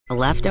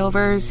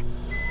leftovers,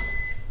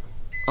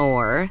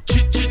 or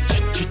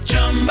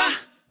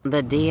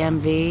the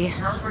DMV,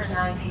 Number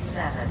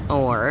 97.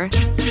 or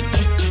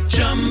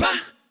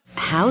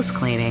house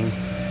cleaning,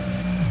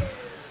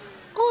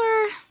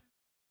 or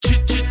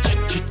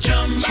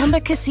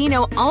Chumba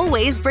Casino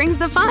always brings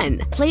the fun.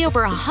 Play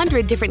over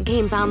 100 different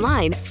games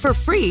online for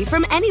free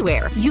from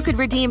anywhere. You could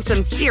redeem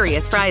some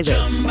serious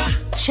prizes.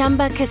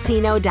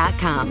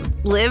 ChumbaCasino.com.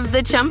 Live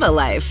the Chumba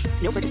life.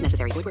 No purchase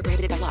necessary. Void where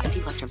prohibited by law.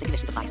 18+ terms and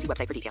conditions apply. See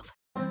website for details.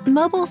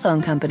 Mobile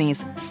phone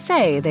companies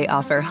say they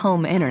offer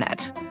home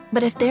internet.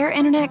 But if their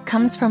internet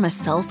comes from a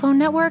cell phone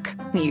network,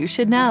 you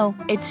should know.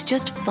 It's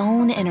just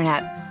phone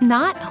internet,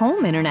 not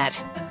home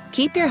internet.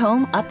 Keep your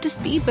home up to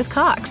speed with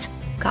Cox.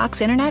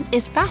 Cox Internet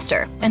is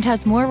faster and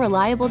has more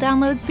reliable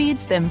download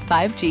speeds than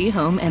 5G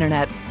home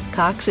internet.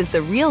 Cox is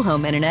the real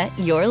home internet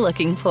you're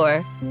looking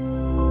for.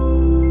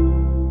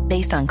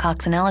 Based on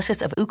Cox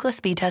analysis of Ookla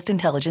speed test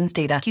intelligence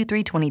data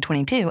Q3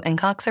 2022 and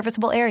Cox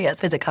serviceable areas,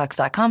 visit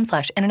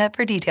cox.com/internet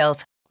for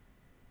details.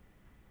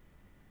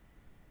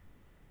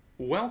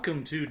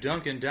 Welcome to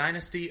Duncan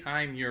Dynasty.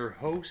 I'm your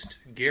host,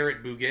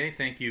 Garrett Bouguet.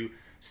 Thank you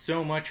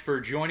so much for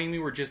joining me.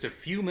 We're just a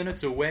few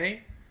minutes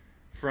away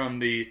from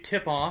the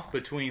tip-off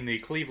between the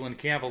Cleveland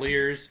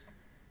Cavaliers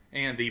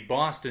and the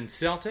Boston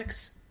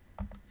Celtics.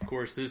 Of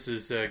course, this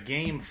is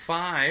Game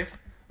 5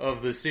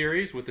 of the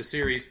series, with the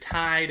series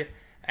tied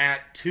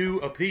at 2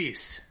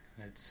 apiece.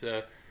 It's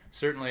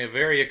certainly a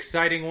very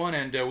exciting one,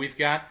 and we've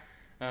got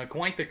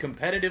quite the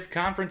competitive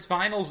conference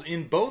finals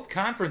in both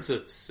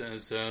conferences,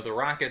 as the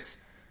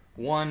Rockets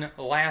won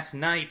last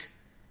night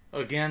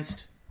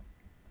against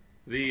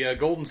the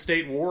Golden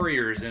State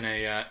Warriors in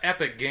a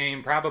epic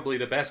game, probably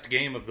the best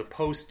game of the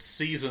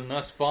postseason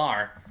thus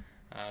far.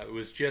 It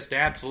was just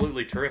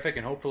absolutely terrific,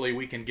 and hopefully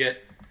we can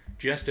get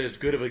just as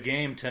good of a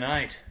game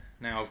tonight.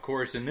 Now, of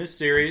course, in this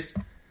series,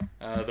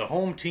 the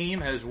home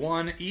team has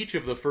won each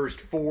of the first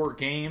 4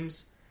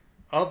 games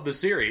of the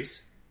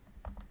series,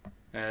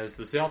 as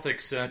the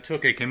Celtics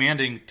took a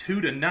commanding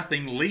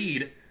 2-0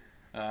 lead,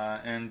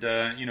 and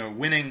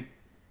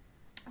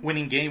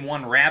winning Game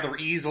 1 rather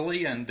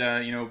easily, and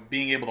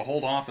being able to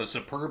hold off a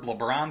superb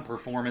LeBron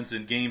performance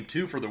in Game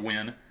 2 for the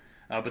win.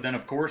 But then,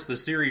 of course, the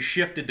series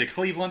shifted to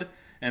Cleveland,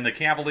 and the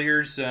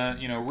Cavaliers,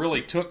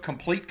 really took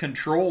complete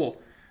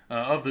control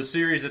of the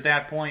series at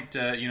that point,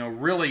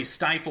 really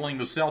stifling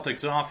the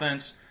Celtics'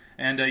 offense,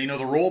 and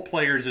the role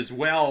players as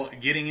well,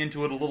 getting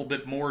into it a little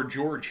bit more.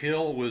 George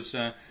Hill was,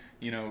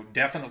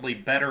 definitely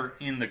better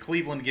in the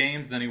Cleveland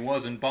games than he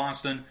was in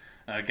Boston.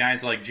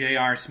 Guys like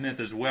J.R. Smith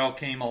as well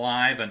came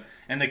alive,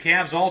 and the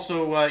Cavs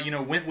also,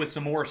 went with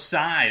some more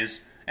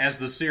size as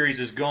the series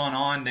has gone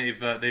on.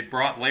 They've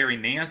brought Larry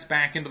Nance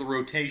back into the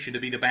rotation to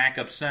be the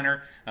backup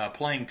center,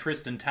 playing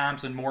Tristan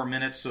Thompson more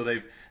minutes. So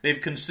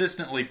they've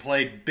consistently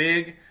played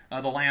big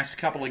the last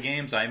couple of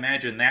games. I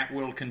imagine that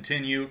will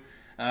continue,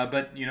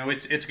 but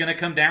it's going to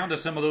come down to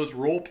some of those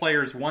role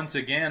players once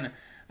again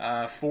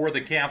for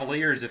the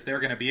Cavaliers, if they're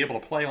going to be able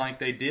to play like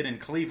they did in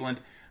Cleveland.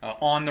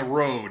 On the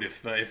road,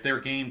 if their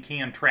game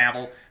can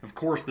travel. Of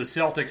course, the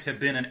Celtics have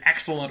been an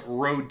excellent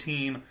road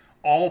team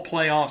all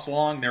playoffs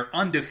long. They're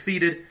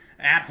undefeated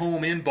at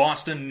home in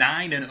Boston.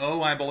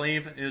 9-0, I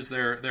believe, is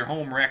their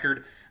home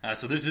record.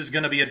 So this is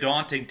going to be a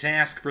daunting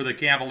task for the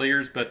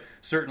Cavaliers, but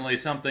certainly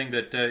something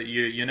that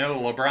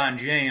LeBron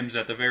James,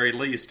 at the very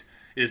least,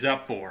 is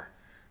up for.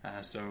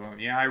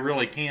 I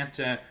really can't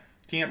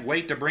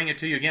wait to bring it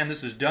to you again.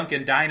 This is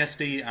Duncan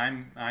Dynasty.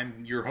 I'm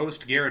your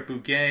host, Garrett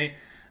Bouguet.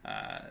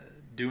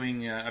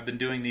 I've been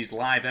doing these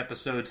live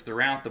episodes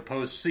throughout the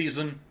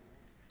postseason.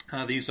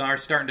 These are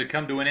starting to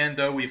come to an end,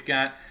 though. We've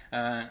got,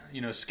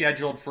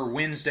 scheduled for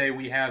Wednesday.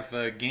 We have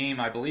a game,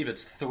 I believe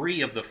it's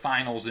 3 of the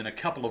finals in a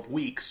couple of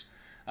weeks.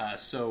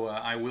 So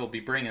I will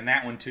be bringing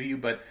that one to you.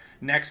 But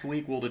next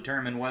week we'll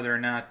determine whether or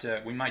not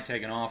we might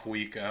take an off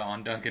week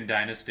on Duncan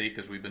Dynasty,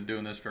 because we've been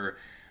doing this for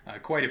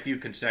quite a few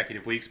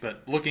consecutive weeks.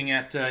 But looking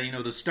at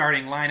the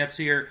starting lineups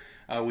here,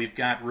 we've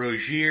got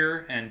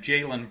Rozier and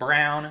Jaylen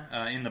Brown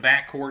in the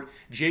backcourt,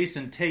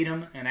 Jason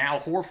Tatum and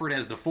Al Horford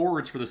as the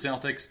forwards for the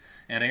Celtics,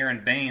 and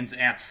Aaron Baines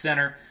at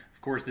center.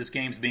 Of course, this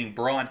game's being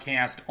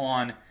broadcast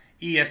on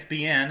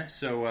ESPN,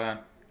 so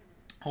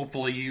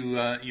hopefully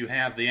you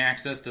have the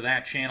access to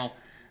that channel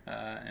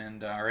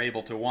and are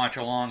able to watch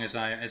along as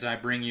I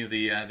bring you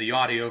the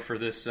audio for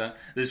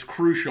this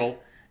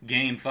crucial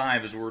Game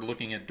 5, as we're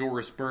looking at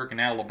Doris Burke and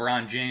now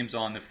LeBron James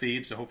on the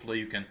feed, so hopefully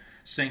you can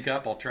sync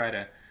up. I'll try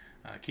to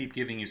keep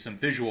giving you some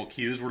visual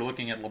cues. We're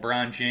looking at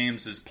LeBron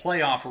James's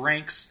playoff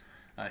ranks.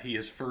 He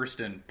is first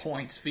in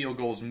points, field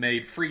goals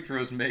made, free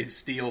throws made,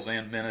 steals,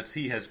 and minutes.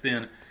 He has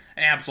been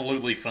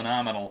absolutely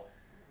phenomenal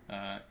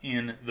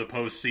in the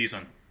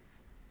postseason.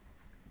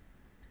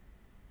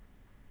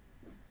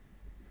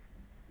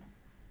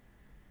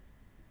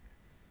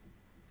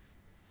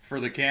 For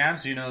the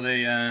Cavs,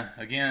 they,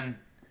 again,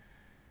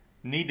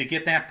 need to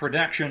get that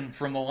production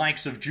from the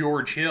likes of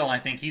George Hill. I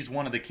think he's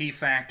one of the key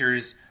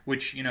factors,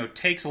 which,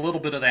 takes a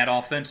little bit of that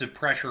offensive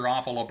pressure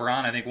off of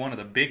LeBron. I think one of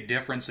the big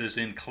differences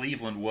in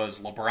Cleveland was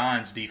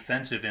LeBron's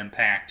defensive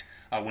impact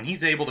When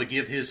he's able to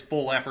give his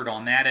full effort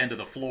on that end of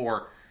the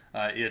floor,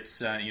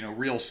 it's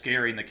real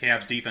scary, and the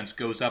Cavs defense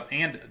goes up,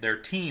 and their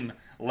team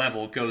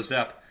level goes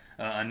up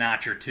a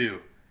notch or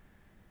two.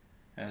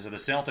 As the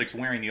Celtics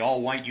wearing the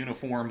all-white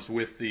uniforms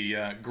with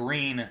the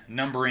green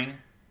numbering,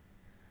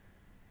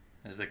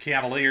 as the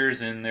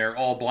Cavaliers in their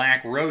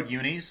all-black road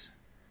unis.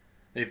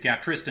 They've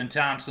got Tristan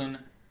Thompson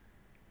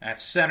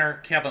at center,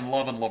 Kevin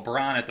Love and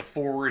LeBron at the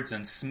forwards,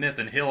 and Smith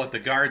and Hill at the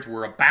guards.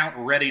 We're about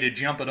ready to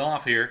jump it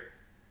off here.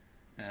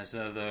 As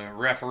the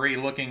referee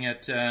looking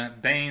at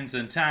Baynes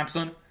and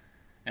Thompson,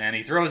 and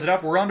he throws it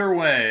up. We're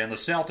underway, and the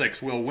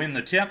Celtics will win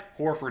the tip.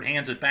 Horford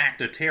hands it back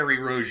to Terry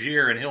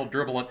Rozier, and he'll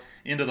dribble it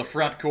into the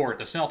front court.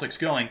 The Celtics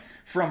going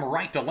from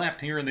right to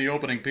left here in the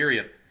opening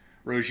period.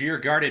 Rozier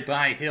guarded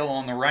by Hill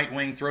on the right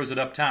wing, throws it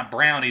up top.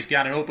 Brown, he's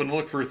got an open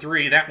look for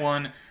three. That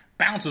one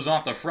bounces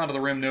off the front of the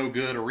rim, no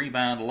good. A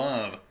rebound,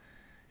 Love.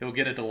 He'll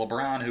get it to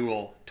LeBron, who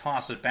will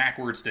toss it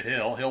backwards to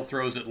Hill. Hill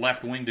throws it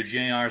left wing to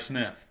J.R.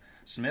 Smith.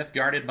 Smith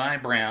guarded by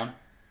Brown,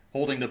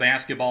 holding the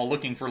basketball,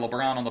 looking for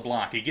LeBron on the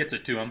block. He gets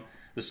it to him.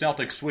 The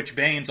Celtics switch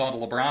Baynes onto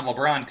LeBron.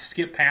 LeBron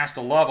skip past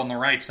to Love on the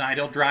right side.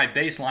 He'll drive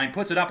baseline,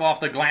 puts it up off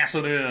the glass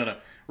and in.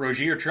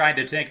 Rozier tried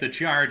to take the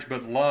charge,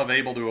 but Love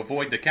able to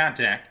avoid the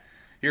contact.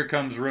 Here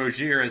comes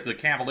Rozier as the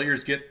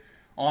Cavaliers get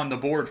on the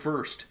board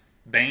first.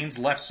 Baynes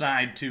left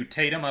side to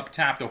Tatum, up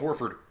top to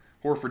Horford.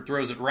 Horford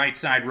throws it right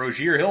side.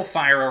 Rozier, he'll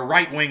fire a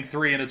right wing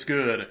three, and it's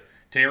good.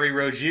 Terry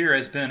Rozier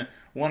has been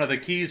one of the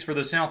keys for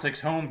the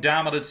Celtics' home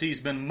dominance.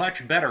 He's been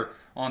much better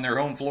on their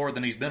home floor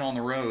than he's been on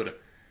the road.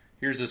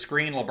 Here's a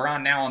screen.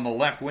 LeBron now on the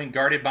left wing,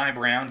 guarded by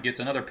Brown. Gets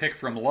another pick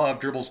from Love,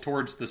 dribbles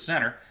towards the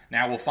center.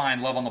 Now we'll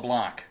find Love on the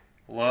block.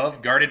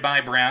 Love, guarded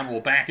by Brown,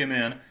 will back him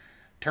in.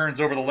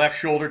 Turns over the left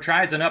shoulder,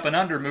 tries an up and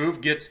under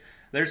move,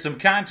 there's some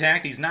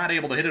contact. He's not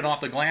able to hit it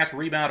off the glass.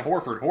 Rebound,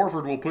 Horford.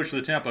 Horford will push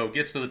the tempo.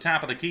 Gets to the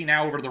top of the key,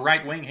 now over to the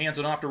right wing, hands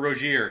it off to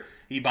Rozier.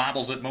 He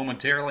bobbles it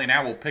momentarily,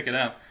 now will pick it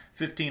up.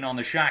 15 on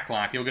the shot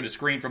clock. He'll get a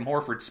screen from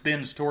Horford,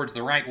 spins towards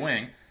the right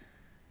wing.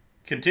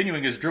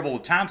 Continuing his dribble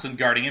with Thompson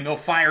guarding him. He'll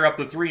fire up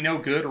the three, no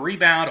good.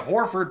 Rebound,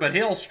 Horford, but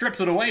Hill strips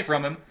it away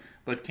from him,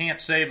 but can't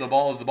save the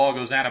ball as the ball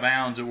goes out of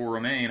bounds. It will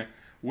remain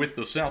with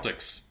the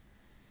Celtics.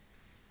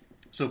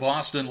 So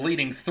Boston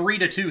leading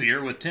 3-2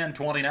 here with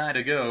 10:29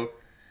 to go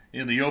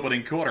in the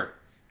opening quarter.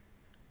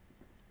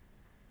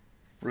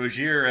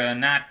 Rozier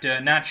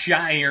not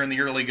shy here in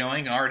the early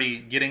going, already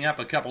getting up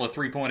a couple of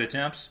three-point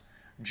attempts.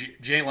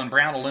 Jaylen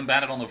Brown will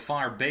inbound it on the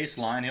far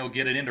baseline. He'll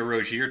get it into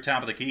Rozier,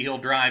 top of the key. He'll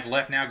drive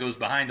left, now goes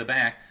behind the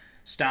back.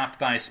 Stopped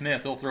by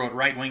Smith. He'll throw it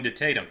right wing to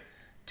Tatum.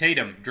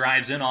 Tatum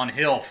drives in on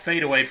Hill.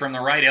 Fade away from the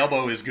right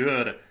elbow is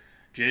good.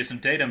 Jason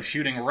Tatum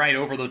shooting right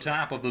over the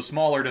top of the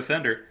smaller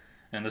defender.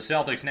 And the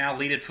Celtics now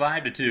lead it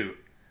 5-2.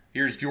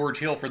 Here's George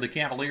Hill for the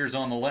Cavaliers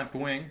on the left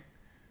wing.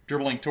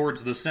 Dribbling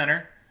towards the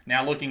center.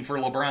 Now looking for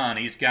LeBron.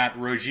 He's got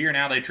Rozier.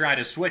 Now they try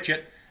to switch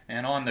it.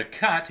 And on the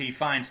cut, he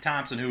finds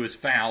Thompson, who is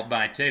fouled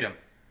by Tatum.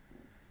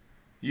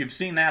 You've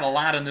seen that a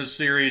lot in this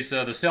series.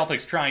 The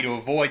Celtics trying to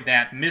avoid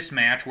that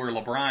mismatch where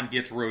LeBron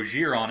gets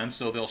Rozier on him,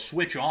 so they'll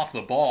switch off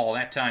the ball.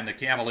 That time the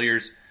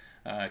Cavaliers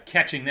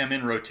catching them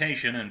in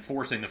rotation and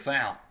forcing the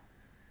foul.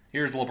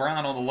 Here's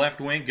LeBron on the left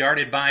wing,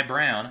 guarded by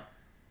Brown.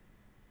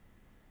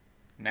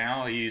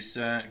 Now he's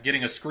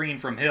getting a screen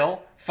from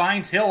Hill.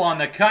 Finds Hill on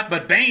the cut,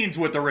 but Baynes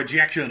with the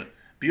rejection.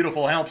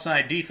 Beautiful help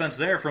side defense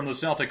there from the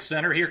Celtics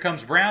center. Here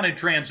comes Brown in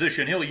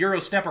transition. He'll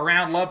Euro step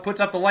around. Love puts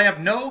up the layup.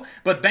 No,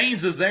 but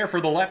Baynes is there for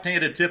the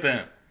left-handed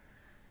tip-in.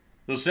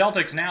 The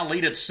Celtics now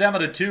lead at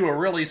 7-2. A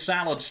really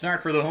solid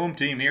start for the home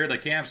team here. The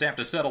Cavs have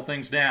to settle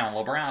things down.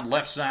 LeBron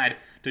left side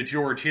to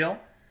George Hill.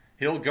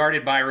 Hill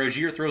guarded by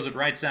Rozier. Throws it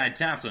right side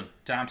Thompson.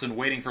 Thompson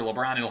waiting for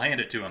LeBron. He'll hand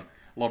it to him.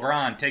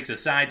 LeBron takes a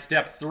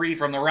sidestep three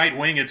from the right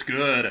wing. It's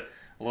good.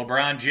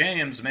 LeBron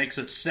James makes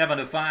it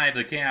 7-5.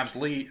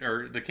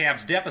 The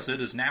Cavs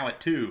deficit is now at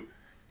 2.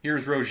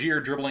 Here's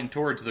Rozier dribbling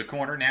towards the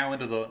corner, now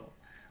into the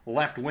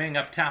left wing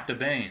up top to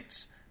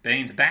Baynes.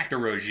 Baynes back to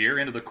Rozier,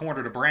 into the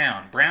corner to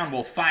Brown. Brown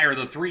will fire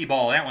the three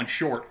ball. That one's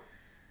short.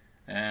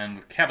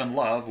 And Kevin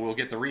Love will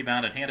get the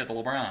rebound and hand it to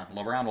LeBron.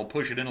 LeBron will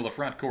push it into the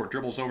front court,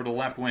 dribbles over to the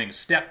left wing.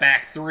 Step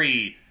back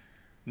three.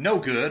 No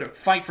good.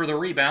 Fight for the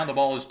rebound. The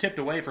ball is tipped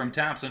away from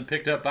Thompson,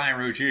 picked up by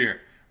Rozier.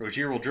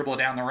 Rozier will dribble it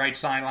down the right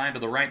sideline to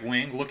the right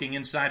wing, looking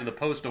inside of the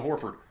post to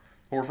Horford.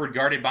 Horford,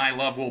 guarded by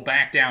Love, will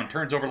back down,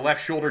 turns over the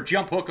left shoulder,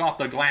 jump hook off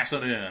the glass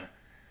and in.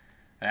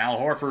 Al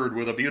Horford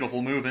with a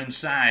beautiful move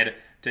inside,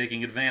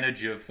 taking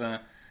advantage of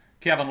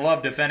Kevin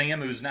Love defending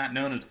him, who's not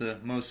known as the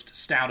most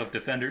stout of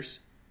defenders.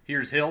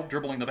 Here's Hill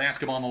dribbling the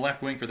basketball on the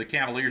left wing for the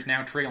Cavaliers,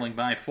 now trailing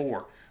by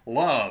 4.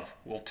 Love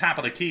will top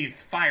of the key,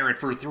 fire it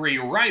for 3,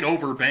 right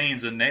over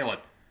Baynes and nail it.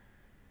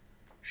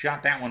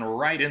 Shot that one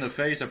right in the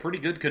face. A pretty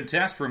good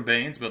contest from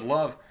Baynes, but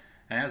Love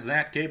has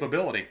that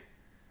capability.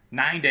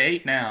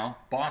 9-8 now.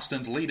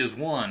 Boston's lead is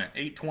 1.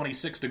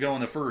 8:26 to go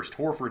in the first.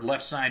 Horford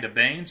left side to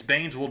Baynes.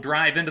 Baynes will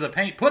drive into the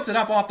paint, puts it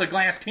up off the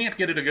glass, can't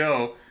get it to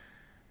go.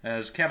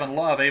 As Kevin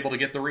Love able to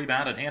get the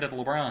rebound and hand it to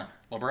LeBron.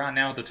 LeBron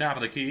now at the top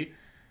of the key.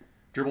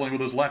 Dribbling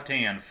with his left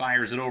hand,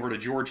 fires it over to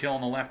George Hill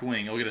on the left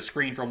wing. He'll get a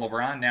screen from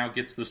LeBron, now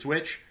gets the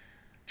switch.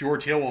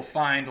 George Hill will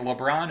find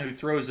LeBron, who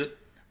throws it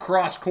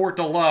cross court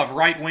to Love.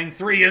 Right wing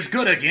three is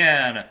good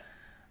again.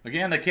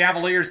 Again, the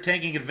Cavaliers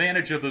taking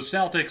advantage of the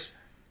Celtics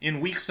in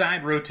weak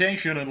side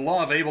rotation, and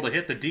Love able to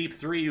hit the deep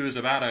three. He was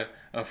about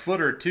a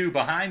foot or two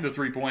behind the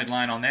three-point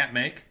line on that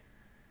make.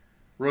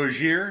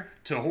 Rozier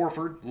to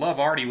Horford. Love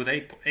already with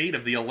 8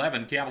 of the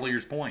 11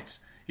 Cavaliers points.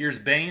 Here's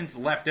Baines,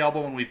 left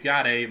elbow, and we've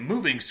got a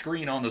moving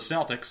screen on the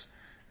Celtics.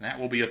 That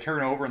will be a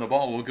turnover, and the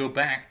ball will go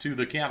back to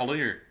the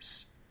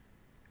Cavaliers.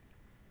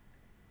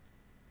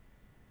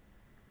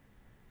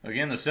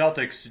 Again, the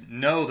Celtics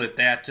know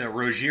that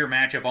Rozier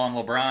matchup on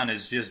LeBron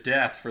is just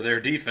death for their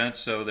defense,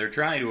 so they're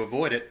trying to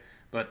avoid it.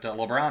 But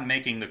LeBron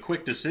making the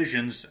quick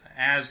decisions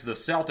as the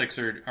Celtics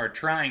are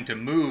trying to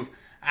move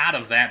out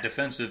of that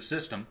defensive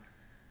system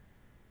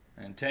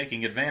and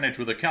taking advantage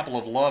with a couple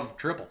of Love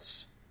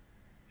triples.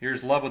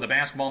 Here's Love with the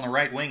basketball on the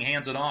right wing,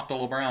 hands it off to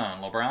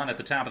LeBron. LeBron at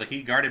the top of the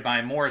key, guarded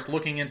by Morris,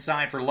 looking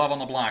inside for Love on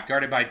the block.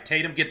 Guarded by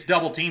Tatum, gets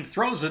double-teamed,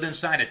 throws it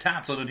inside to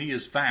Thompson, and he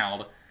is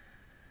fouled.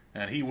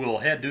 And he will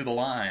head to the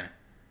line.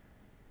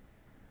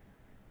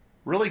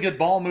 Really good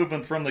ball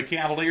movement from the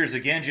Cavaliers,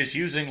 again, just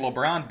using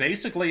LeBron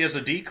basically as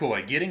a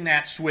decoy, getting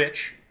that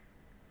switch,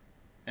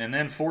 and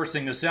then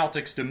forcing the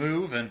Celtics to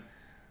move, and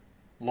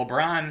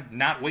LeBron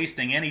not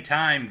wasting any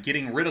time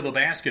getting rid of the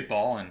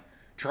basketball and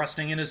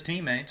trusting in his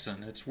teammates,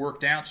 and it's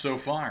worked out so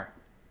far.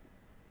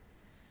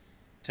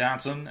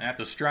 Thompson at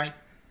the stripe.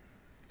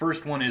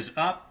 First one is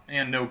up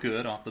and no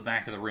good off the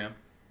back of the rim.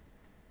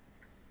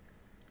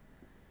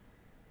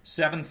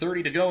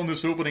 7:30 to go in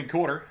this opening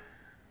quarter.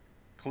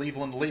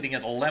 Cleveland leading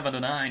at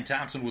 11-9.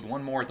 Thompson with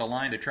one more at the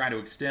line to try to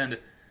extend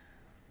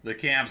the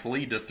Cavs'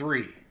 lead to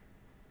 3.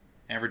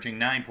 Averaging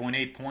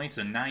 9.8 points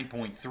and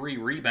 9.3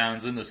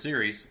 rebounds in the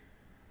series.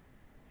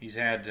 He's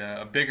had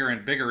a bigger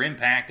and bigger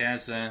impact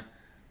as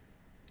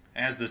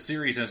the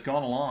series has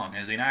gone along.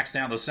 As he knocks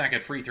down the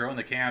second free throw, and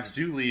the Cavs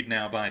do lead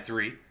now by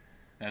 3.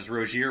 As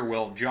Rozier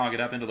will jog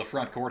it up into the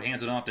front court,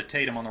 hands it off to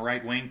Tatum on the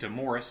right wing to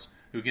Morris,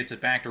 who gets it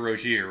back to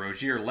Rozier.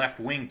 Rozier left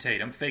wing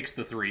Tatum, fakes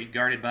the three,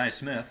 guarded by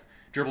Smith.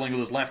 Dribbling with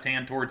his left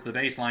hand towards the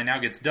baseline, now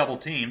gets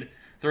double-teamed.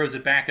 Throws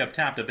it back up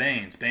top to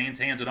Baines. Baines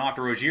hands it off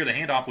to Rozier. The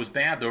handoff was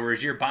bad, though.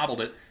 Rozier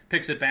bobbled it,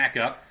 picks it back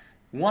up.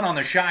 1 on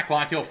the shot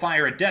clock. He'll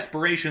fire a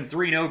desperation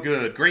 3, no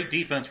good. Great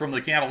defense from the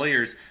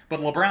Cavaliers, but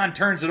LeBron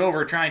turns it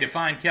over trying to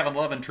find Kevin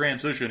Love in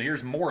transition.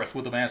 Here's Morris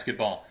with the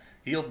basketball.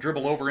 He'll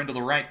dribble over into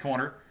the right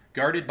corner,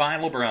 guarded by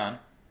LeBron.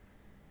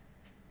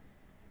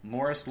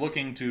 Morris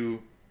looking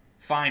to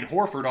find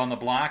Horford on the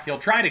block. He'll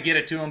try to get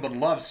it to him, but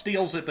Love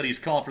steals it, but he's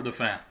called for the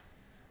foul.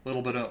 A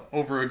little bit of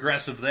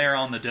over-aggressive there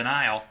on the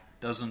denial.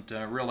 Doesn't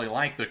really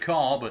like the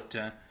call, but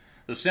the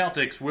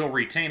Celtics will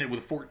retain it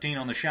with 14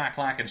 on the shot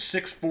clock and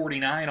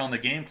 6:49 on the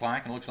game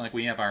clock. And it looks like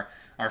we have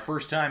our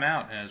first time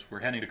out as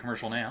we're heading to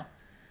commercial now.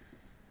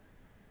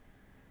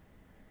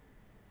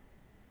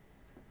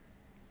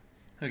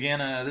 Again,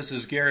 this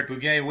is Garrett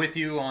Bouguet with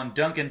you on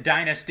Duncan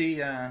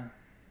Dynasty.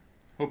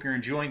 Hope you're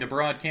enjoying the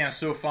broadcast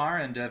so far,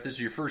 and if this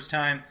is your first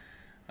time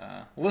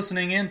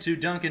listening in to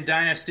Duncan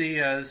Dynasty,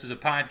 this is a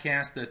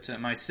podcast that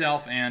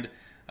myself and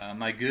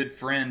my good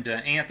friend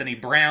Anthony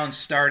Brown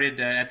started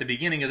at the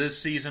beginning of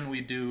this season.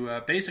 We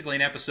do basically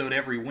an episode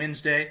every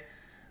Wednesday,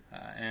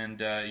 and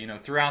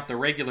throughout the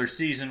regular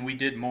season we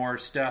did more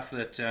stuff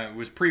that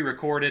was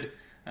pre-recorded,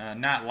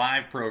 not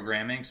live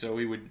programming. So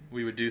we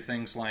would do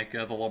things like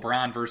the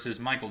LeBron versus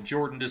Michael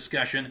Jordan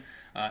discussion,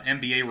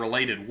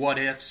 NBA-related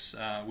what-ifs.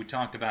 We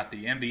talked about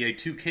the NBA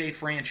 2K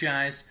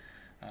franchise.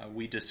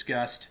 We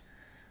discussed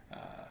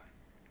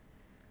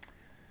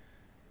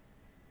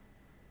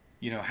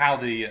how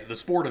the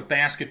sport of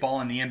basketball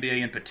and the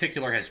NBA in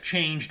particular has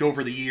changed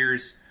over the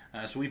years.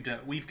 So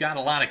we've got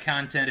a lot of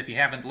content. If you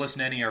haven't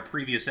listened to any of our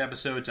previous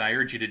episodes, I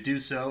urge you to do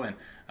so, and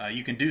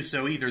you can do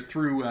so either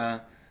through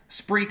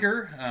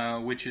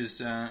Spreaker, which is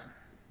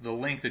the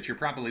link that you're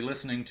probably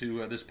listening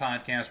to this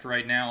podcast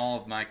right now.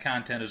 All of my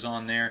content is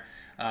on there.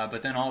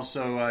 But then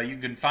also you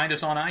can find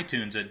us on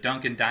iTunes at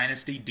Duncan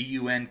Dynasty,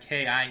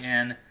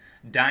 Dunkin,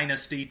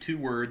 Dynasty, 2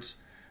 words.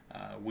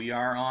 We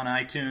are on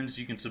iTunes.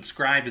 You can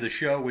subscribe to the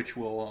show, which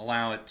will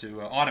allow it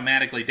to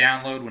automatically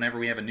download whenever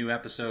we have a new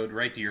episode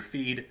right to your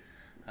feed.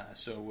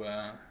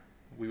 So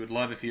we would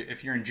love,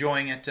 if you're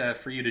enjoying it,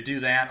 for you to do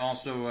that.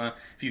 Also,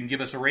 if you can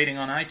give us a rating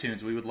on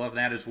iTunes, we would love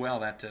that as well.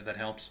 That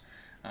helps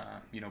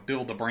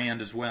build the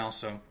brand as well.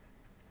 So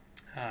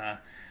I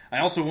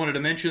also wanted to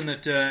mention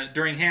that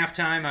during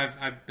halftime,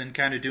 I've been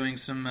kind of doing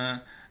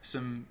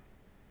some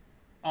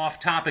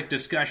off-topic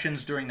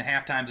discussions during the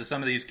halftimes of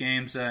some of these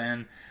games,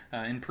 and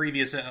in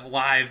previous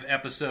live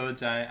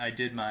episodes, I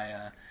did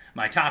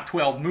my top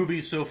 12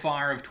 movies so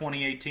far of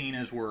 2018,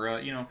 as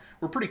we're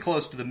pretty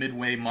close to the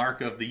midway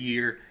mark of the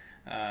year,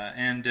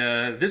 and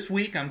this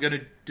week I'm going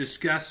to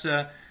discuss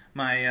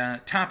my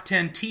top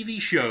 10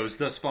 TV shows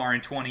thus far in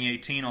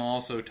 2018. I'll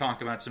also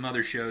talk about some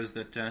other shows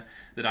that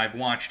I've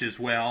watched as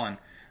well and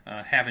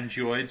have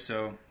enjoyed.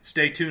 So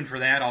stay tuned for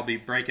that. I'll be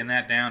breaking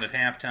that down at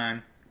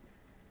halftime.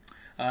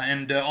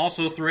 And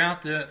also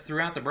throughout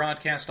the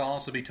broadcast, I'll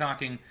also be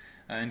talking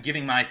and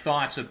giving my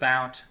thoughts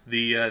about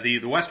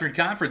the Western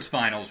Conference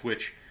Finals,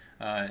 which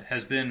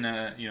has been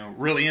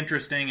really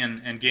interesting.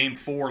 And Game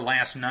 4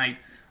 last night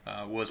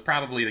was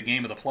probably the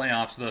game of the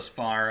playoffs thus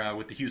far,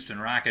 with the Houston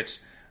Rockets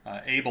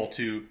able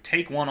to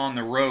take one on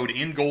the road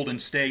in Golden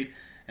State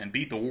and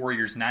beat the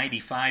Warriors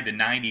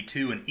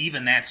 95-92, and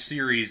even that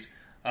series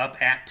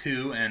up at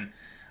 2. And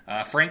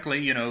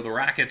frankly, the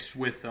Rockets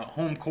with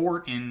home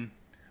court in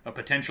a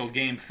potential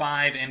Game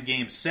 5 and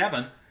Game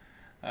 7,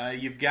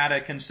 you've got to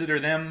consider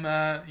them,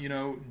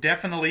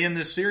 definitely in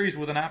this series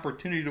with an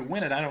opportunity to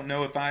win it. I don't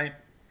know if I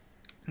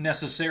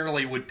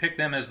necessarily would pick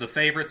them as the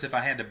favorites if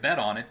I had to bet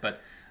on it,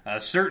 but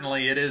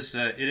certainly it is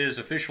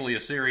officially a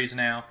series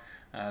now.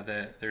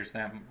 There's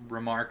that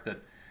remark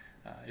that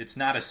it's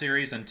not a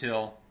series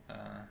until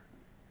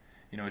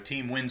a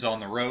team wins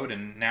on the road,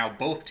 and now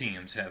both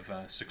teams have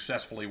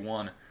successfully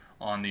won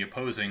on the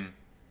opposing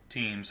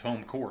team's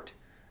home court.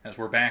 As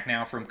we're back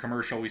now from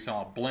commercial, we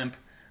saw a blimp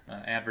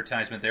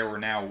advertisement there. We're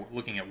now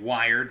looking at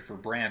Wired for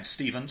Brad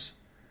Stevens.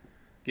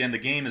 Again, the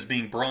game is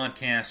being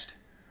broadcast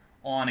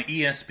on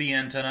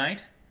ESPN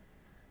tonight,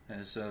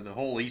 as the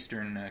whole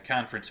Eastern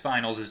Conference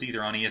Finals is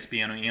either on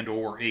ESPN and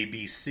or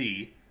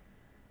ABC.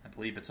 I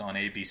believe it's on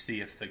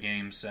ABC if the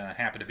games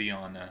happen to be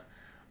on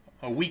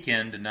a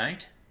weekend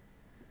tonight.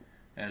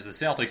 As the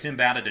Celtics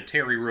inbounded to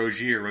Terry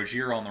Rozier.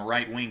 Rozier on the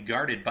right wing,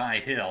 guarded by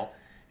Hill.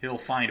 He'll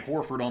find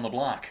Horford on the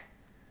block.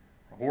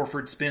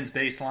 Horford spins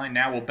baseline,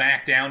 now will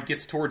back down,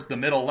 gets towards the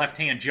middle,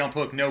 left-hand jump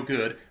hook, no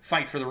good.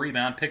 Fight for the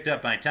rebound, picked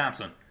up by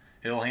Thompson.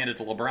 Hill handed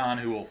to LeBron,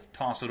 who will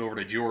toss it over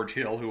to George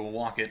Hill, who will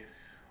walk it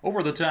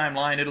over the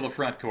timeline into the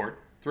front court.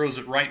 Throws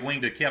it right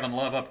wing to Kevin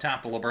Love, up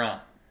top to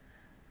LeBron.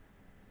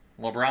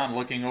 LeBron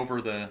looking over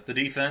the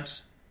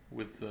defense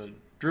with the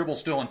dribble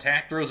still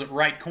intact. Throws it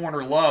right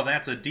corner, Love.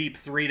 That's a deep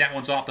three. That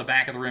one's off the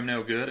back of the rim,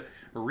 no good.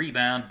 A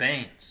rebound,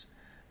 Baines.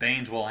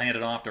 Baines will hand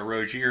it off to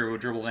Rozier, who will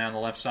dribble down the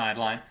left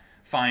sideline.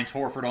 Finds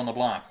Horford on the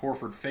block.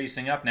 Horford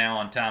facing up now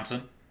on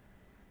Thompson.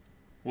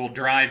 Will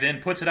drive in,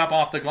 puts it up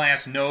off the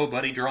glass. No,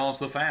 but he draws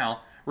the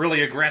foul.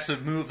 Really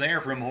aggressive move there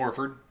from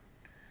Horford.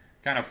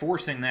 Kind of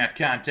forcing that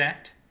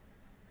contact.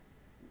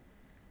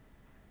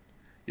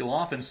 You'll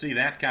often see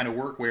that kind of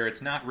work where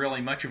it's not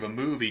really much of a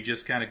move. He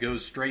just kind of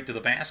goes straight to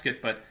the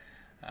basket. But,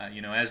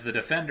 as the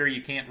defender,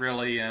 you can't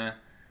really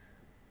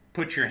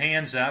put your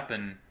hands up,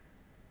 and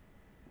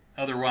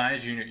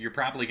otherwise you're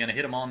probably going to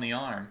hit him on the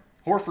arm.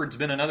 Horford's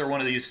been another one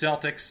of these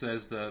Celtics,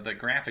 as the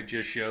graphic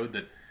just showed,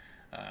 that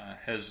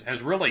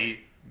has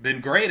really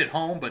been great at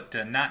home, but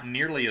not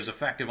nearly as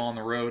effective on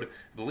the road.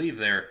 I believe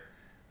they're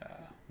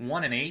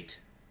 1-8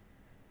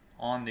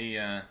 on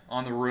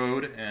the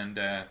road and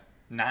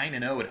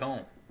 9-0 at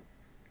home.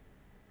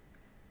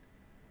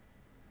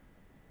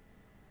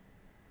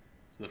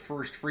 So the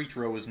first free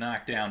throw was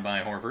knocked down by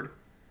Horford.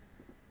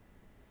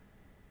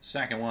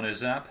 Second one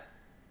is up,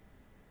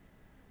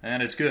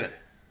 and it's good.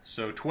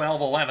 So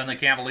 12-11, the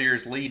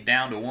Cavaliers lead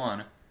down to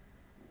 1.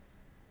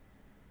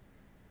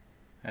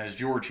 As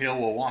George Hill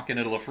will walk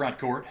into the front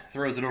court,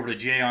 throws it over to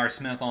J.R.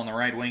 Smith on the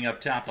right wing, up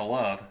top to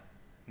Love.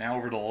 Now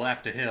over to the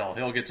left to Hill.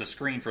 Hill gets a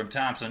screen from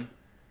Thompson.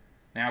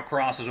 Now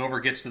crosses over,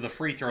 gets to the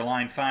free throw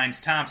line, finds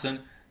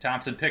Thompson.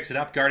 Thompson picks it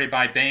up, guarded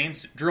by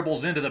Baines.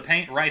 Dribbles into the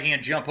paint,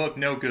 right-hand jump hook,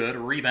 no good.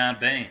 Rebound,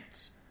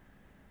 Baines.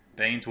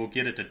 Baines will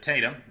get it to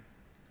Tatum,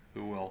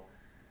 who will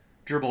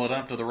dribble it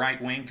up to the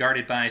right wing,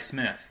 guarded by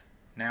Smith.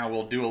 Now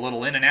we'll do a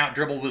little in-and-out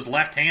dribble with his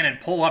left hand and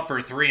pull up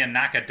for three and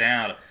knock it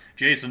down.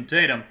 Jason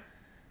Tatum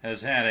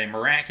has had a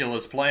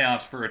miraculous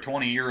playoffs for a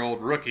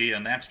 20-year-old rookie,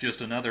 and that's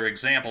just another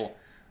example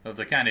of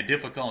the kind of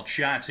difficult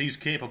shots he's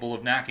capable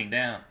of knocking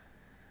down.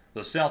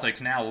 The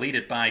Celtics now lead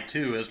it by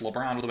 2 as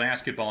LeBron with the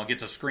basketball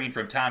gets a screen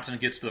from Thompson,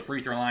 gets to the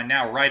free throw line,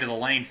 now right of the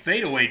lane,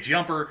 fadeaway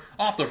jumper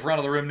off the front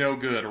of the rim, no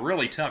good. A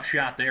really tough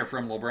shot there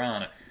from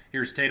LeBron.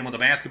 Here's Tatum with the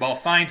basketball,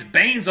 finds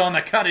Baines on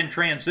the cut in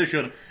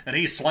transition, and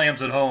he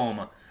slams it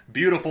home.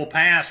 Beautiful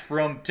pass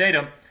from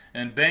Tatum,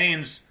 and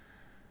Baines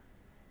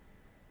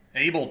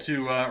able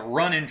to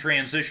run in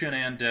transition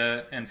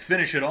and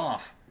finish it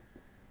off.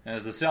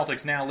 As the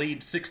Celtics now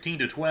lead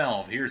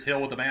 16-12. Here's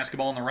Hill with the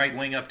basketball on the right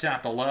wing, up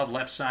top to Love,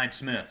 left side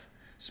Smith.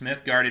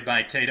 Smith guarded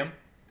by Tatum.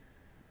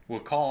 Will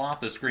call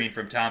off the screen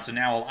from Thompson.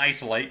 Now will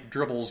isolate,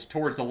 dribbles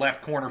towards the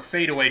left corner,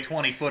 fadeaway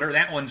 20-footer.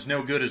 That one's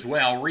no good as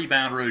well.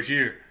 Rebound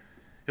Rozier.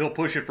 He'll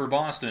push it for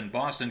Boston.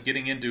 Boston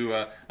getting into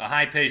a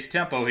high-paced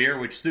tempo here,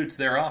 which suits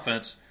their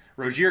offense.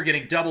 Rozier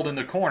getting doubled in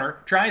the corner,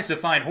 tries to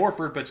find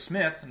Horford, but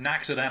Smith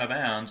knocks it out of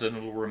bounds, and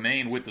it will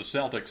remain with the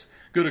Celtics.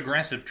 Good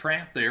aggressive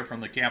trap there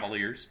from the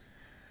Cavaliers.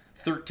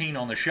 13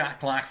 on the shot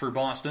clock for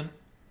Boston.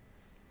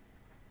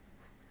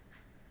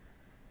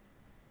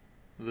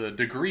 The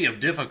degree of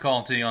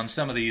difficulty on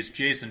some of these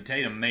Jason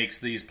Tatum makes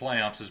these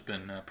playoffs has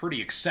been pretty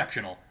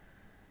exceptional.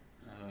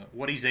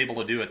 What he's able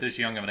to do at this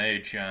young of an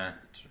age,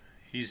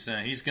 he's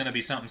going to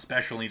be something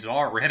special. He's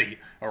already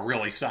a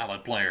really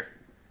solid player.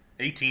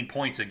 18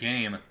 points a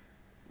game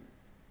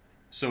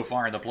so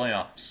far in the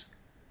playoffs.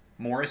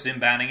 Morris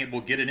inbounding it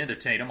will get it into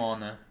Tatum on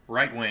the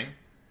right wing.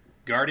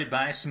 guarded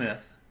by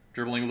Smith.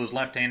 Dribbling with his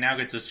left hand, now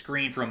gets a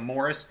screen from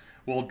Morris.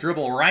 Will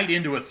dribble right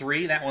into a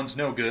three. That one's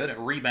no good.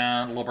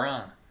 Rebound,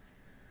 LeBron.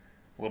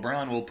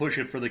 LeBron will push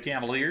it for the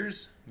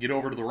Cavaliers. Get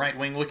over to the right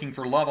wing looking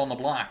for Love on the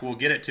block. We'll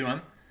get it to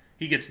him.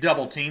 He gets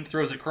double-teamed,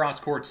 throws it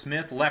cross-court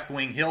Smith. Left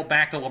wing Hill,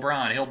 back to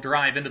LeBron. He'll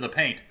drive into the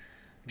paint.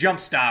 Jump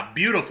stop,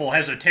 beautiful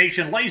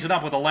hesitation. Lays it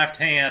up with the left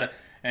hand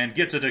and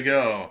gets it to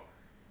go.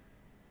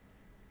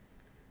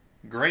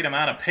 Great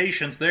amount of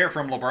patience there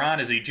from LeBron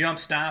as he jump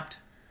stopped.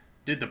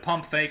 Did the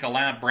pump fake,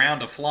 allowed Brown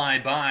to fly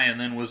by, and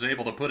then was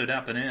able to put it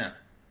up and in.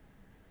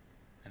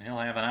 And he'll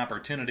have an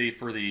opportunity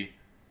for the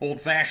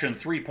old-fashioned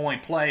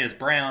three-point play as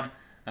Brown,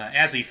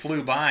 as he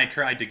flew by,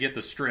 tried to get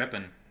the strip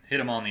and hit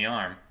him on the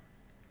arm.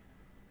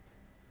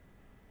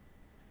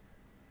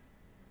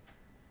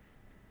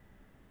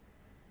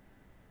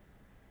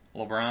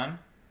 LeBron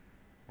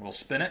will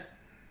spin it,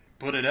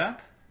 put it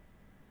up,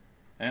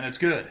 and it's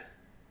good.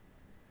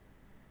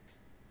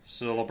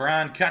 So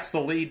LeBron cuts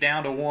the lead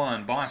down to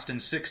 1. Boston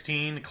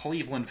 16,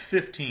 Cleveland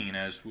 15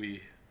 as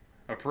we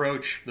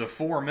approach the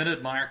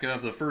 4-minute mark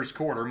of the first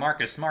quarter.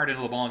 Marcus Smart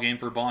into the ballgame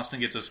for Boston,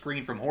 gets a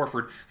screen from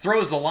Horford,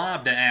 throws the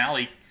lob to Al.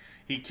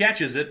 He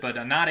catches it,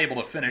 but not able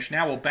to finish.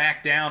 Now will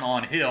back down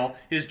on Hill.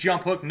 His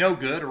jump hook no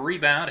good.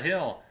 Rebound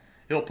Hill.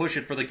 He'll push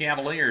it for the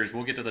Cavaliers.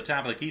 We'll get to the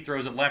top of the key.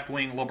 Throws it left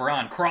wing.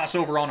 LeBron.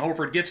 Crossover on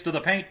Horford. Gets to the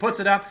paint. Puts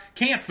it up.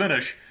 Can't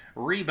finish.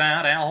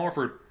 Rebound Al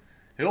Horford.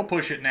 He'll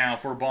push it now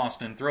for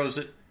Boston. Throws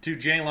it to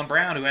Jaylen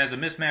Brown, who has a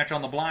mismatch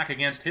on the block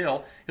against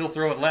Hill. He'll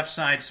throw it left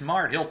side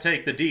Smart. He'll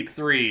take the deep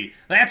three.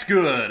 That's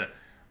good.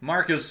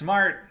 Marcus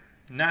Smart,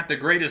 not the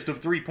greatest of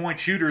three-point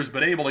shooters,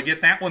 but able to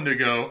get that one to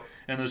go.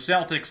 And the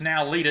Celtics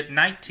now lead it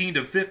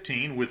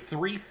 19-15 with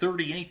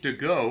 3:38 to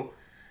go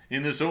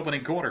in this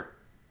opening quarter.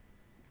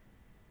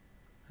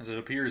 As it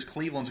appears,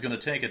 Cleveland's going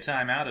to take a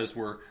timeout as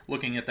we're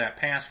looking at that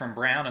pass from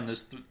Brown and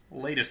this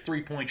latest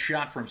three-point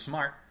shot from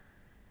Smart.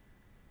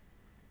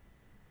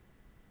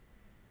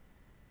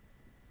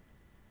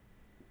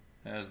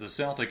 As the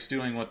Celtics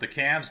doing what the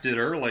Cavs did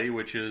early,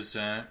 which is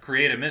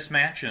create a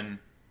mismatch and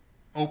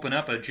open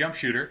up a jump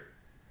shooter.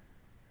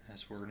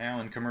 As we're now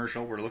in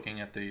commercial, we're looking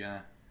at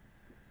the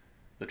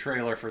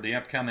trailer for the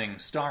upcoming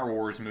Star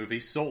Wars movie,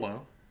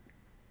 Solo,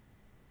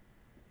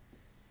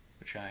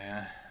 which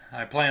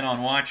I plan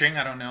on watching.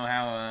 I don't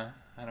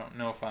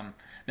know if I'm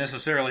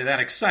necessarily that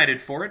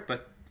excited for it,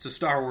 but it's a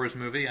Star Wars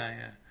movie.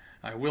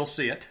 I will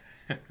see it.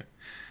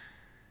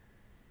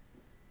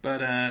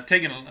 But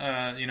taking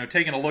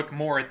a look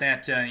more at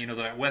that,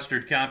 the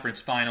Western Conference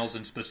Finals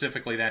and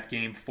specifically that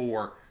Game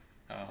 4,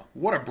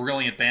 what a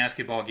brilliant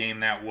basketball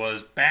game that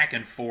was, back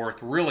and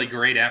forth, really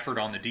great effort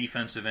on the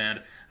defensive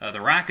end.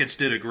 The Rockets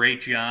did a great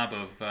job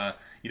of,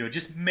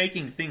 just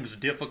making things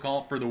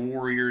difficult for the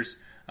Warriors,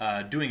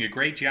 doing a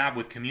great job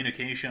with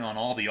communication on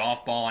all the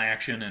off-ball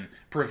action and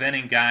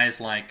preventing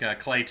guys like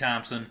Klay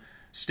Thompson,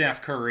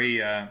 Steph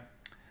Curry,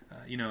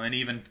 and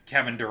even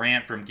Kevin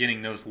Durant from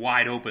getting those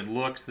wide-open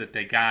looks that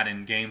they got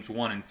in Games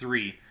 1 and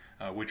 3,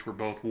 which were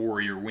both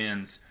Warrior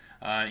wins.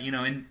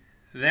 And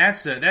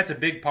that's a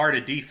big part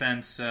of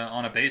defense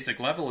on a basic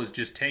level, is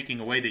just taking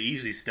away the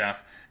easy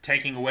stuff,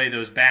 taking away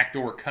those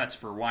backdoor cuts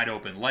for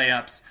wide-open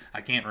layups.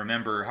 I can't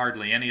remember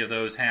hardly any of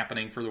those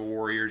happening for the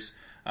Warriors.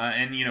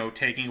 And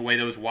taking away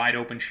those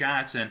wide-open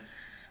shots. And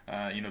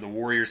the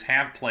Warriors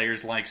have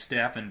players like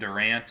Steph and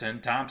Durant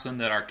and Thompson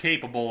that are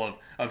capable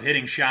of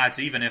hitting shots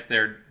even if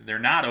they're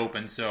not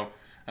open. So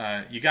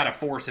you got to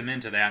force them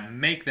into that,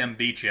 make them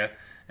beat you.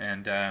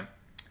 And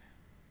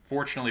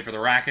fortunately for the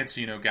Rockets,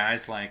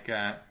 guys like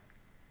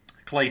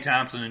Klay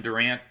Thompson and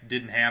Durant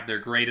didn't have their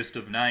greatest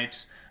of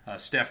nights.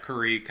 Steph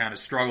Curry kind of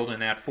struggled in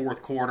that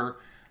fourth quarter.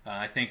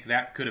 I think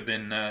that could have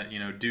been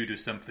due to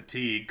some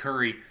fatigue.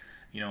 Curry,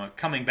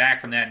 coming back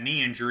from that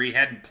knee injury,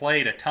 hadn't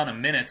played a ton of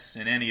minutes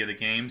in any of the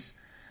games.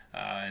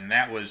 And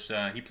that was,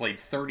 he played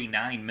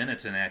 39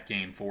 minutes in that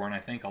Game 4, and I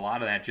think a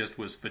lot of that just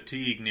was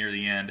fatigue near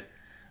the end,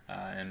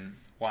 and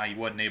why he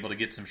wasn't able to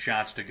get some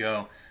shots to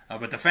go.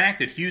 But the fact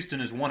that Houston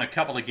has won a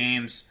couple of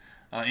games,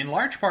 in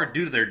large part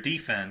due to their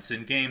defense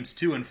in Games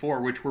 2 and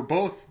 4, which were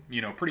both,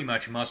 pretty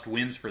much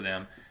must-wins for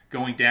them,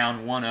 going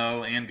down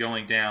 1-0 and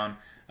going down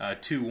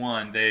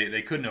 2-1,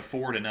 they couldn't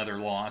afford another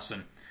loss,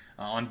 and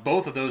on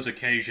both of those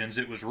occasions,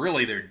 it was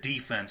really their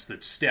defense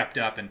that stepped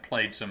up and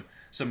played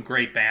some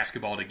great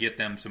basketball to get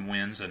them some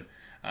wins. And,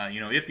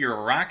 if you're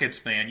a Rockets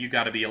fan, you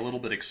got to be a little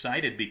bit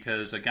excited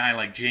because a guy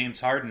like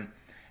James Harden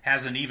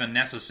hasn't even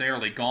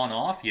necessarily gone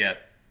off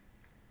yet.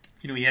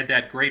 He had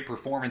that great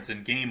performance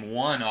in Game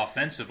 1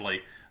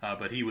 offensively,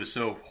 but he was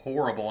so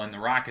horrible, and the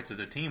Rockets as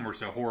a team were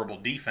so horrible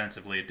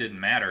defensively, it didn't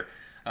matter.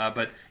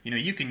 But,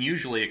 you can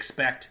usually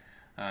expect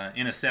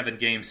in a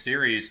 7-game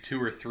series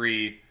 2 or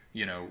 3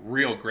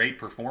 real great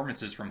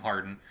performances from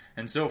Harden.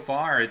 And so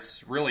far,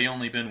 it's really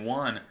only been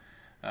one.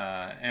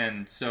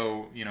 And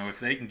so, if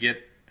they can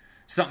get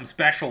something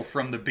special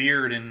from the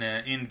Beard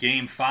in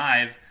Game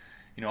 5,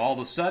 all of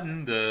a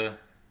sudden,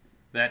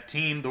 that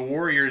team, the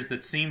Warriors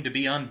that seem to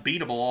be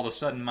unbeatable, all of a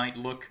sudden might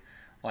look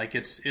like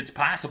it's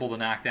possible to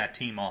knock that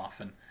team off.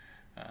 And,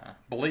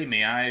 Believe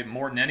me, I,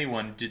 more than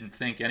anyone, didn't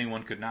think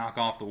anyone could knock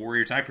off the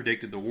Warriors. I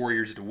predicted the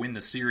Warriors to win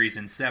the series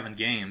in 7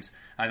 games.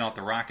 I thought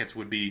the Rockets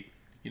would be,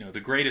 the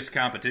greatest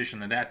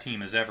competition that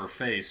team has ever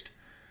faced.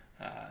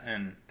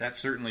 And that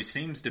certainly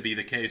seems to be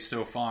the case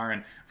so far.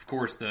 And, of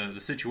course, the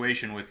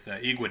situation with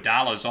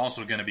Iguodala is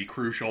also going to be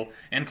crucial.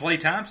 And Klay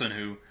Thompson,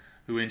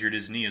 who injured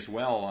his knee as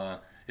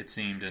well, it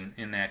seemed,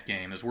 in that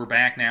game. As we're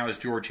back now, as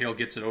George Hill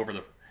gets it over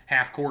the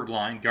half-court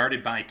line,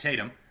 guarded by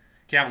Tatum.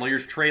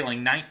 Cavaliers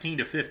trailing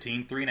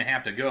 19-15,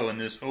 3.5 to go in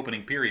this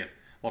opening period.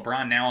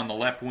 LeBron now on the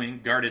left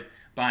wing, guarded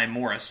by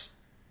Morris.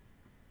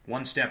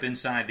 One step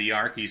inside the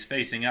arc. He's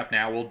facing up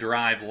now. Will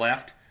drive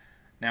left.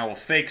 Now will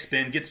fake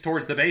spin, gets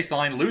towards the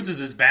baseline, loses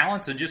his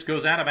balance, and just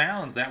goes out of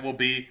bounds. That will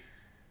be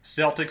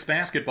Celtics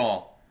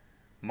basketball.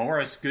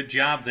 Morris, good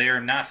job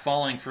there, not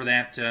falling for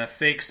that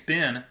fake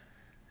spin,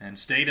 and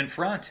stayed in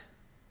front.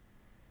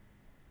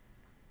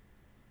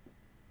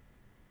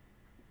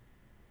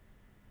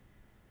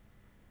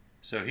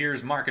 So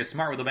here's Marcus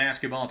Smart with the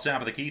basketball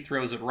top of the key,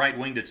 throws it right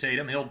wing to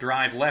Tatum. He'll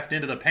drive left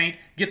into the paint,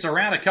 gets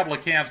around a couple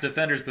of Cavs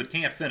defenders but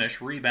can't finish.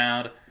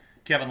 Rebound,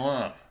 Kevin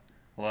Love.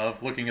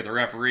 Love looking at the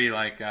referee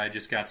like I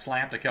just got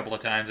slapped a couple of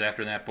times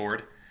after that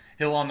board.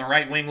 Hill on the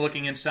right wing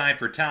looking inside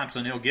for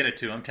Thompson. He'll get it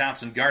to him.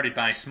 Thompson guarded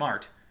by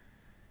Smart.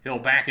 He'll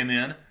back him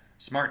in.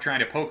 Smart trying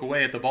to poke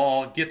away at the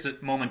ball. Gets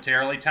it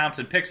momentarily.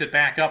 Thompson picks it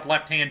back up.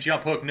 Left-hand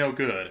jump hook, no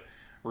good.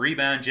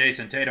 Rebound,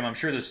 Jason Tatum. I'm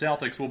sure the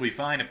Celtics will be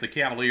fine if the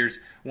Cavaliers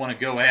want to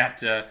go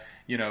at,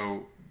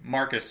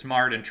 Marcus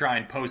Smart and try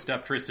and post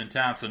up Tristan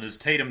Thompson as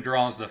Tatum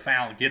draws the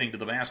foul getting to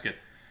the basket.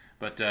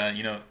 But,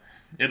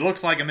 it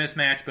looks like a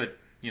mismatch, but,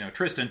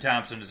 Tristan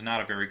Thompson is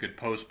not a very good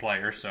post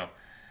player, so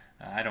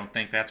I don't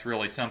think that's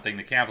really something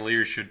the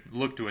Cavaliers should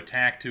look to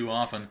attack too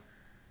often.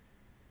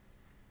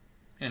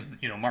 And,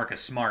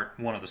 Marcus Smart,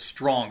 one of the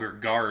stronger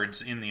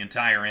guards in the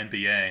entire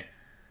NBA.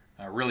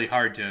 Really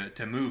hard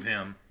to move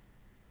him.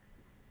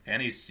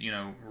 And he's,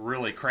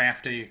 really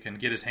crafty, can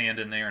get his hand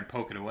in there and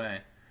poke it away.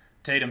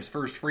 Tatum's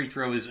first free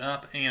throw is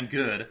up and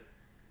good.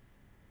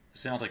 The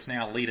Celtics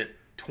now lead it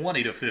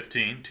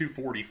 20-15,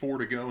 2:44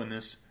 to go in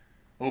this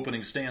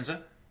opening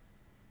stanza.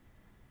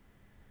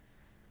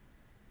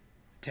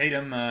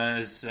 Tatum,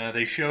 as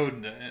they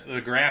showed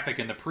the graphic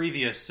in the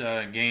previous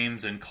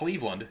games in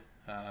Cleveland,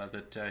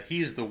 that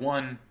he's the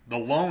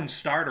lone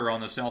starter on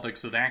the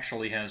Celtics that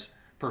actually has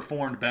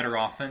performed better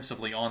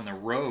offensively on the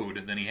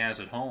road than he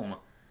has at home.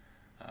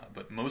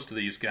 But most of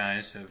these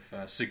guys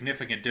have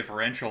significant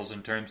differentials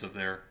in terms of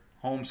their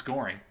home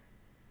scoring.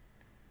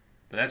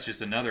 But that's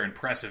just another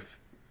impressive,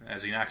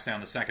 as he knocks down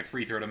the second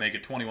free throw to make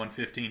it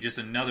 21-15, just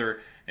another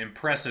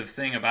impressive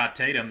thing about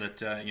Tatum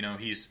that,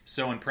 he's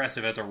so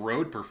impressive as a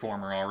road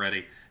performer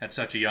already at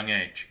such a young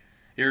age.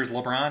 Here's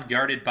LeBron,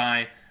 guarded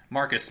by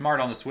Marcus Smart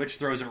on the switch,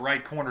 throws it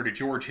right corner to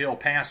George Hill,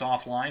 pass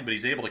offline, but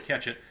he's able to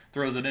catch it,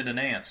 throws it into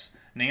Nance.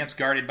 Nance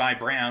guarded by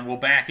Brown, will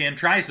back in,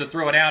 tries to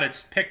throw it out,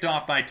 it's picked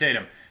off by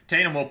Tatum.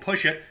 Tatum will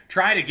push it,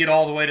 try to get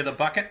all the way to the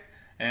bucket,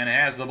 and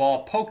has the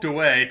ball poked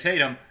away.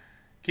 Tatum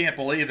can't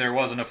believe there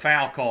wasn't a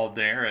foul called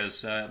there,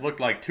 as it looked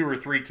like 2 or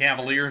 3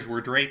 Cavaliers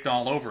were draped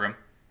all over him,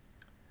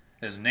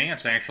 as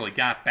Nance actually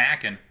got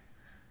back and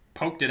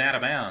poked it out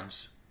of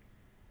bounds.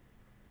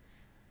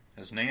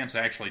 As Nance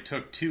actually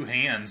took 2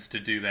 hands to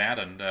do that,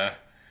 and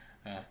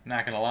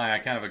not going to lie, I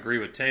kind of agree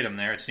with Tatum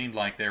there. It seemed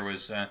like there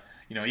was,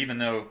 even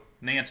though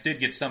Nance did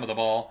get some of the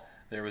ball,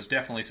 there was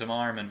definitely some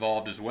arm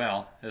involved as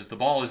well. As the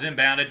ball is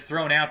inbounded,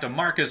 thrown out to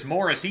Marcus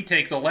Morris. He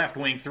takes a left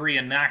wing 3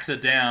 and knocks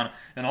it down.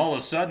 And all of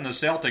a sudden, the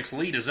Celtics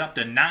lead is up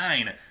to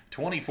 9,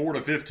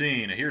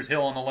 24-15. Here's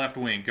Hill on the left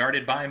wing,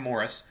 guarded by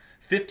Morris.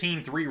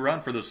 15-3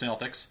 run for the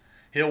Celtics.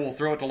 Hill will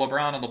throw it to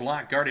LeBron on the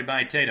block, guarded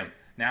by Tatum.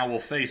 Now will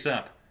face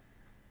up.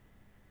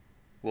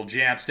 Will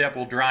jab step,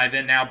 will drive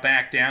in, now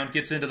back down,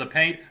 gets into the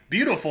paint.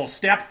 Beautiful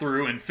step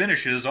through and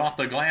finishes off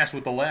the glass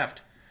with the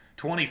left.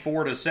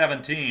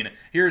 24-17.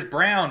 Here's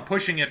Brown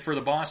pushing it for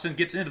the Boston,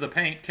 gets into the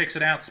paint, kicks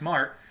it out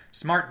Smart.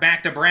 Smart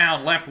back to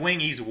Brown, left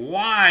wing, he's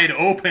wide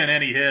open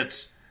and he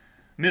hits.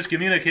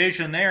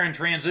 Miscommunication there in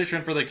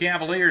transition for the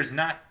Cavaliers,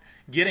 not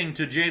getting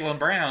to Jaylen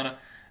Brown.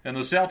 And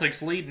the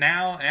Celtics lead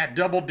now at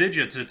double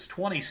digits. It's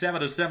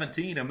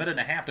 27-17, a minute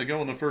and a half to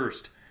go in the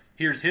first.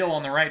 Here's Hill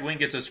on the right wing,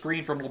 gets a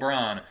screen from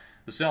LeBron.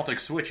 The Celtics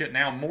switch it,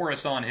 now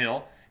Morris on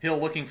Hill. Hill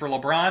looking for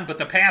LeBron, but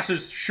the pass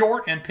is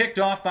short and picked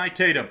off by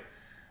Tatum.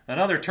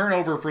 Another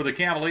turnover for the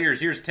Cavaliers.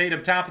 Here's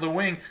Tatum, top of the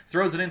wing,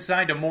 throws it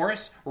inside to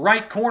Morris.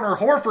 Right corner,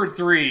 Horford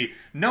 3.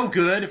 No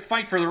good.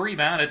 Fight for the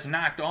rebound. It's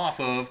knocked off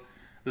of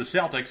the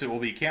Celtics. It will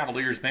be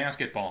Cavaliers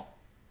basketball.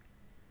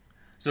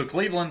 So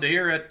Cleveland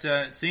here,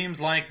 it seems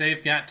like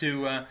they've got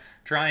to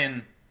try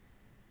and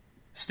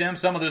stem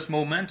some of this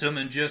momentum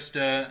and just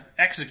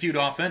execute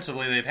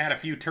offensively. They've had a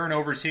few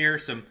turnovers here,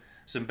 some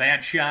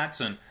bad shots,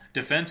 and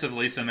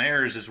defensively some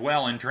errors as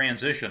well in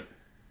transition.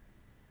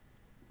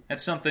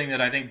 That's something that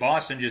I think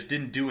Boston just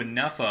didn't do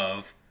enough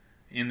of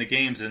in the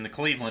games in the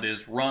Cleveland,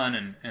 is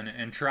run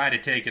and try to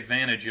take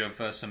advantage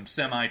of some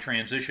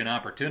semi-transition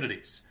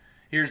opportunities.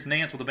 Here's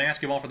Nance with the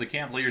basketball for the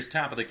Cavaliers,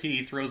 top of the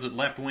key, throws it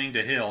left wing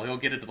to Hill. He'll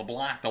get it to the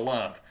block to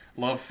Love.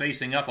 Love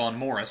facing up on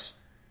Morris.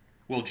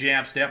 Will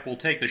jab step, will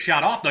take the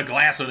shot off the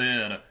glass and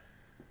in.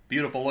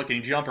 Beautiful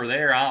looking jumper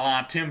there, a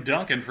la Tim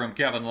Duncan from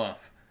Kevin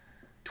Love.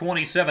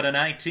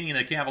 27-19,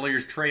 the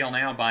Cavaliers trail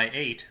now by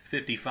 8.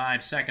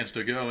 55 seconds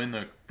to go in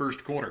the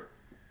first quarter.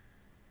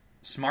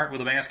 Smart with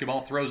the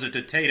basketball, throws it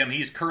to Tatum.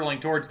 He's curling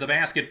towards the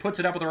basket, puts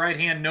it up with the right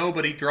hand.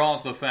 Nobody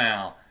draws the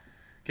foul.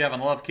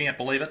 Kevin Love can't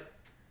believe it.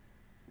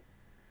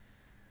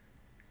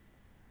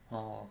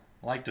 I'll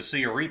like to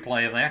see a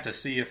replay of that to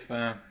see if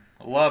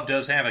Love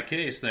does have a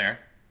case there.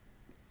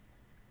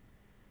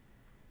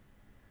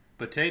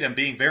 But Tatum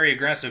being very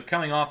aggressive,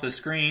 coming off the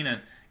screen and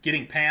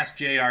getting past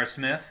J.R.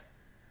 Smith.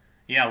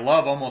 Yeah,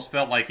 Love almost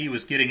felt like he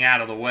was getting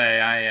out of the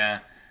way.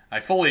 I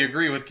fully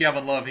agree with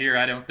Kevin Love here.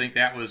 I don't think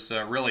that was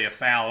really a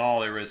foul at all.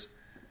 There was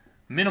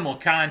minimal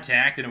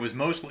contact, and it was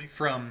mostly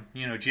from,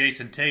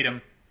 Jason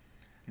Tatum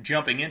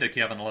jumping into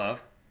Kevin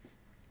Love.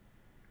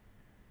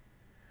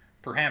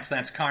 Perhaps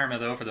that's karma,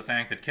 though, for the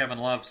fact that Kevin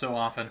Love so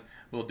often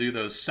will do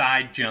those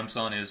side jumps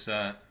on his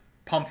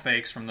pump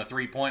fakes from the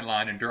three-point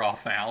line and draw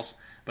fouls.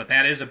 But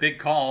that is a big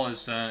call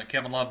as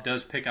Kevin Love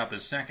does pick up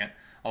his second.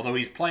 Although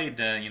he's played,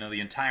 the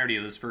entirety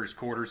of this first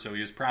quarter, so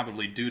he was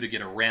probably due to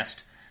get a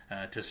rest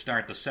to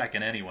start the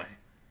second anyway.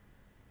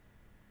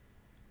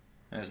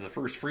 As the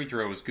first free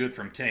throw was good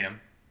from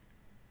Tatum.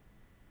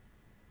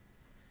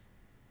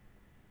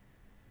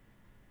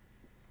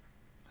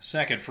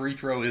 Second free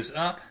throw is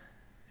up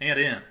and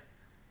in.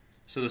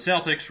 So the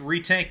Celtics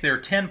retake their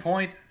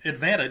 10-point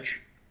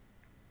advantage.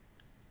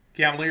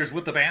 Cavaliers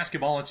with the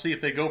basketball. Let's see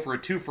if they go for a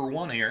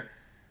 2-for-1 here.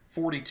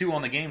 42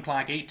 on the game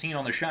clock, 18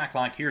 on the shot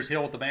clock. Here's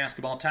Hill with the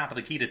basketball, top of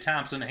the key to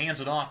Thompson, hands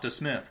it off to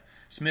Smith.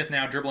 Smith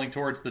now dribbling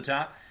towards the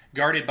top,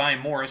 guarded by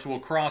Morris, will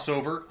cross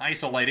over,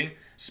 isolating,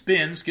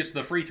 spins, gets to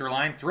the free throw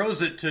line,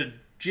 throws it to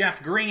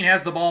Jeff Green,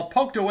 has the ball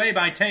poked away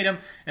by Tatum,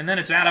 and then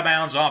it's out of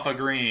bounds off of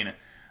Green.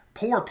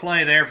 Poor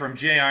play there from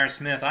J.R.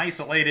 Smith,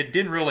 isolated,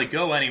 didn't really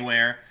go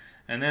anywhere,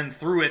 and then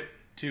threw it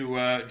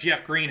to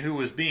Jeff Green, who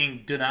was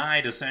being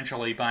denied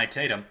essentially by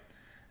Tatum.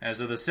 As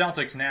the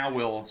Celtics now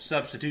will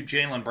substitute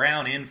Jaylen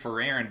Brown in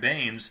for Aaron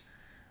Baines,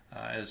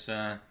 as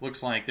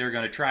looks like they're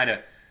going to try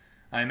to,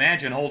 I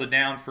imagine, hold it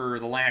down for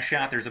the last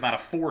shot. There's about a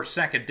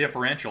 4-second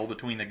differential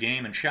between the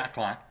game and shot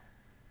clock.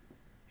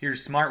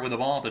 Here's Smart with the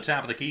ball at the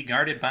top of the key,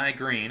 guarded by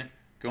Green,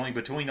 going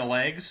between the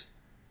legs.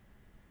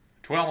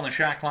 12 on the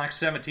shot clock,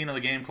 17 on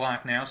the game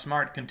clock now.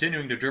 Smart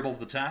continuing to dribble to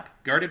the top,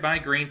 guarded by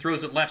Green,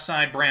 throws it left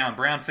side Brown.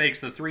 Brown fakes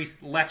the three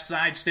left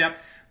side step,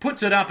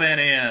 puts it up and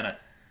in.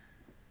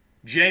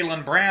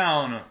 Jaylen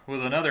Brown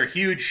with another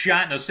huge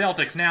shot, and the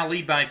Celtics now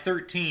lead by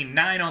 13.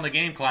 9 on the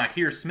game clock.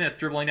 Here's Smith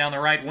dribbling down the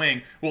right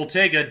wing. Will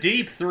take a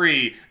deep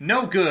three.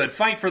 No good.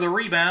 Fight for the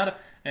rebound,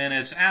 and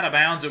it's out of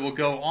bounds. It will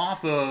go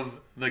off of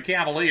the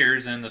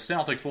Cavaliers, and the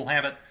Celtics will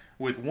have it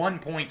with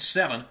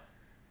 1.7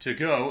 to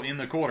go in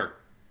the quarter.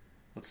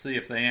 Let's see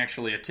if they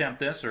actually attempt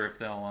this or if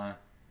they'll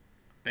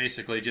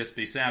basically just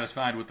be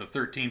satisfied with the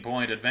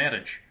 13-point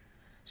advantage.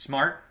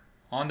 Smart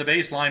on the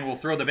baseline will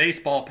throw the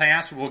baseball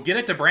pass. Will get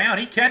it to Brown.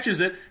 He catches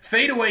it.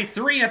 Fadeaway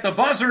three at the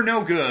buzzer.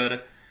 No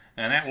good.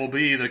 And that will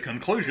be the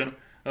conclusion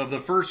of the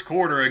first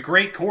quarter. A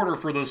great quarter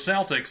for the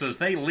Celtics as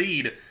they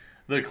lead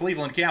the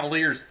Cleveland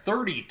Cavaliers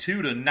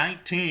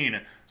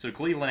 32-19. So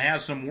Cleveland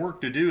has some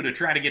work to do to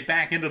try to get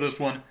back into this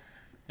one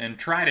and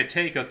try to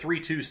take a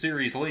 3-2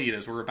 series lead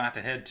as we're about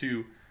to head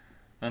to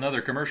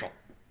another commercial.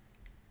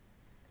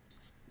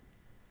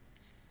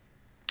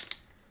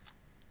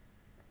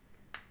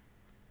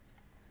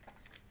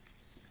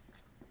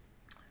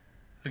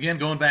 Again,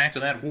 going back to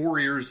that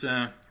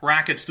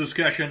Warriors-Rockets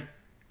discussion,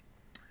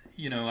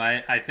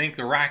 I think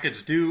the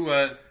Rockets do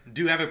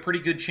have a pretty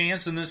good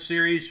chance in this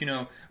series.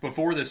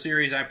 Before the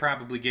series, I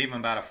probably gave them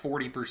about a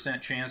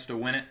 40% chance to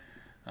win it.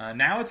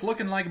 Now it's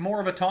looking like more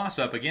of a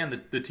toss-up.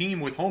 Again, the team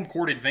with home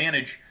court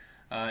advantage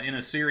in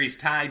a series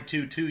tied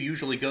 2-2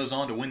 usually goes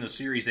on to win the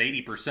series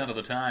 80% of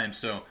the time.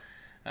 So,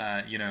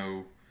 I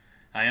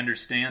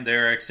understand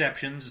there are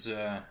exceptions,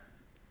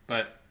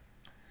 but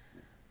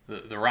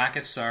the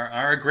Rockets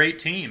are a great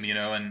team,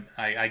 and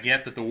I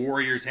get that the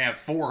Warriors have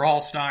 4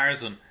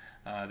 All-Stars, and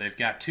they've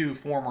got 2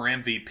 former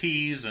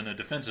MVPs and a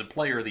Defensive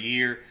Player of the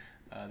Year.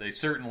 They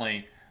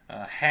certainly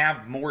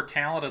have more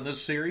talent in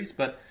this series,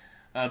 but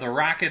the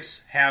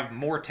Rockets have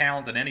more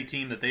talent than any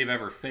team that they've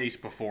ever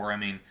faced before. I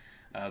mean,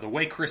 the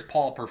way Chris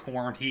Paul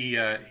performed,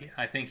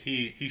 I think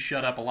he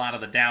shut up a lot of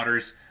the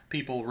doubters.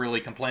 People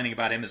really complaining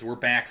about him as we're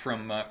back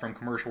from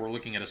commercial. We're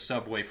looking at a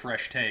Subway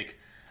fresh take.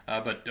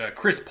 But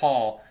Chris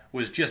Paul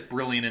was just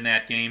brilliant in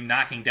that game,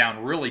 knocking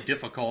down really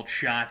difficult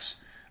shots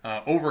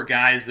over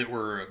guys that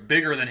were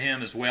bigger than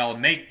him as well.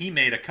 He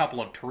made a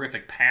couple of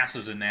terrific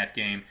passes in that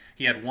game.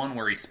 He had one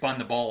where he spun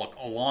the ball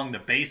along the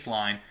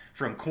baseline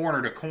from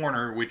corner to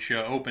corner, which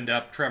opened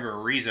up Trevor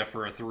Ariza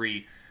for a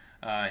 3.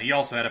 He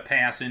also had a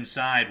pass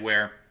inside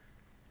where,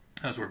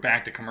 as we're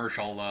back to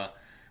commercial,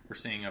 we're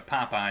seeing a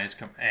Popeyes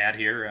ad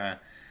here.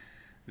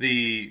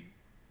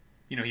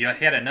 he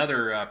had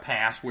another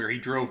pass where he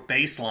drove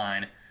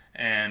baseline,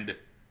 and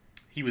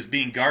he was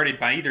being guarded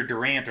by either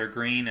Durant or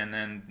Green, and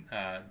then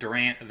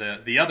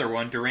the other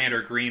one, Durant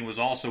or Green, was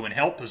also in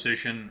help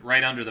position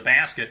right under the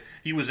basket.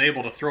 He was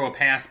able to throw a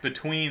pass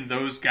between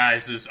those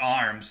guys'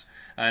 arms,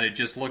 and it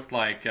just looked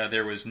like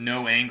there was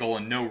no angle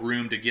and no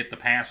room to get the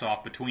pass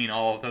off between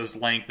all of those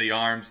lengthy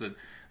arms that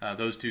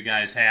those two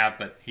guys have.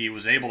 But he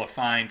was able to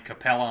find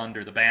Capella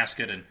under the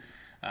basket,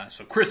 and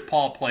so Chris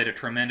Paul played a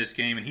tremendous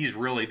game, and he's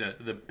really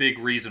the big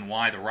reason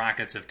why the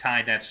Rockets have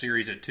tied that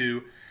series at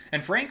 2.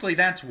 And frankly,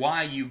 that's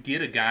why you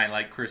get a guy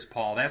like Chris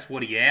Paul. That's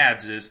what he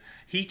adds, is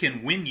he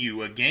can win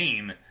you a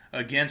game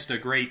against a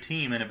great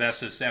team in a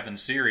best-of-7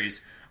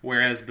 series,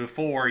 whereas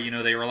before,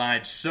 they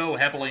relied so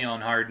heavily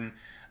on Harden.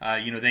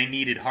 They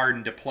needed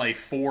Harden to play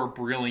 4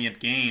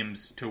 brilliant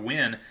games to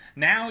win.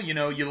 Now,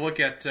 you look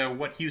at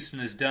what Houston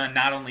has done,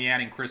 not only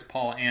adding Chris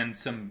Paul and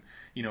some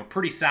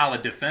pretty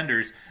solid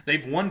defenders.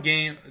 They've won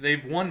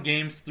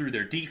games through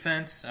their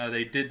defense.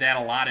 They did that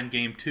a lot in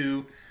Game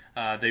 2.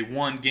 They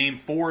won Game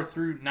 4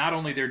 through not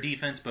only their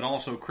defense but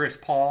also Chris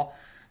Paul.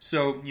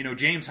 So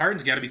James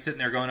Harden's got to be sitting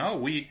there going, "Oh,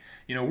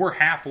 we're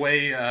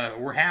halfway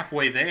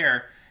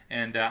there,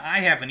 and I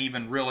haven't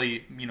even really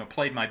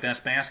played my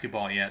best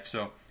basketball yet."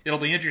 So it'll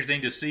be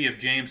interesting to see if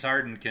James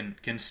Harden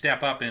can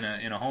step up in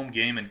a home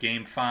game in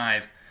Game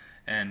 5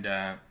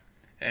 and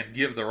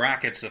give the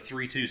Rockets a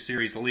 3-2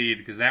 series lead,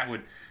 because that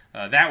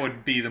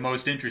would be the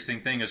most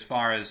interesting thing as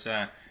far as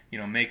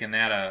making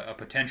that a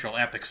potential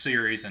epic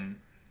series. And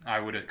I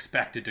would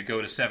expect it to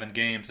go to 7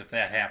 games if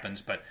that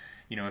happens. But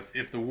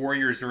if the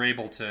Warriors are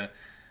able to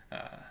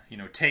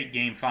take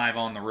Game 5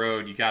 on the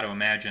road, you got to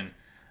imagine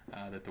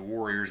that the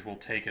Warriors will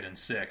take it in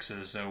 6.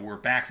 As we're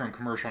back from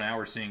commercial now,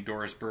 we're seeing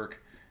Doris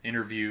Burke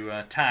interview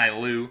Ty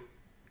Lue.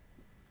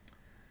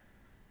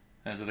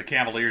 As of the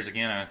Cavaliers,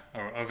 again,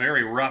 a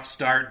very rough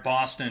start.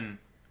 Boston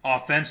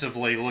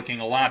offensively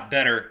looking a lot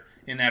better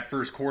in that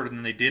first quarter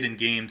than they did in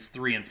Games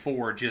 3 and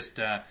 4. Just,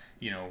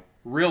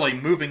 really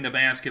moving the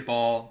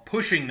basketball,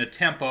 pushing the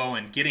tempo,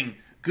 and getting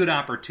good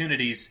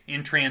opportunities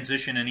in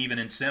transition and even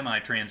in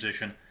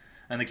semi-transition.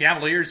 And the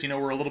Cavaliers,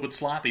 were a little bit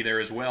sloppy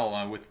there as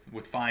well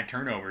with 5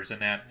 turnovers in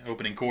that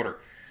opening quarter.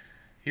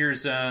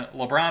 Here's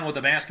LeBron with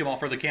the basketball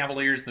for the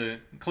Cavaliers. The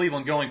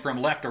Cleveland going from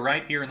left to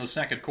right here in the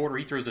second quarter.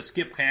 He throws a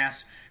skip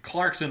pass.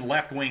 Clarkson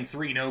left wing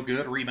 3, no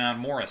good. Rebound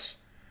Morris.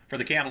 For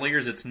the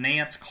Cavaliers, it's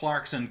Nance,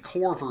 Clarkson,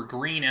 Korver,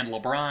 Green, and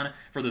LeBron.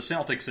 For the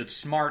Celtics, it's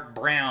Smart,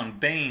 Brown,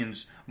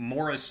 Baines,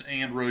 Morris,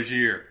 and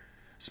Rozier.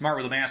 Smart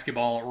with the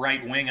basketball,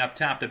 right wing up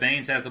top to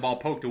Baines. Has the ball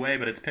poked away,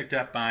 but it's picked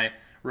up by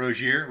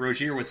Rozier.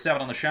 Rozier with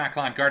 7 on the shot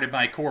clock, guarded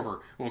by Korver.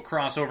 Will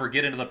cross over,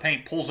 get into the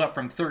paint, pulls up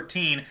from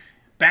 13.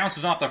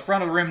 Bounces off the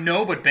front of the rim,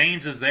 no, but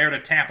Baines is there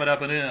to tap it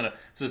up and in.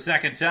 It's the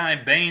second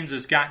time Baines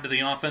has gotten to the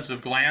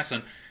offensive glass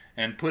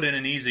and put in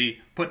an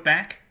easy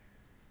putback.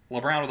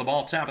 LeBron with the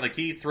ball, top of the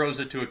key, throws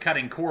it to a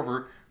cutting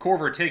Korver.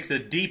 Korver takes a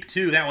deep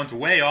 2. That one's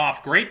way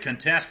off. Great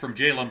contest from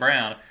Jaylen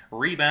Brown.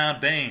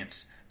 Rebound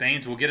Baines.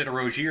 Baines will get it to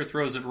Rozier,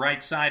 throws it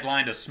right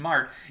sideline to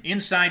Smart.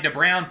 Inside to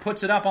Brown,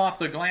 puts it up off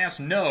the glass,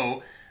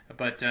 no.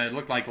 But it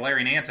looked like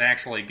Larry Nance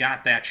actually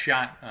got that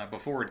shot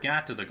before it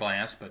got to the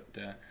glass, but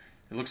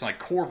it looks like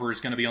Korver is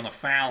going to be on the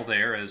foul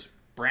there, as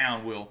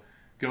Brown will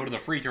go to the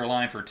free throw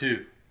line for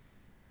 2.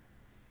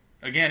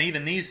 Again,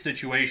 even these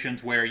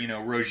situations where,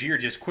 Rozier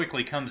just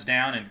quickly comes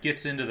down and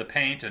gets into the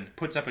paint and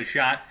puts up a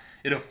shot,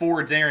 it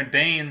affords Aaron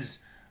Baines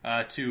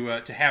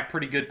to have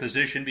pretty good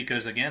position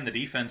because, again, the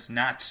defense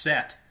not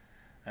set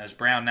as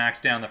Brown knocks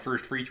down the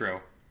first free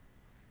throw.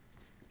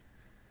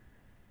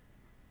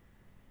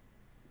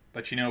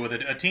 But, with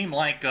a team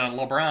like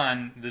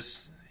LeBron,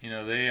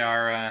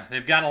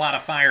 they've got a lot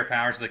of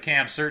firepower. So the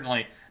Cavs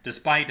certainly,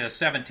 despite a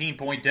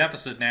 17-point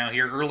deficit now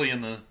here early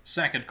in the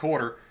second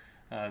quarter,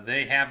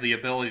 they have the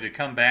ability to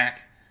come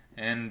back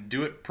and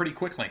do it pretty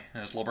quickly.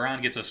 As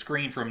LeBron gets a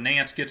screen from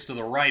Nance, gets to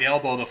the right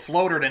elbow. The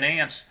floater to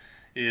Nance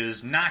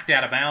is knocked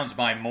out of bounds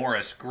by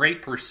Morris.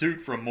 Great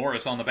pursuit from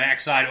Morris on the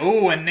backside.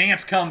 Oh, and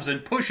Nance comes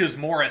and pushes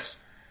Morris.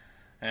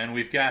 And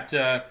we've got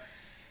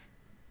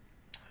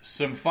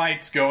some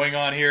fights going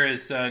on here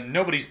as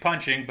nobody's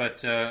punching,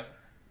 but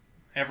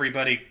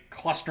everybody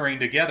clustering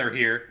together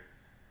here,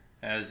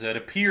 as it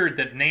appeared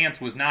that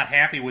Nance was not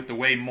happy with the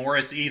way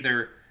Morris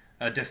either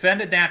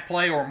defended that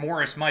play, or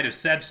Morris might have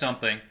said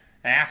something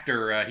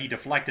after he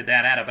deflected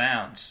that out of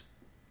bounds.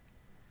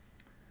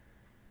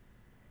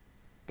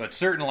 But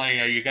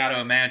certainly, you got to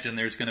imagine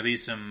there's going to be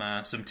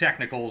some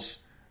technicals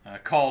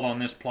called on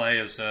this play,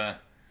 as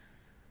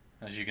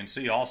you can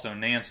see. Also,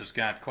 Nance has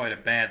got quite a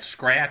bad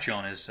scratch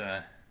on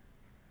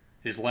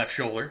his left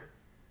shoulder.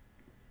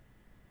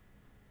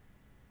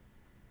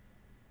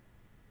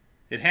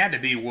 It had to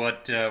be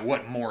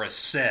what Morris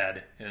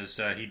said,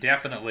 as he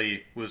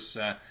definitely was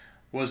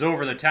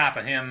over the top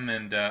of him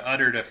and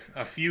uttered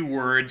a few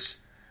words.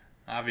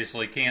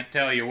 Obviously, can't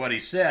tell you what he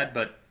said,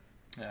 but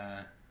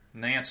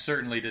Nance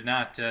certainly did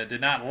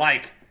not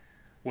like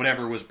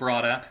whatever was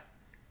brought up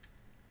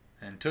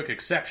and took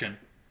exception.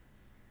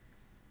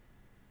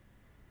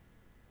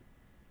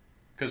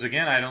 Because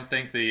again, I don't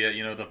think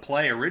the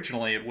play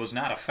originally, it was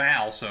not a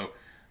foul, so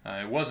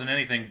it wasn't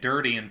anything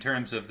dirty in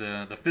terms of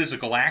the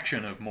physical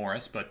action of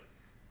Morris, but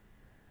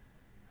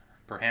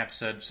perhaps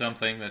said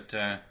something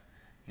that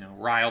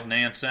riled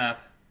Nance up.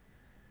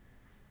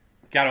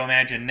 Got to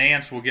imagine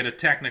Nance will get a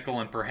technical,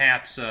 and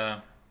perhaps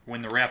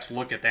when the refs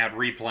look at that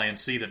replay and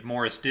see that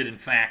Morris did in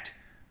fact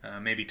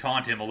maybe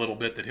taunt him a little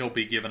bit, that he'll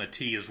be given a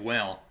T as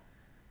well.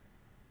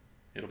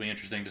 It'll be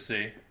interesting to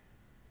see.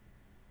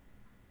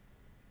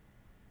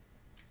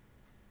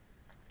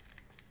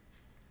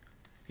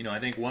 I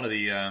think one of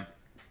the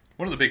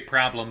big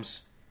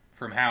problems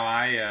from how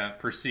I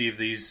perceive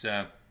these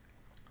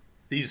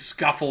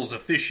scuffles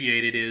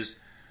officiated is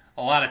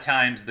a lot of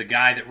times the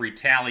guy that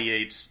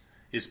retaliates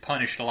is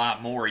punished a lot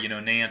more.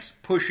 Nance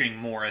pushing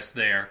Morris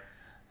there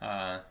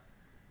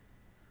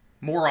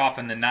more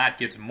often than not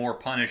gets more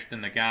punished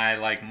than the guy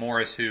like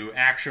Morris who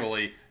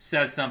actually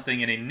says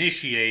something and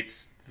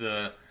initiates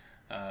the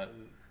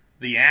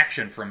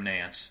action from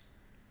Nance.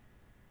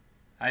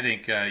 I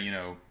think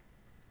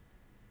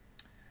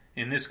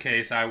in this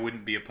case, I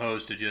wouldn't be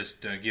opposed to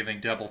just giving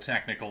double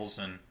technicals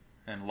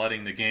and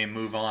letting the game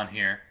move on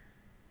here.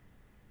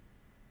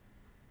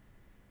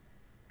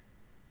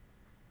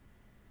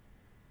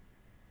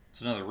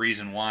 It's another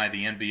reason why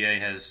the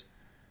NBA has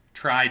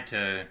tried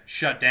to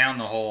shut down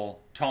the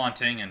whole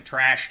taunting and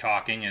trash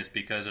talking, is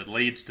because it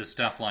leads to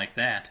stuff like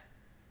that.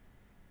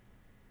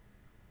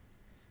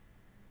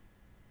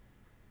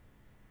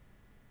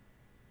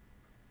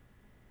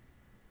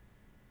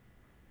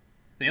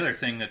 The other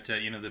thing that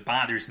that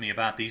bothers me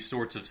about these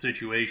sorts of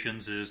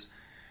situations is,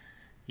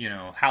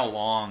 how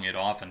long it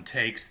often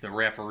takes the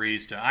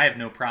referees to. I have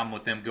no problem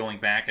with them going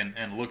back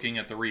and looking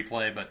at the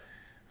replay, but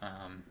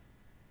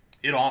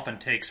it often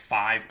takes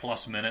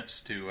 5+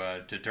 minutes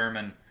to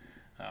determine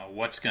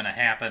what's going to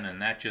happen,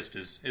 and that just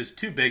is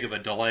too big of a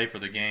delay for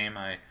the game.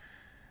 I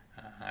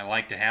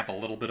like to have a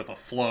little bit of a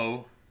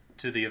flow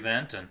to the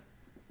event, and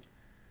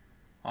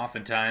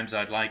oftentimes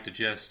I'd like to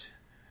just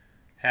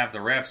have the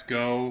refs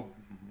go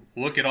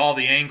look at all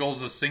the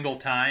angles a single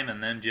time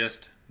and then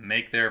just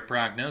make their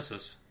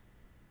prognosis.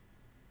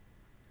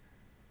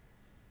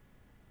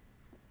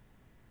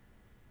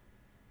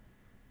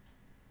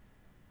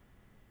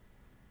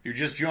 If you're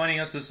just joining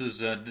us, this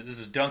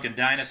is Duncan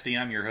Dynasty.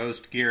 I'm your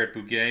host, Garrett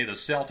Bouguet. The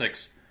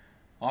Celtics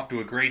off to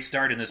a great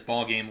start in this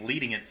ballgame,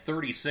 leading at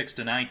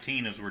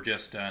 36-19 as we're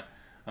just a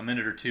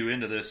minute or two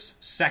into this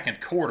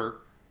second quarter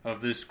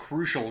of this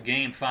crucial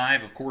Game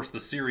 5. Of course, the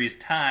series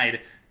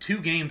tied 2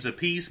 games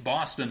apiece.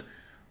 Boston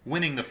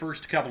winning the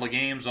first couple of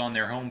games on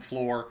their home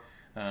floor.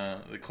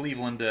 The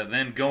Cleveland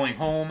then going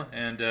home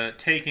and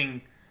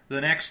taking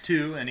the next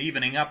 2 and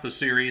evening up the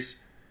series.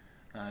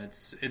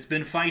 It's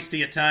been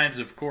feisty at times.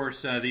 Of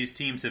course, these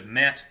teams have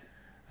met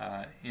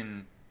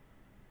in,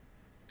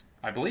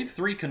 I believe,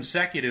 3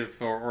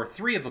 consecutive, or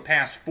 3 of the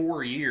past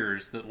 4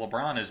 years that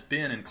LeBron has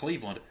been in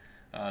Cleveland.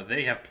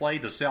 They have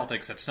played the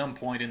Celtics at some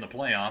point in the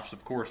playoffs.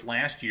 Of course,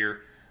 last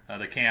year,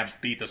 the Cavs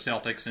beat the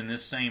Celtics in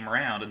this same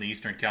round in the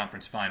Eastern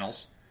Conference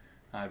Finals.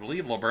 I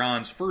believe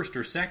LeBron's first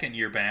or second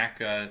year back,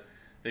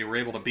 they were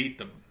able to beat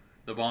the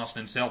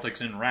Boston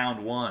Celtics in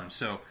round 1.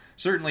 So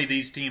certainly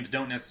these teams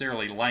don't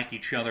necessarily like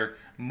each other.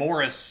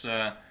 Morris,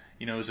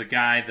 is a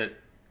guy that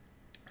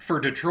for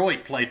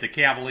Detroit played the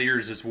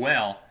Cavaliers as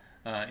well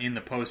in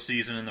the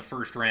postseason in the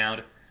first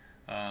round,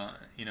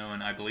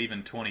 and I believe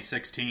in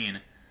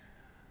 2016.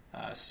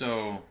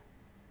 So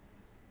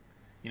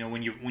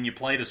when you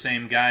play the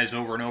same guys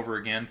over and over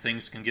again,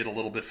 things can get a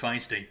little bit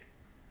feisty.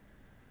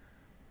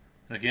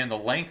 Again, the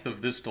length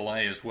of this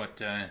delay is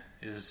what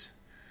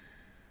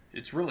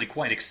it's really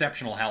quite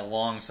exceptional how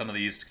long some of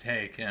these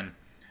take. And,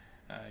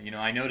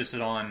 I notice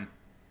it on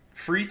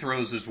free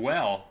throws as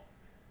well.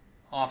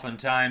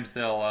 Oftentimes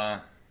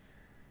they'll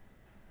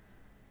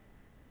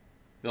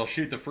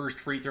shoot the first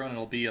free throw and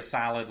it'll be a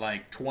solid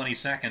 20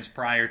 seconds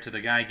prior to the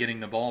guy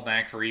getting the ball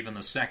back for even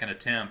the second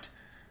attempt.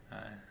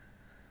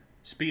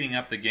 Speeding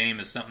up the game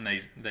is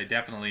something they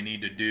definitely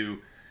need to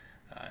do.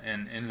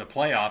 And in the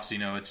playoffs,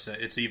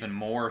 it's even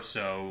more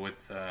so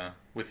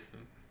with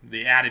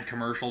the added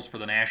commercials for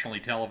the nationally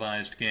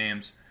televised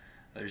games.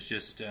 There's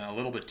just a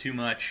little bit too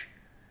much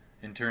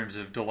in terms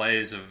of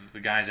delays of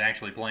the guys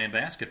actually playing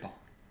basketball.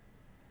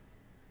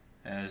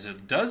 As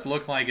it does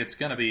look like it's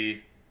going to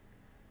be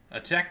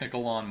a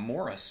technical on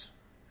Morris,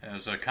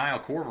 as Kyle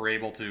Korver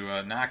able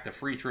to knock the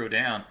free throw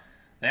down.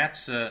 That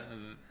is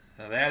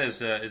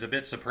a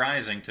bit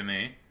surprising to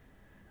me.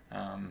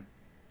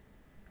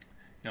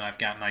 I've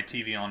got my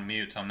TV on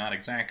mute, so I'm not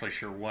exactly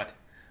sure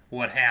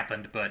what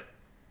happened, but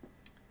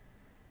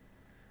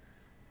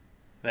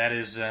that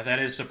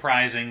is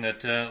surprising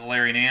that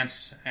Larry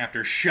Nance,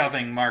 after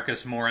shoving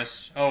Marcus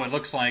Morris, it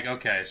looks like,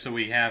 okay, so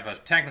we have a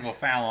technical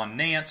foul on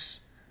Nance,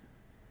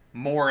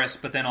 Morris,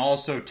 but then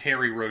also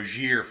Terry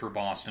Rozier for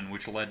Boston,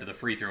 which led to the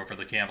free throw for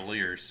the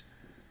Cavaliers.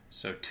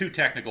 So 2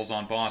 technicals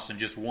on Boston,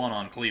 just 1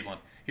 on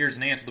Cleveland. Here's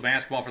Nance with the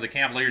basketball for the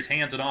Cavaliers,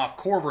 hands it off.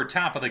 Korver,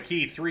 top of the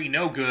key, 3,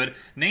 no good.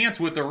 Nance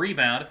with the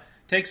rebound,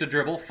 takes a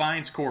dribble,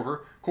 finds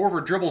Korver.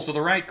 Korver dribbles to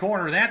the right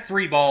corner. That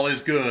three ball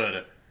is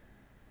good.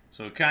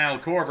 So Kyle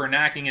Korver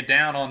knocking it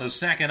down on the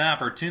second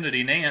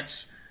opportunity.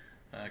 Nance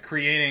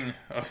creating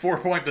a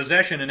 4-point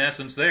possession in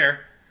essence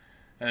there.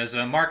 As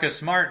Marcus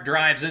Smart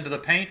drives into the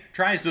paint,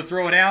 tries to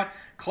throw it out.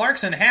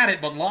 Clarkson had it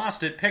but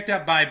lost it, picked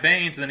up by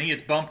Baynes, then he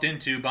is bumped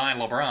into by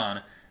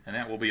LeBron. And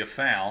that will be a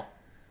foul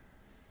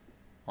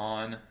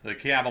on the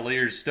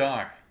Cavaliers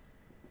star.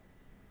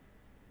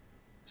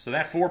 So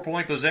that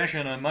 4-point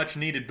possession, a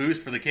much-needed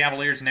boost for the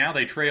Cavaliers. Now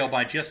they trail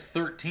by just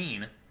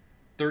 13,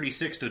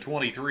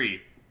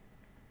 36-23.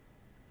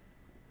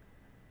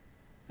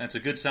 That's a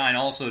good sign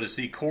also to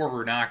see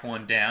Korver knock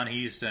one down.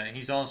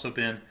 He's also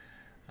been,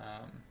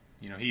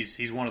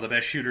 he's one of the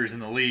best shooters in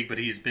the league, but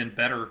he's been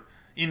better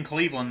in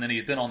Cleveland than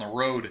he's been on the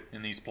road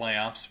in these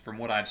playoffs from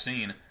what I've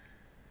seen.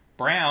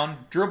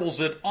 Brown dribbles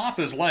it off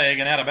his leg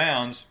and out of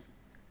bounds.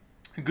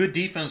 Good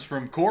defense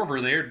from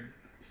Korver there,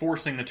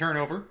 forcing the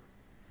turnover.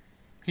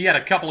 He had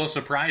a couple of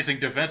surprising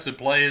defensive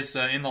plays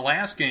in the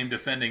last game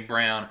defending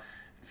Brown,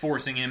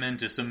 forcing him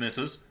into some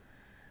misses.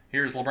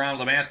 Here's LeBron with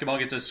the basketball,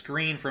 gets a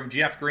screen from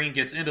Jeff Green,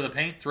 gets into the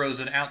paint,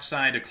 throws it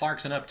outside to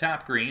Clarkson up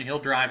top. Green, he'll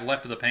drive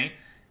left of the paint,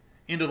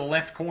 into the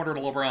left corner to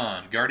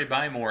LeBron, guarded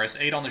by Morris.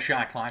 8 on the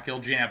shot clock, he'll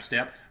jab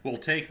step, will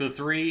take the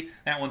three.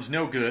 That one's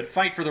no good.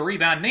 Fight for the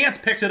rebound. Nance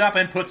picks it up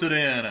and puts it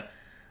in.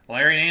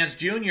 Larry Nance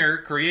Jr.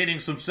 creating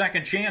some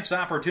second chance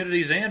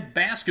opportunities and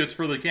baskets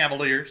for the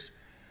Cavaliers.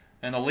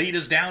 And the lead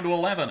is down to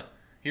 11.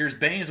 Here's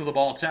Baynes with the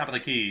ball top of the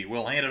key.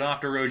 Will hand it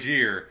off to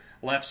Rozier.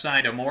 Left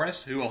side to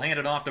Morris, who will hand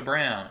it off to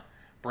Brown.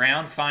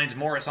 Brown finds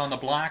Morris on the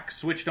block,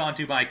 switched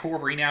onto by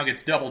Korver. He now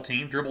gets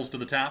double-teamed, dribbles to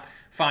the top,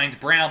 finds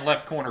Brown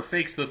left corner,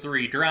 fakes the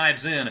three,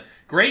 drives in.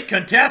 Great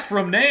contest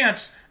from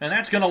Nance, and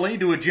that's going to lead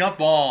to a jump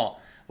ball.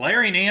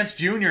 Larry Nance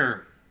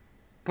Jr.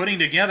 putting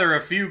together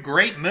a few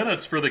great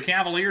minutes for the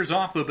Cavaliers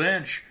off the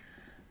bench.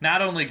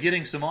 Not only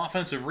getting some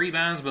offensive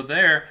rebounds, but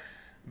they're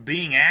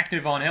being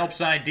active on help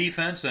side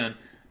defense and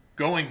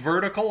going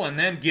vertical and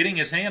then getting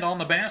his hand on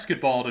the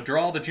basketball to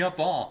draw the jump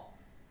ball.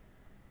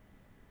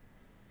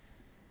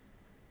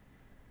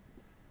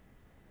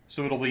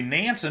 So it'll be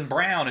Nance and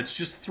Brown. It's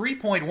just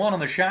 3.1 on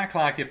the shot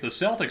clock if the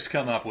Celtics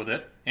come up with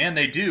it. And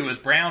they do as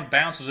Brown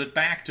bounces it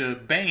back to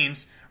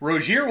Baynes.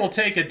 Rozier will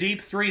take a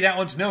deep three. That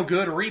one's no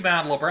good.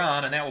 Rebound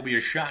LeBron, and that will be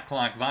a shot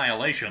clock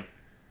violation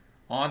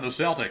on the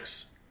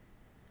Celtics.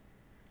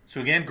 So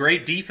again,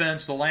 great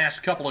defense the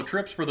last couple of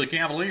trips for the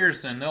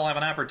Cavaliers, and they'll have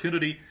an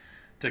opportunity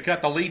to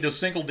cut the lead to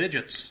single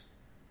digits.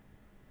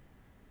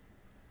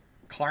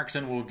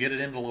 Clarkson will get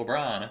it into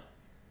LeBron.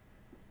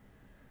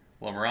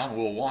 LeBron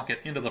will walk it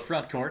into the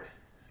front court,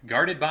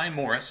 guarded by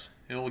Morris.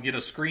 He'll get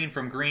a screen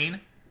from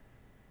Green.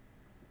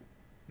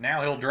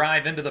 Now he'll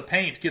drive into the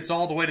paint, gets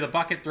all the way to the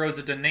bucket, throws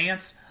it to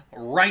Nance.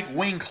 Right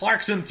wing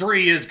Clarkson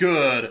three is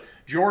good.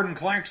 Jordan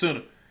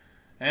Clarkson.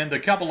 And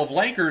the couple of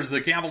Lakers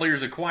the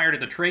Cavaliers acquired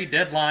at the trade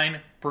deadline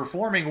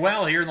performing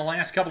well here in the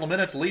last couple of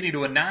minutes, leading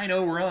to a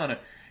 9-0 run.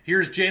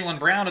 Here's Jaylen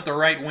Brown at the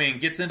right wing,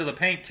 gets into the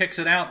paint, kicks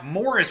it out.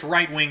 Morris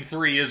right wing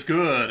three is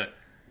good.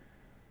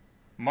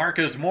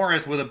 Marcus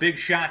Morris with a big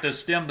shot to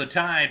stem the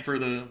tide for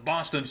the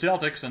Boston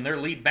Celtics, and their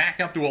lead back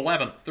up to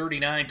 11,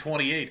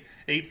 39-28,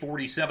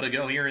 8:47 to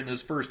go here in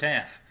this first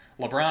half.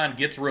 LeBron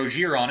gets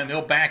Rozier on him.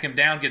 He'll back him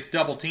down, gets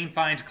double-teamed,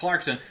 finds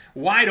Clarkson.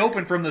 Wide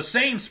open from the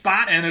same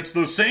spot, and it's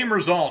the same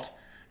result.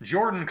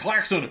 Jordan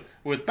Clarkson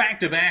with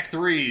back-to-back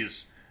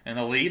threes. And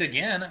the lead,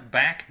 again,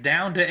 back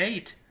down to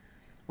 8.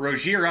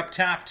 Rozier up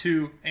top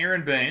to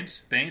Aaron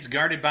Baynes. Baynes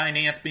guarded by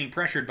Nance, being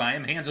pressured by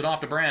him, hands it off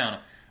to Brown.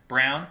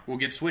 Brown will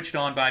get switched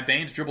on by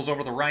Baynes, dribbles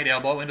over the right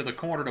elbow into the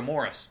corner to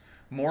Morris.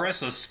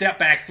 Morris, a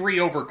step-back three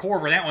over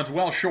Korver. That one's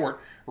well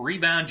short.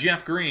 Rebound,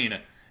 Jeff Green.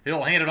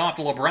 He'll hand it off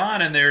to LeBron,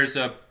 and there's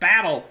a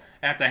battle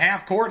at the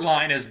half-court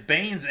line as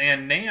Baynes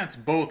and Nance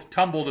both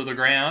tumble to the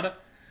ground.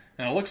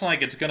 And it looks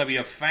like it's going to be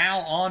a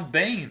foul on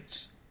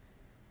Baynes.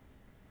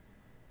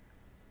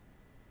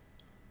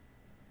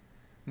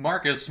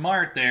 Marcus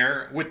Smart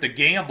there with the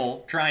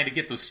gamble, trying to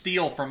get the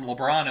steal from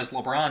LeBron as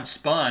LeBron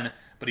spun,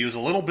 but he was a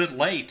little bit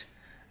late.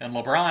 And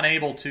LeBron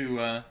able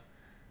to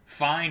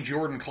find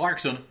Jordan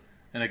Clarkson.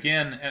 And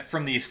again,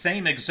 from the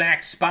same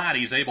exact spot,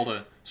 he's able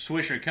to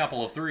swish a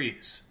couple of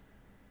threes.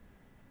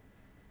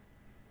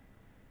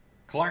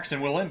 Clarkson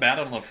will inbound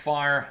on the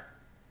far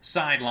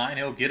sideline.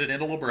 He'll get it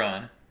into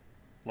LeBron.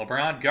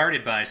 LeBron,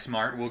 guarded by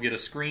Smart, will get a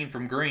screen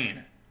from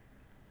Green.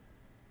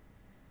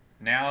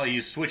 Now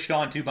he's switched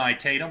on to by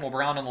Tatum.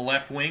 LeBron on the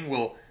left wing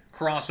will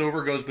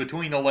crossover, goes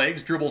between the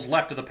legs, dribbles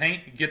left of the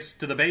paint, gets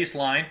to the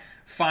baseline,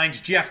 finds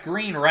Jeff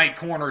Green, right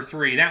corner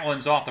three. That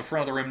one's off the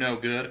front of the rim, no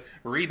good.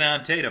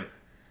 Rebound Tatum.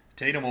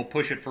 Tatum will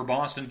push it for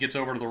Boston, gets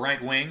over to the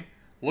right wing,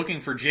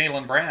 looking for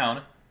Jaylen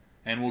Brown,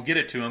 and will get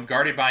it to him.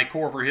 Guarded by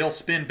Korver, he'll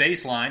spin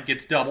baseline,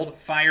 gets doubled,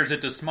 fires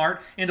it to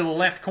Smart, into the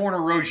left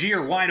corner,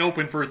 Rozier wide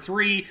open for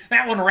three.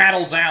 That one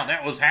rattles out.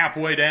 That was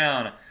halfway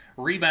down.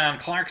 Rebound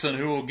Clarkson,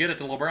 who will get it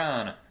to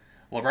LeBron.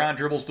 LeBron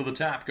dribbles to the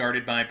top,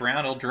 guarded by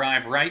Brown. He'll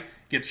drive right,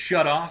 gets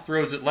shut off,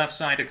 throws it left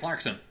side to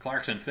Clarkson.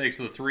 Clarkson fakes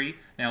the three.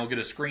 Now he'll get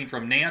a screen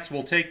from Nance.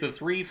 Will take the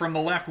three from the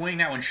left wing.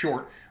 That one's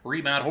short.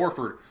 Rebound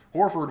Horford.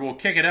 Horford will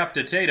kick it up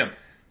to Tatum.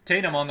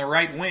 Tatum on the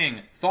right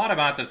wing thought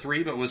about the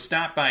three, but was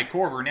stopped by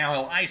Korver. Now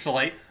he'll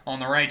isolate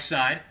on the right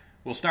side.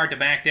 Will start to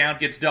back down,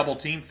 gets double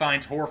teamed,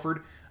 finds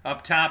Horford.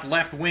 Up top,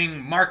 left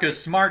wing,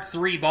 Marcus Smart,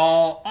 three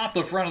ball, off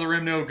the front of the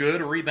rim, no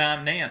good. A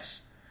rebound,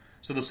 Nance.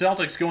 So the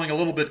Celtics going a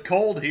little bit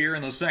cold here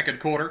in the second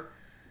quarter.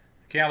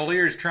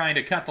 Cavaliers trying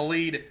to cut the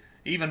lead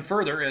even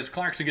further as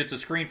Clarkson gets a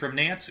screen from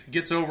Nance,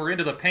 gets over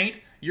into the paint,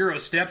 Euro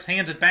steps,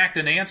 hands it back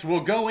to Nance,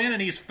 will go in,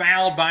 and he's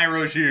fouled by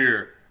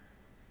Rozier.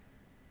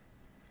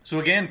 So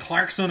again,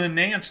 Clarkson and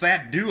Nance,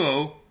 that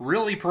duo,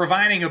 really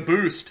providing a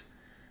boost.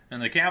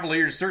 And the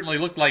Cavaliers certainly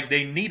looked like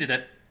they needed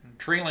it,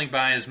 trailing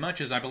by as much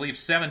as, I believe,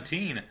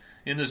 17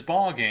 in this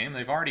ball game.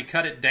 They've already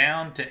cut it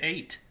down to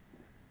 8.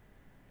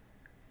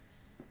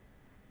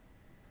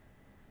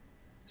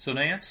 So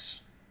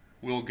Nance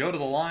will go to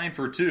the line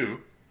for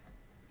two.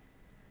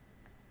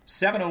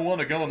 7:01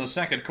 to go in the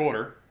second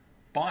quarter.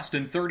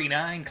 Boston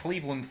 39,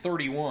 Cleveland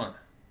 31.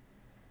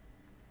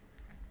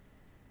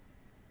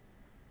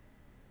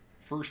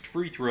 First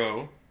free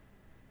throw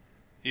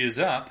is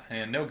up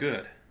and no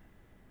good.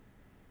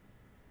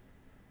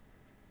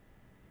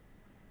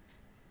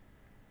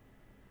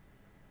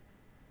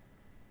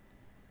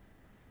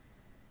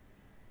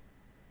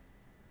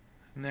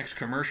 Next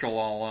commercial,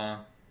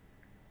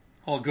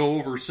 I'll go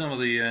over some of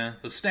the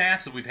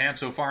stats that we've had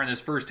so far in this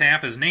first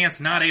half. As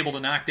Nance not able to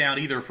knock down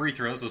either free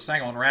throws, the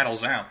second one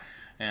rattles out,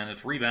 and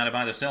it's rebounded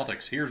by the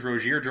Celtics. Here's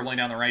Rozier dribbling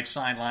down the right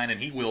sideline,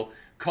 and he will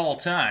call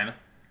time.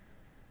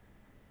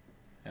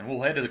 And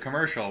we'll head to the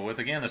commercial with,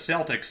 again, the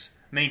Celtics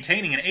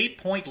maintaining an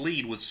 8-point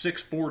lead with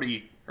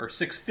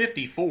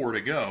 6:54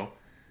 to go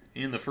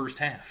in the first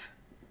half.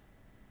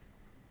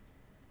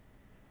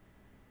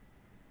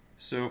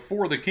 So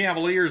for the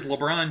Cavaliers,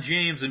 LeBron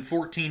James in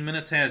 14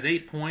 minutes has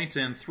 8 points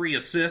and 3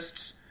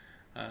 assists.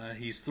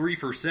 He's 3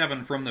 for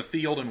 7 from the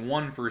field and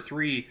 1 for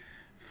 3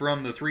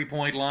 from the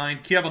three-point line.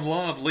 Kevin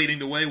Love leading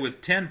the way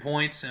with 10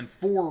 points and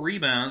 4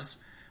 rebounds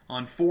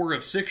on 4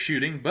 of 6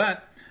 shooting,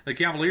 but the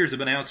Cavaliers have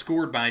been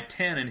outscored by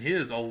 10 in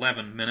his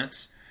 11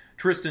 minutes.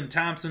 Tristan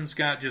Thompson's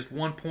got just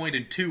 1 point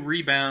and 2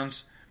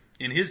 rebounds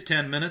in his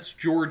 10 minutes.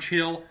 George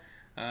Hill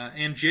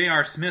and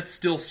J.R. Smith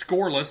still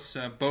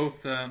scoreless,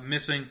 both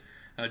missing.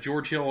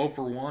 George Hill 0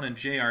 for 1 and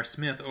J.R.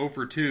 Smith 0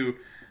 for 2.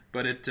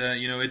 But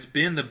it's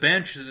been the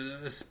bench,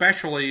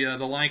 especially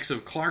the likes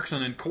of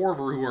Clarkson and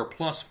Korver, who are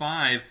plus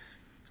 5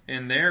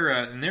 in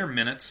their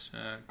minutes.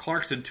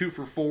 Clarkson 2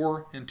 for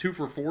 4 and 2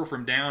 for 4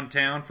 from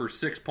downtown for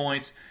 6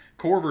 points.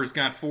 Korver's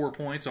got 4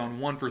 points on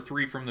 1 for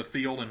 3 from the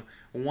field and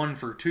 1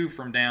 for 2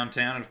 from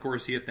downtown. And of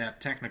course, he hit that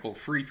technical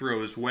free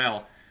throw as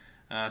well.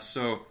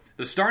 So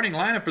the starting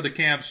lineup for the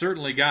Cavs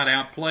certainly got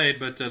outplayed,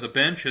 but the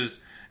bench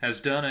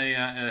has done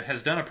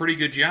a pretty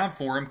good job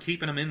for him,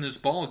 keeping him in this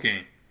ball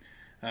game.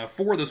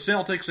 For the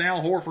Celtics,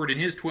 Al Horford in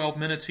his 12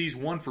 minutes, he's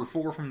 1 for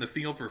 4 from the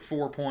field for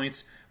 4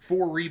 points,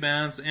 4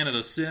 rebounds, and an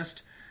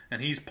assist,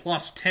 and he's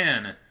plus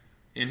 10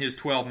 in his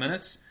 12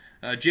 minutes.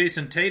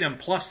 Jason Tatum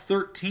plus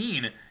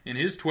 13 in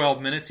his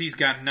 12 minutes. He's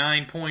got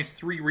 9 points,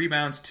 3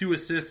 rebounds, 2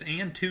 assists,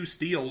 and 2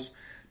 steals,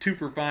 2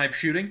 for 5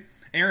 shooting.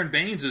 Aaron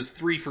Baines is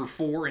 3 for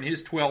 4 in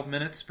his 12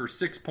 minutes for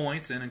 6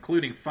 points, and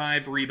including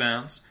 5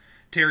 rebounds.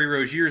 Terry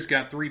Rozier's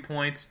got 3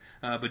 points,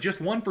 but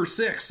just 1 for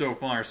 6 so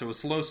far, so a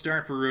slow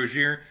start for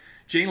Rozier.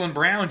 Jaylen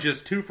Brown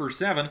just 2 for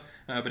 7,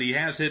 but he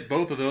has hit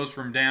both of those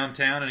from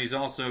downtown, and he's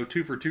also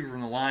 2 for 2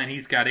 from the line.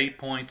 He's got 8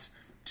 points,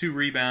 2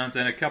 rebounds,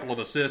 and a couple of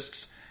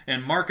assists.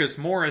 And Marcus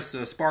Morris,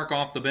 a spark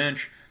off the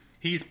bench,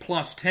 he's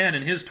plus 10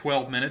 in his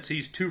 12 minutes.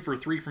 He's 2 for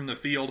 3 from the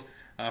field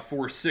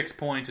for 6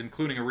 points,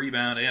 including a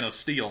rebound and a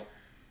steal.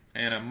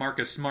 And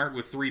Marcus Smart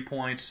with 3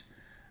 points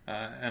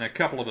and a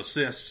couple of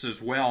assists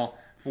as well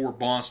for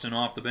Boston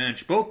off the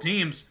bench. Both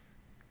teams,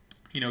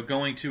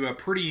 going to a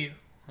pretty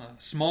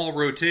small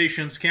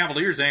rotations.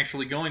 Cavaliers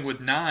actually going with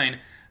 9,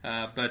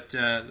 but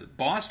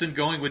Boston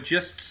going with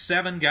just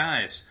 7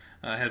 guys.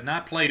 Have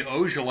not played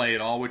Ojeleye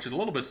at all, which is a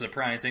little bit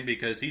surprising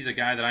because he's a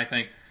guy that I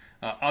think,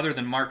 other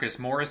than Marcus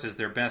Morris, is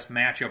their best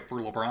matchup for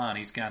LeBron.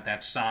 He's got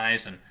that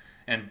size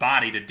and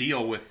body to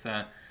deal with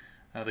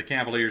the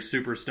Cavaliers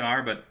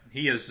superstar, but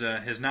he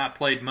has not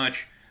played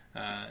much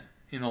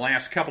in the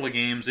last couple of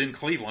games in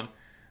Cleveland.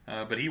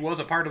 But he was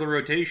a part of the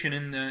rotation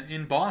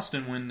in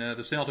Boston when the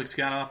Celtics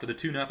got off to the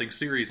 2-0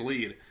 series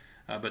lead.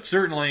 But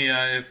certainly,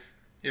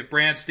 if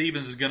Brad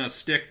Stevens is going to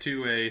stick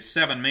to a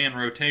 7-man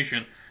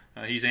rotation,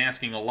 he's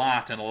asking a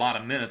lot and a lot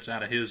of minutes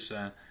out of his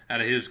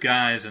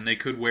guys, and they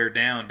could wear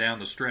down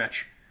the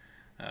stretch.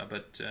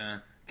 But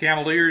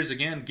Cavaliers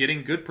again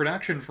getting good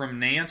production from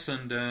Nance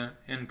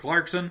and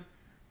Clarkson,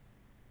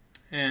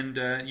 and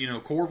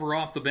Korver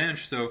off the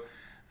bench. So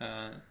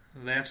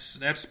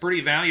that's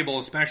pretty valuable,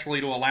 especially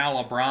to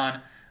allow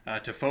LeBron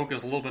to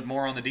focus a little bit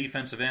more on the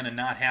defensive end and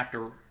not have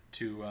to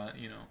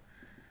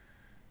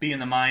be in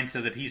the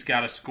mindset that he's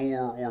got to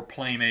score or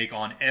play make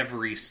on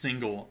every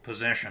single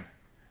possession.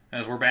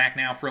 as we're back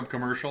now from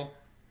commercial.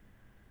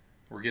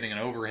 We're getting an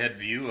overhead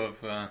view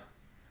of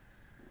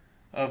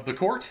the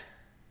court.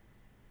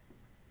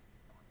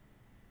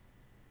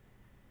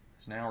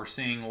 So now we're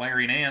seeing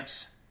Larry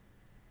Nance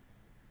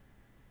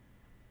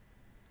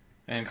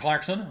and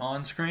Clarkson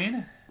on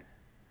screen.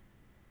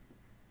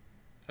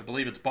 I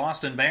believe it's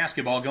Boston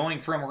basketball going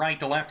from right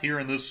to left here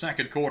in this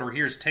second quarter.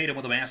 Here's Tatum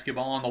with the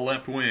basketball on the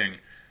left wing.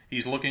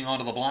 He's looking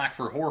onto the block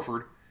for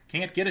Horford.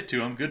 Can't get it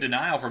to him. Good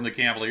denial from the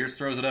Cavaliers.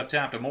 Throws it up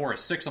top to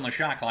Morris. 6 on the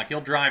shot clock. He'll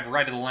drive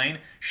right to the lane.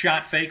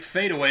 Shot fake.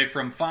 Fade away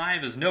from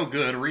 5 is no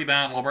good.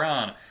 Rebound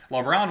LeBron.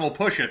 LeBron will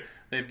push it.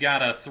 They've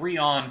got a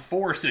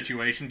 3-on-4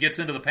 situation. Gets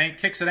into the paint.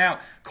 Kicks it out.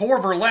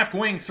 Korver left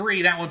wing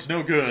 3. That one's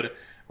no good.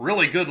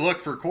 Really good look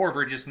for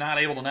Korver. Just not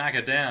able to knock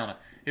it down.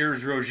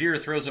 Here's Rozier.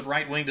 Throws it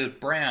right wing to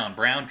Brown.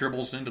 Brown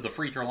dribbles into the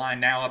free throw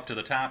line. Now up to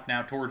the top.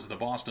 Now towards the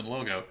Boston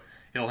logo.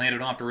 He'll hand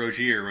it off to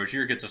Rozier.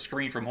 Rozier gets a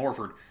screen from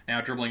Horford. Now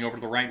dribbling over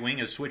to the right wing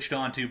is switched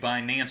on to by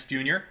Nance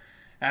Jr.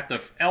 At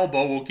the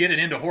elbow, will get it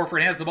into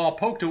Horford. Has the ball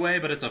poked away,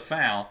 but it's a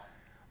foul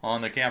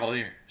on the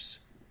Cavaliers.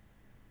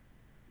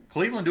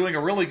 Cleveland doing a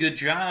really good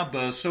job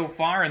so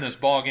far in this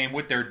ballgame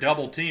with their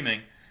double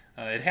teaming.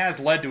 It has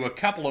led to a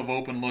couple of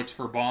open looks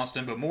for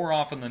Boston, but more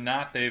often than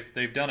not,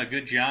 they've done a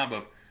good job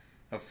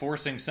of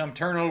forcing some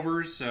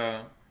turnovers,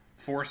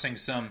 forcing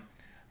some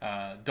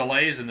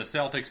delays in the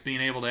Celtics being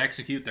able to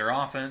execute their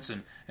offense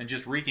and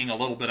just wreaking a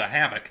little bit of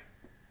havoc.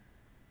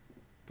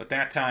 But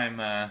that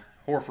time,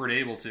 Horford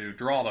able to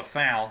draw the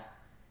foul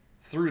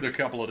through the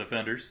couple of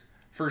defenders.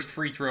 First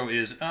free throw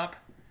is up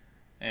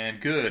and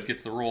good.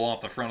 Gets the roll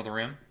off the front of the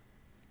rim.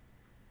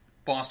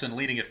 Boston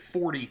leading at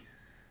 40-31.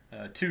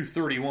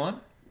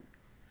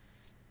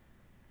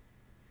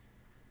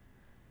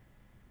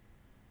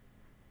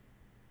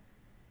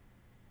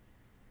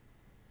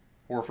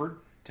 Horford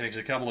takes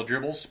a couple of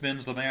dribbles,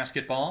 spins the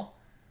basketball,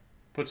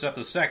 puts up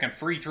the second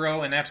free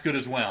throw, and that's good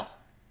as well.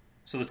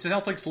 So the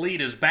Celtics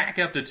lead is back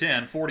up to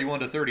 10,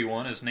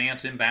 41-31, as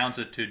Nance inbounds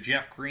it to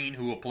Jeff Green,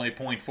 who will play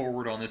point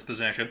forward on this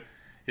possession.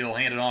 He'll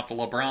hand it off to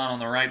LeBron on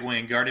the right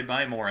wing, guarded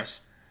by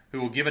Morris, who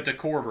will give it to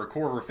Korver.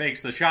 Korver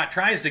fakes the shot,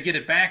 tries to get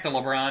it back to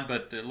LeBron,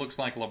 but it looks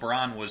like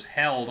LeBron was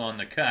held on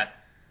the cut.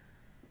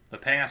 The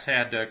pass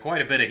had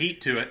quite a bit of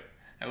heat to it.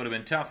 That would have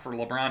been tough for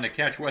LeBron to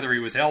catch whether he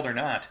was held or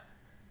not.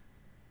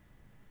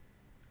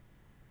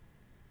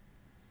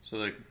 So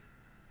the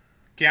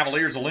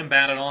Cavaliers will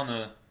inbound it on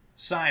the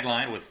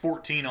sideline with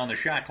 14 on the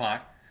shot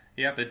clock.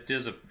 Yep,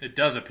 it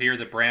does appear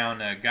that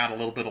Brown got a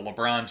little bit of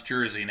LeBron's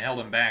jersey and held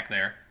him back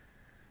there.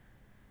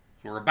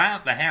 So we're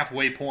about the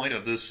halfway point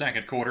of this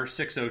second quarter,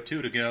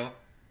 6:02 to go.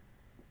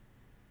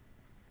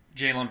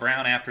 Jaylen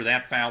Brown, after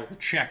that foul, will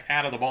check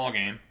out of the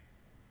ballgame.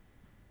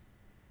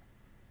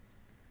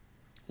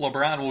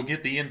 LeBron will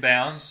get the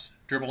inbounds,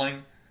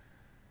 dribbling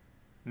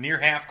near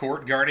half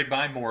court, guarded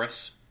by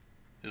Morris.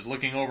 Is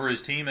looking over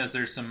his team as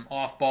there's some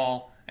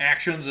off-ball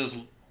actions as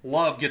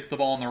Love gets the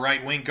ball in the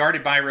right wing,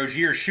 guarded by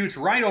Rozier, shoots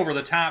right over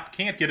the top,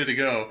 can't get it to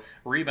go.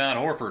 Rebound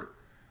Horford.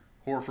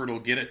 Horford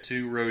will get it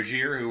to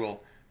Rozier, who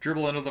will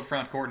dribble into the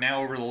front court,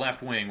 now over the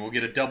left wing. We'll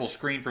get a double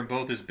screen from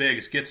both his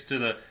bigs, gets to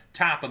the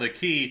top of the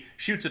key,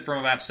 shoots it from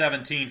about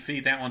 17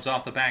 feet. That one's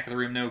off the back of the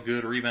rim, no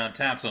good. Rebound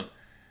Thompson.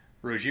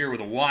 Rozier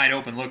with a wide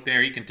open look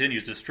there. He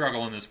continues to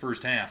struggle in this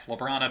first half.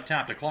 LeBron up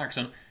top to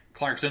Clarkson.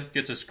 Clarkson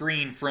gets a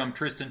screen from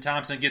Tristan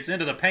Thompson, gets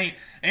into the paint.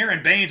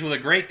 Aaron Baines with a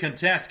great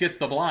contest gets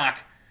the block.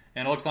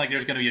 And it looks like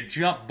there's going to be a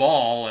jump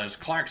ball as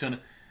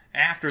Clarkson,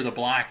 after the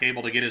block,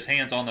 able to get his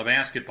hands on the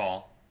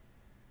basketball.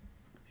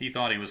 He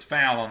thought he was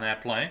fouled on that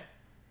play.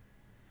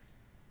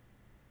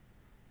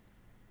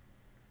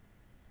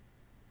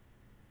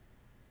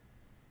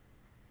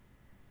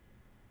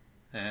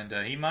 And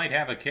he might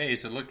have a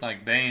case. It looked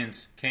like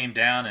Baines came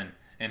down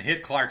and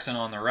hit Clarkson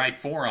on the right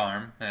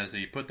forearm as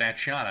he put that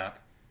shot up.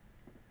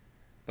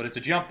 But it's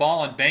a jump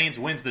ball, and Baines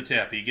wins the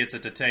tip. He gets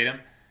it to Tatum,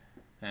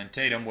 and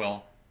Tatum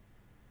will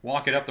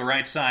walk it up the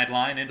right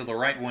sideline into the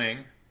right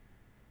wing.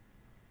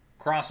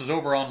 Crosses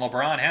over on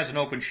LeBron, has an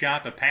open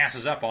shot, but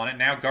passes up on it.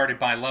 Now guarded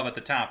by Love at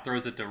the top.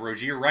 Throws it to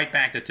Rozier, right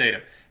back to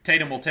Tatum.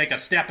 Tatum will take a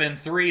step-in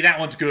three. That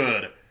one's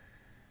good.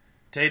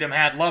 Tatum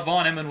had Love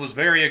on him and was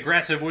very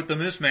aggressive with the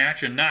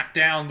mismatch and knocked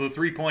down the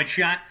three-point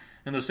shot.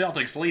 And the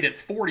Celtics lead at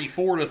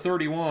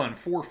 44-31,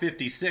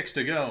 4:56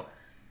 to go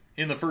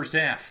in the first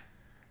half.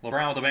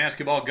 LeBron with the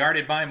basketball,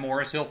 guarded by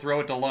Morris. He'll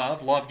throw it to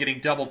Love. Love getting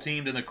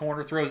double-teamed in the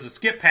corner. Throws a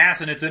skip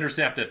pass, and it's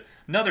intercepted.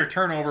 Another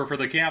turnover for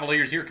the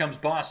Cavaliers. Here comes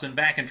Boston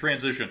back in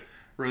transition.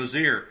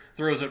 Rozier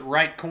throws it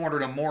right corner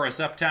to Morris,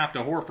 up top to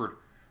Horford.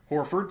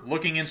 Horford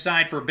looking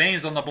inside for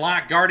Baines on the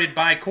block, guarded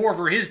by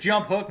Korver. His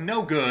jump hook,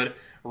 no good.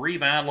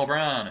 Rebound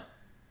LeBron.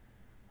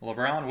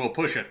 LeBron will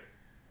push it.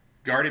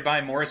 Guarded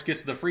by Morris,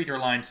 gets to the free throw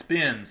line,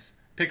 spins.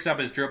 Picks up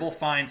his dribble,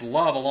 finds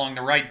Love along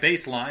the right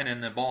baseline,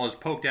 and the ball is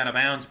poked out of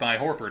bounds by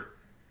Horford.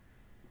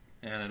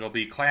 And it'll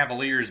be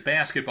Cavaliers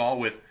basketball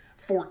with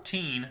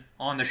 14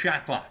 on the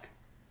shot clock.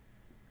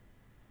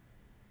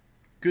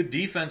 Good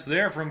defense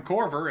there from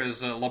Korver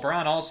as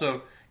LeBron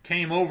also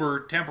came over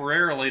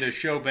temporarily to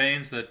show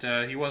Baines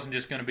that he wasn't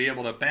just going to be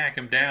able to back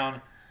him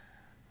down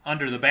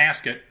under the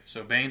basket,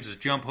 so Baines'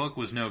 jump hook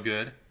was no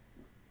good.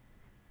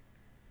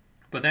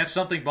 But that's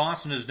something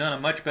Boston has done a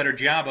much better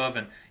job of,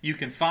 and you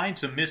can find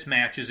some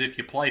mismatches if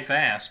you play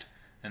fast,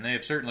 and they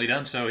have certainly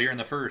done so here in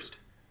the first.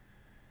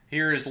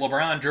 Here is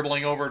LeBron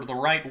dribbling over to the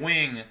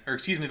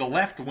the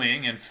left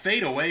wing, and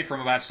fade away from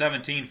about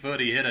 17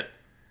 foot. He hit it.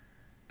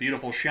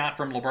 Beautiful shot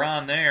from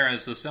LeBron there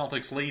as the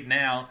Celtics lead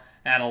now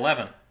at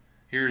 11.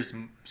 Here's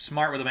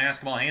Smart with the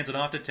basketball, hands it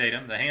off to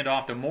Tatum. The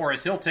handoff to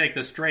Morris. He'll take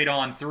the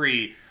straight-on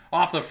three.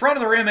 Off the front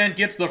of the rim and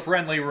gets the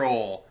friendly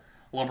roll.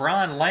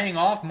 LeBron laying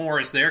off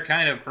Morris there,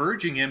 kind of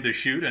urging him to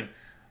shoot, and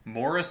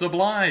Morris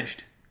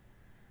obliged.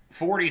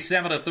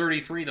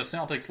 47-33, the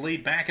Celtics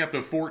lead back up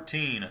to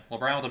 14.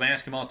 LeBron with the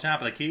basketball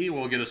top of the key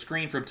will get a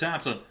screen from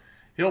Thompson.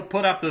 He'll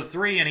put up the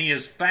three, and he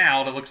is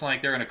fouled. It looks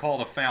like they're going to call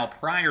the foul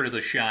prior to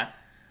the shot.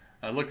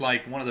 It looked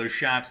like one of those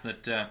shots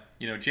that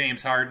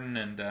James Harden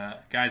and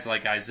guys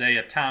like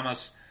Isaiah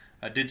Thomas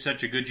did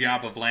such a good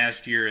job of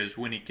last year, is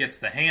when he gets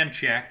the hand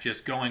check,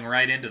 just going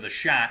right into the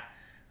shot.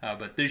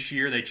 But this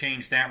year they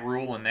changed that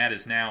rule, and that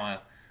is now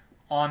a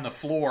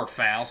on-the-floor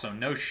foul, so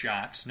no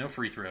shots, no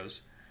free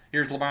throws.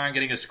 Here's LeBron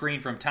getting a screen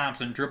from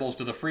Thompson, dribbles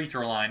to the free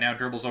throw line, now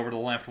dribbles over to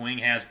the left wing,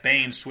 has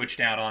Baines switched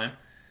out on him.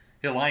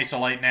 He'll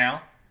isolate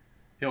now.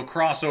 He'll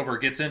cross over,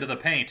 gets into the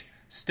paint.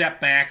 Step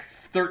back,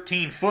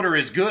 13-footer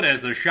is good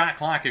as the shot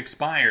clock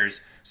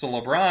expires. So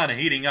LeBron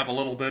heating up a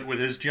little bit with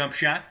his jump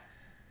shot.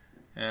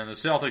 And the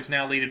Celtics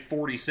now lead at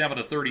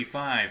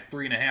 47-35,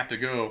 3.5 to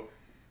go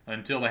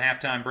until the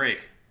halftime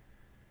break.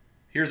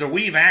 Here's a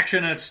weave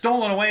action, and it's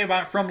stolen away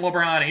from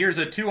LeBron. Here's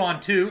a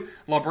 2-on-2.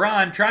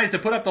 LeBron tries to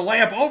put up the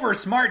layup over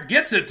Smart,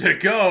 gets it to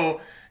go.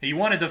 He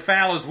wanted the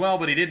foul as well,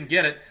 but he didn't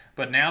get it.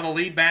 But now the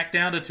lead back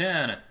down to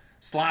 10.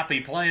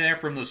 Sloppy play there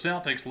from the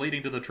Celtics,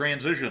 leading to the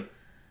transition.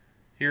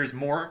 Here's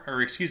Smart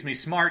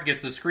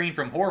gets the screen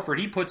from Horford.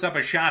 He puts up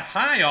a shot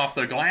high off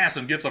the glass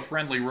and gets a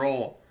friendly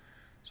roll.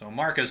 So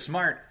Marcus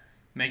Smart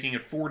making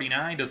it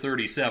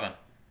 49-37.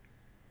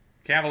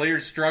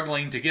 Cavaliers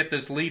struggling to get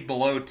this lead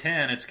below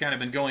 10. It's kind of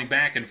been going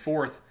back and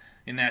forth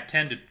in that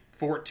 10 to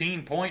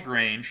 14 point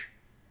range.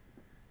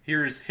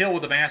 Here's Hill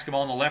with the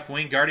basketball on the left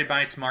wing, guarded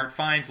by Smart.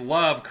 Finds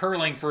Love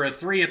curling for a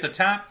three at the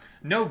top.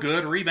 No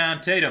good.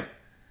 Rebound Tatum.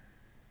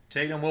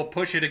 Tatum will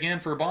push it again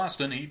for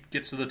Boston. He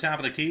gets to the top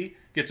of the key.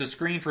 Gets a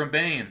screen from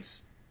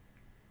Baines.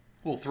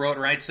 We'll throw it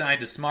right side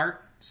to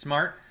Smart.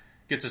 Smart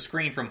gets a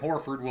screen from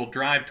Horford. Will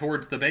drive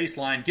towards the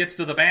baseline. Gets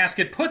to the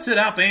basket. Puts it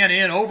up and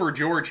in over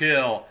George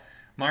Hill.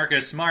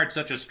 Marcus Smart,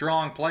 such a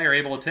strong player,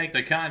 able to take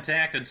the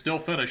contact and still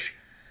finish.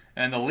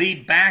 And the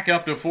lead back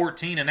up to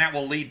 14, and that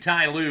will lead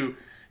Ty Lue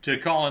to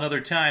call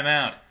another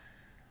timeout.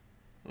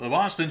 The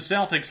Boston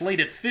Celtics lead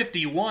at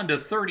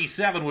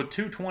 51-37 with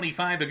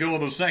 2:25 to go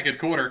in the second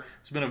quarter.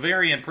 It's been a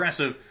very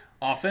impressive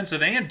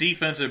offensive and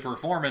defensive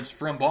performance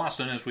from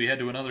Boston as we head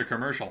to another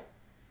commercial.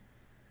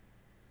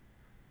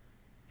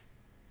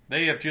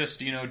 They have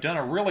just, done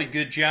a really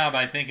good job,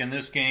 I think, in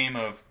this game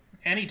of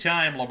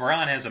anytime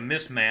LeBron has a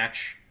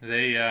mismatch,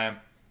 they've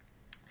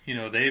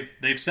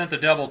sent the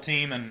double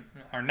team and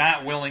are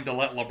not willing to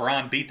let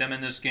LeBron beat them in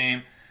this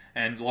game.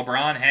 And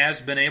LeBron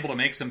has been able to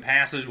make some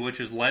passes, which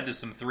has led to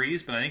some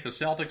threes. But I think the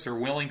Celtics are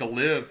willing to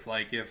live.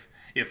 Like if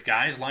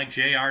guys like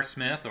J.R.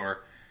 Smith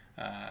or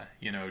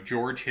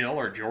George Hill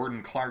or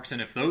Jordan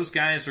Clarkson, if those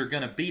guys are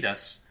going to beat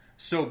us,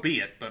 so be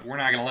it. But we're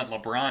not going to let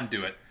LeBron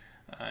do it.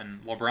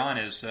 And LeBron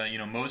is,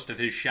 most of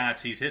his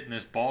shots he's hit in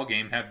this ball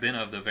game have been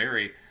of the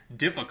very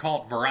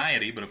difficult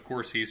variety. But of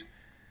course he's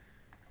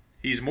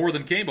more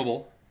than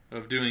capable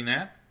of doing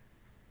that.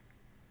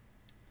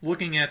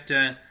 Looking at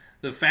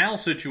the foul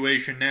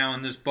situation now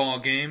in this ball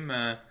game.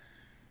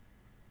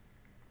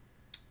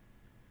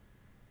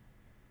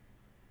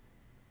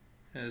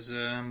 As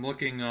I'm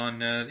looking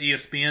on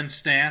ESPN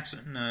stats,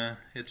 and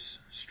it's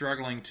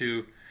struggling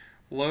to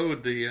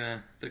load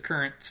the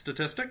current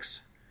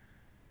statistics.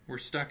 We're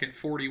stuck at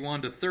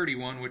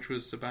 41-31, which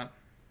was about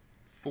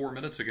 4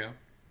 minutes ago.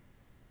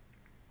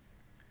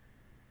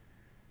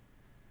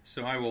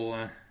 So I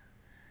will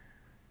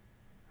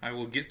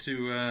get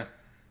to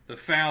the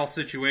foul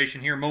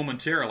situation here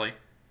momentarily,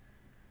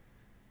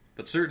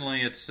 but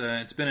certainly it's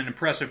been an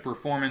impressive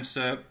performance.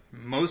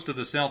 Most of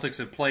the Celtics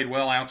have played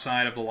well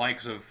outside of the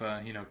likes of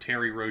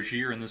Terry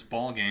Rozier in this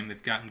ball game.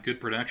 They've gotten good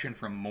production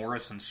from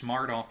Morris and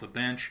Smart off the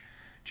bench.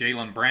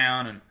 Jaylen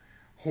Brown and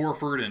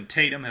Horford and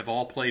Tatum have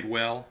all played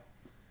well.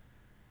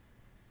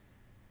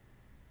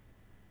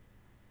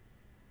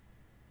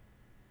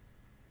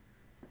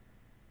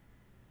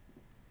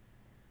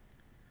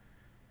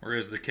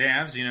 Whereas the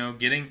Cavs,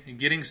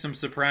 getting some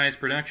surprise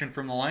production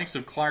from the likes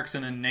of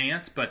Clarkson and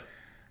Nance, but,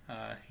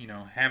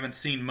 haven't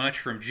seen much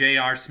from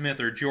J.R. Smith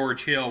or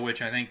George Hill,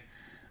 which I think,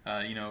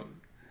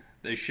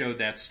 they showed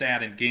that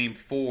stat in Game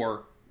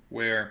 4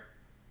 where,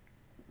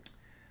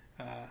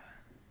 the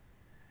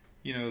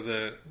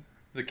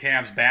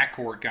Cavs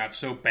backcourt got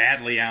so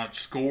badly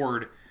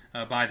outscored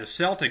by the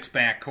Celtics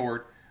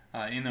backcourt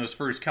in those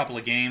first couple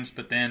of games,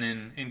 but then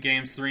in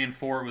Games 3 and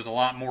 4 it was a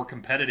lot more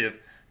competitive.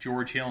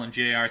 George Hill and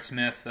J.R.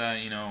 Smith,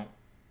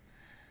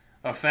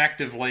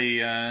 effectively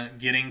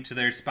getting to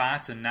their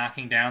spots and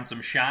knocking down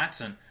some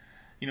shots. And,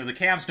 the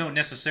Cavs don't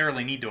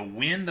necessarily need to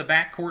win the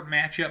backcourt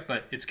matchup,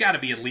 but it's got to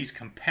be at least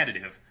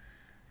competitive.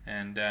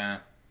 And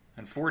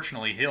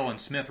unfortunately, Hill and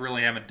Smith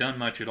really haven't done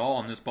much at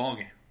all in this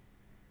ballgame.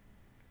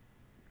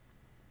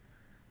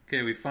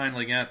 Okay, we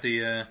finally got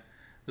the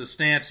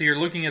stats here.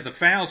 Looking at the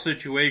foul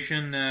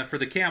situation for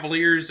the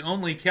Cavaliers,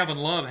 only Kevin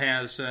Love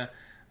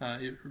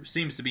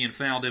seems to be in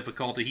foul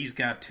difficulty. He's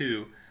got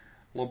 2.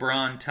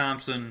 LeBron,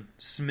 Thompson,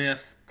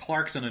 Smith,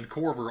 Clarkson, and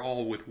Korver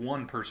all with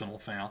 1 personal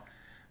foul.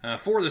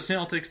 For the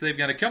Celtics, they've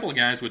got a couple of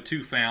guys with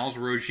 2 fouls.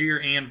 Rozier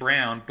and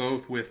Brown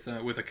both with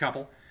a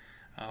couple.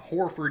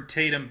 Horford,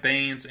 Tatum,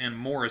 Baines, and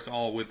Morris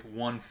all with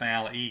 1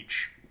 foul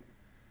each.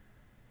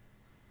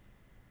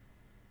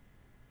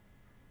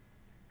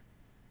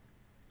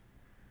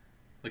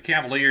 The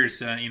Cavaliers,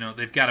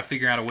 they've got to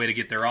figure out a way to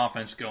get their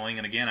offense going.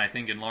 And again, I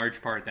think in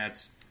large part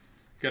that's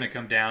going to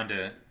come down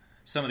to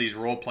some of these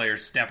role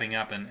players stepping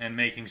up and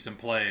making some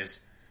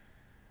plays.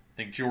 I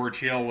think George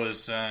Hill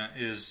is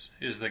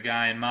the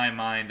guy in my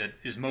mind that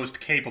is most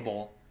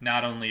capable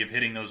not only of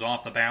hitting those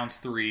off-the-bounce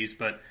threes,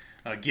 but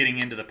getting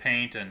into the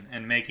paint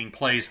and making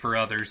plays for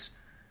others.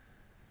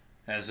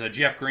 As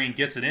Jeff Green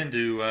gets it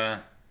into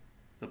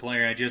the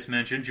player I just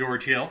mentioned,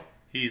 George Hill.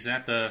 He's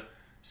at the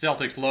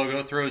Celtics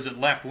logo, throws it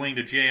left wing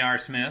to J.R.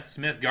 Smith.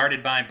 Smith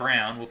guarded by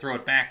Brown, will throw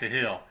it back to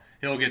Hill.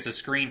 Hill gets a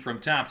screen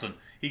from Thompson.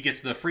 He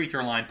gets to the free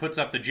throw line, puts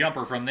up the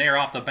jumper from there,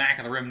 off the back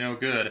of the rim, no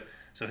good.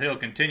 So Hill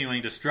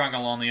continuing to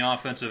struggle on the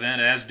offensive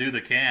end, as do the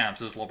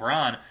Cavs, as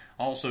LeBron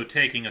also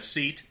taking a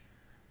seat.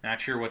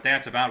 Not sure what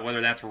that's about,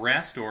 whether that's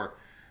rest or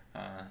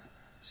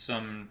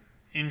some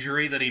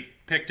injury that he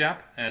picked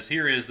up. As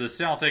here is the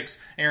Celtics.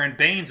 Aaron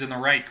Baines in the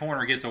right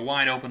corner gets a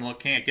wide open look,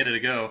 can't get it to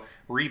go.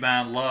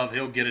 Rebound Love,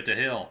 he'll get it to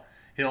Hill.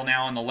 Hill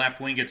now on the left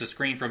wing gets a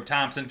screen from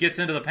Thompson, gets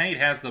into the paint,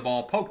 has the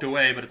ball poked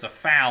away, but it's a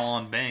foul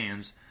on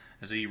Baines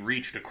as he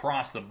reached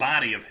across the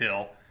body of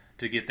Hill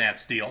to get that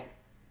steal.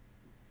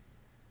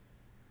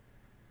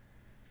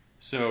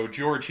 So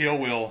George Hill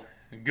will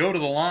go to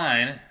the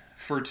line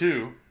for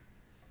 2.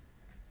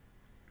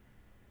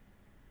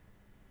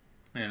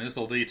 And this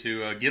will be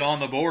to get on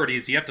the board.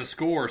 He's yet to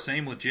score.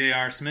 Same with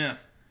J.R.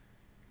 Smith.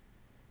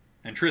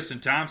 And Tristan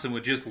Thompson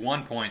with just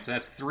 1 point. So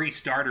that's 3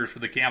 starters for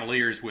the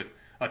Cavaliers with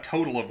a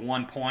total of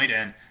 1 point.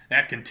 And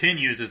that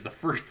continues as the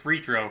first free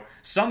throw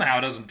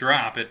somehow doesn't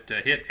drop. It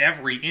hit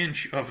every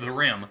inch of the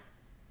rim.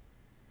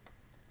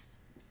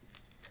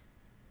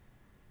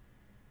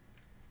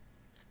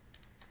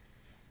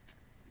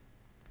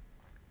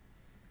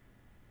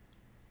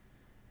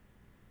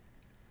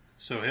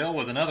 So Hill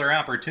with another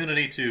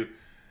opportunity to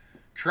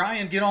try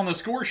and get on the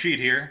score sheet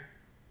here.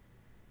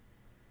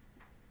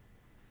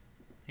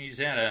 He's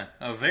had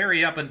a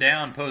very up and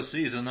down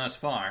postseason thus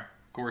far.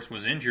 Of course,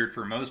 was injured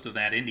for most of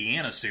that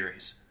Indiana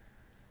series.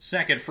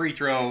 Second free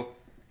throw,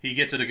 he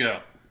gets it to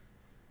go.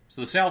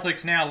 So the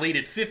Celtics now lead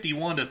at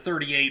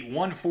 51-38,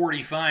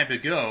 1:45 to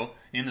go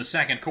in the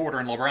second quarter,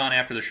 and LeBron,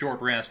 after the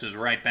short rest, is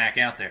right back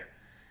out there.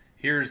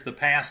 Here's the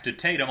pass to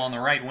Tatum on the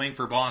right wing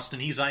for Boston.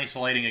 He's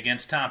isolating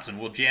against Thompson.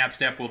 Will jab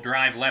step, will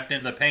drive left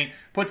into the paint.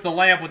 Puts the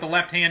layup with the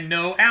left hand,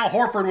 no. Al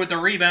Horford with the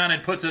rebound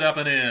and puts it up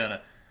and in.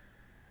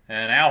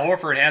 And Al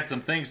Horford had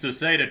some things to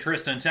say to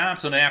Tristan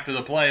Thompson after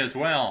the play as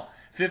well.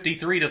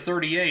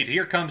 53-38.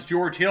 Here comes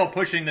George Hill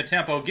pushing the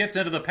tempo. Gets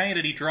into the paint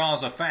and he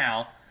draws a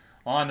foul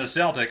on the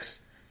Celtics.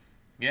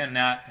 Again,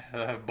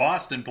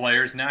 Boston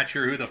players not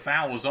sure who the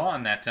foul was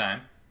on that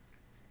time.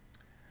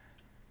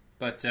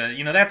 But,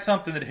 that's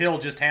something that Hill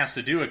just has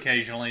to do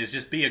occasionally, is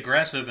just be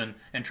aggressive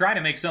and try to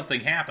make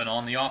something happen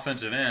on the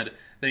offensive end.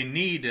 They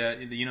need,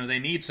 they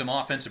need some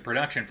offensive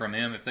production from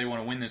him if they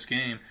want to win this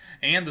game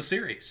and the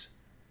series.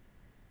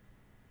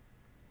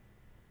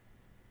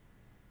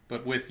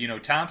 But with,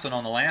 Thompson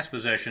on the last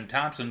possession,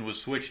 Thompson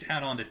was switched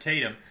out onto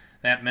Tatum.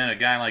 That meant a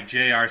guy like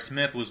J.R.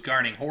 Smith was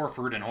guarding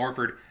Horford, and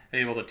Horford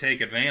able to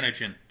take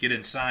advantage and get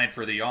inside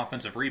for the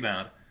offensive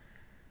rebound.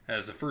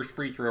 As the first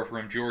free throw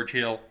from George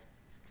Hill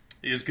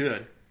is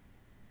good.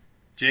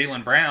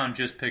 Jaylen Brown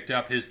just picked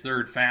up his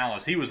 3rd foul,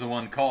 as he was the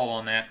one called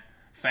on that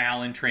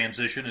foul in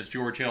transition as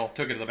George Hill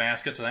took it to the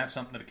basket, so that's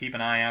something to keep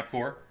an eye out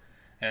for.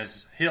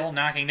 As Hill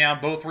knocking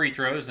down both free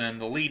throws, and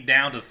the lead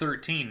down to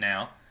 13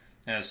 now,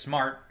 as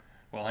Smart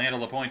will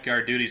handle the point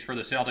guard duties for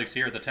the Celtics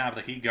here at the top of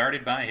the key,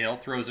 guarded by Hill,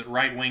 throws it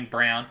right wing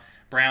Brown.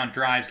 Brown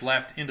drives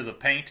left into the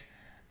paint.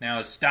 Now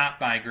is stopped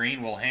by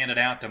Green, will hand it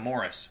out to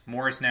Morris.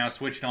 Morris now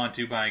switched on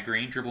to by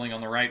Green, dribbling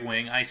on the right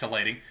wing,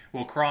 isolating.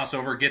 Will cross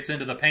over, gets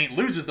into the paint,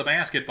 loses the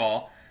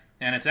basketball,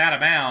 and it's out of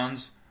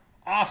bounds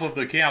off of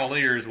the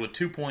Cavaliers with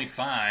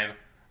 2.5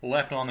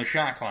 left on the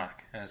shot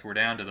clock, as we're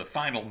down to the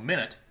final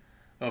minute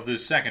of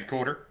this second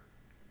quarter.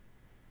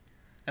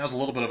 That was a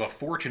little bit of a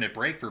fortunate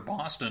break for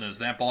Boston, as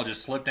that ball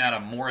just slipped out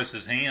of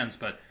Morris's hands,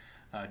 but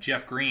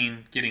Jeff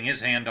Green getting his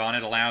hand on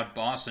it allowed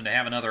Boston to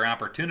have another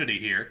opportunity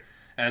here,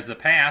 as the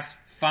pass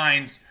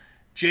finds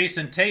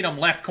Jason Tatum,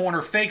 left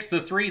corner, fakes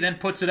the three, then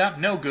puts it up.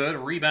 No good.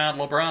 Rebound,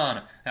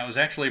 LeBron. That was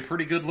actually a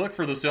pretty good look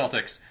for the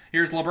Celtics.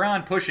 Here's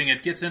LeBron pushing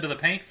it, gets into the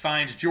paint,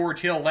 finds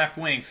George Hill, left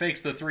wing,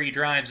 fakes the three,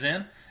 drives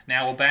in.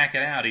 Now will back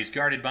it out. He's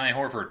guarded by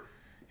Horford.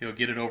 He'll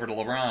get it over to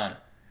LeBron.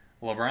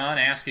 LeBron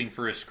asking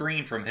for a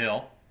screen from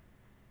Hill.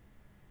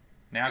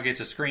 Now gets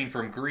a screen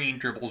from Green,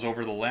 dribbles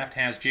over the left,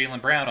 has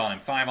Jaylen Brown on him.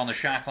 5 on the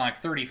shot clock,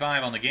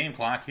 35 on the game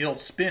clock. He'll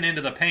spin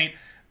into the paint.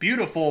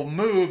 Beautiful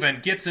move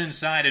and gets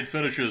inside and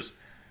finishes.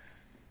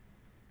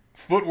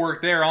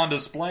 Footwork there on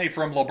display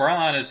from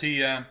LeBron as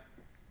he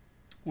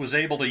was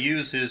able to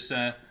use his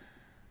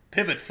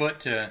pivot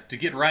foot to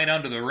get right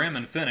under the rim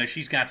and finish.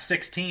 He's got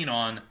 16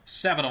 on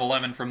 7 of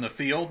 11 from the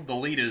field. The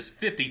lead is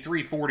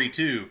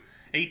 53-42.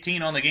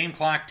 18 on the game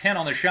clock, 10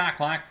 on the shot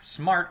clock.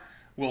 Smart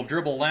will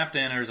dribble left,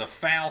 and there's a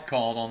foul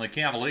called on the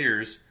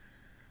Cavaliers,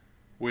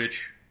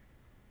 which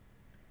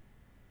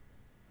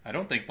I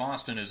don't think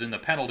Boston is in the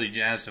penalty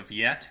as of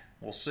yet.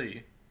 We'll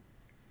see.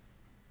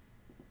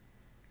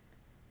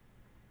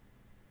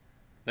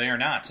 They are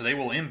not, so they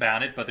will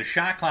inbound it, but the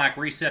shot clock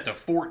reset to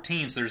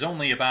 14, so there's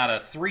only about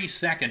a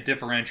 3-second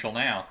differential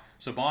now.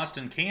 So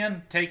Boston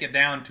can take it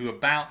down to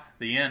about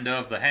the end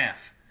of the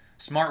half.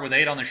 Smart with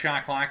 8 on the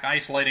shot clock,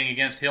 isolating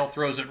against Hill,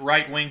 throws it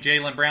right wing.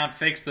 Jaylen Brown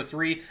fakes the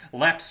three,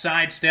 left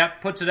side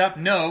step, puts it up,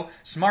 no.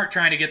 Smart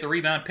trying to get the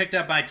rebound, picked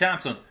up by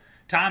Thompson.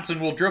 Thompson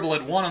will dribble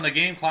at 1 on the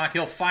game clock.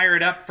 He'll fire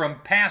it up from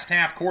past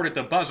half court at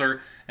the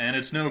buzzer, and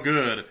it's no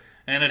good.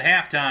 And at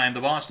halftime, the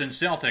Boston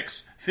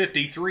Celtics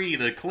 53,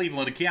 the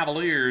Cleveland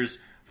Cavaliers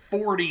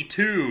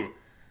 42.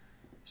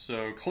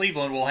 So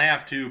Cleveland will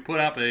have to put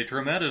up a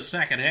tremendous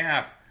second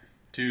half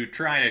to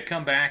try to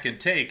come back and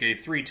take a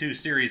 3-2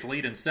 series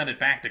lead and send it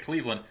back to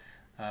Cleveland.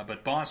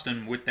 But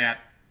Boston, with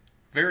that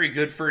very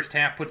good first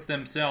half, puts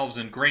themselves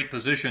in great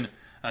position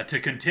to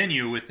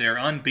continue with their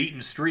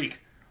unbeaten streak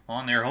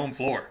on their home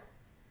floor.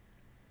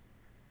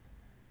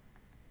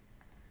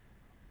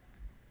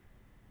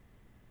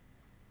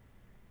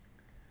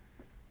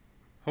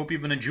 Hope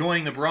you've been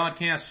enjoying the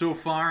broadcast so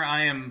far.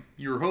 I am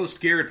your host,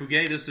 Garrett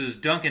Bouguet. This is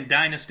Duncan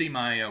Dynasty,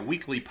 my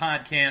weekly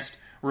podcast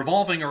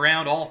revolving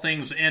around all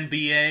things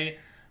NBA.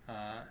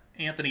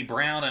 Anthony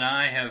Brown and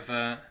I have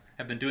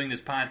been doing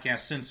this podcast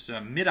since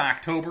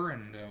mid-October,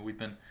 and we've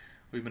been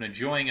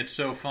enjoying it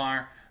so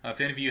far. If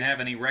any of you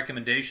have any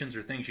recommendations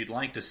or things you'd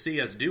like to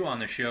see us do on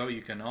the show,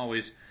 you can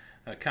always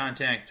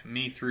contact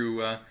me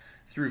through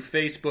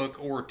Facebook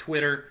or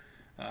Twitter.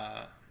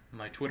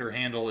 My Twitter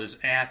handle is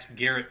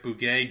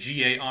 @GarrettBougay,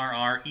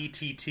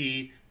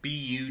 GarrettBougay.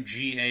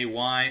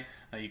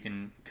 You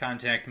can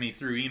contact me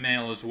through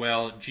email as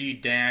well,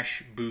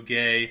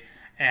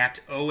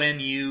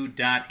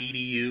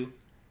 g-bougay@onu.edu.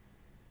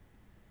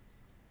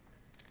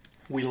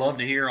 We love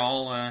to hear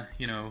all,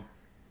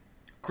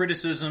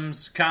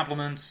 criticisms,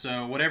 compliments,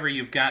 whatever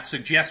you've got,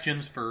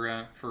 suggestions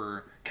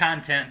for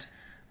content,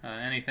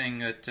 anything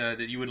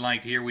that you would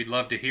like to hear. We'd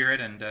love to hear it,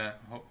 and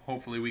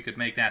hopefully we could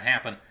make that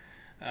happen.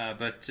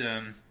 But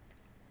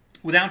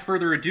without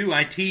further ado,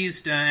 I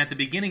teased at the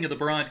beginning of the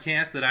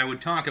broadcast that I would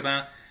talk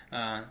about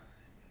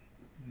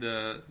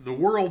the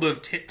world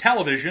of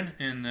television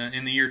in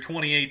the year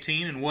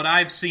 2018 and what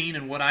I've seen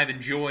and what I've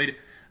enjoyed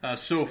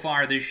so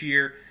far this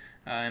year.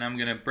 And I'm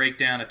going to break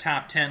down a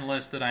top 10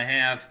 list that I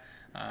have.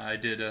 I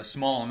did a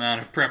small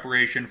amount of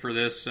preparation for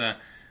this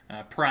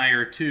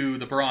prior to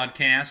the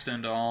broadcast,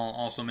 and I'll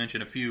also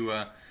mention a few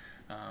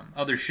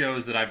other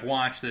shows that I've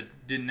watched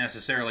that didn't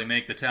necessarily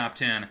make the top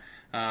 10.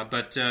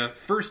 But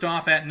first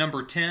off, at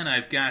number 10,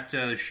 I've got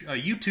a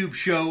YouTube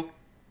show,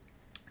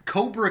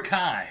 Cobra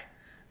Kai.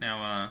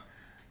 Now,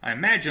 I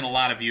imagine a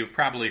lot of you have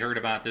probably heard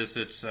about this.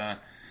 It's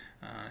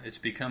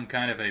become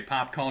kind of a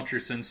pop culture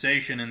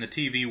sensation in the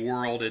TV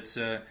world. It's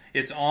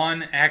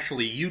on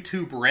actually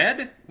YouTube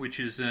Red, which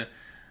is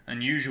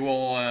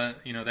unusual.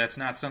 That's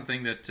not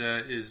something that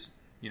is.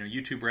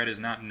 YouTube Red is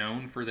not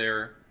known for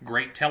their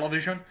great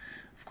television.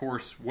 Of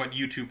course, what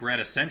YouTube Red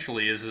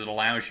essentially is it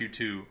allows you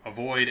to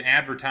avoid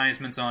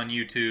advertisements on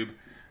YouTube.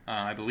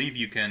 I believe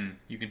you can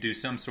do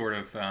some sort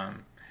of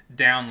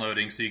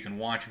downloading so you can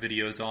watch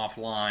videos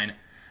offline.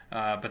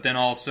 But then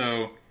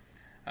also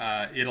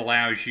it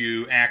allows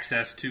you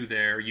access to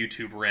their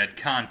YouTube Red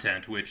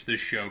content, which this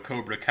show,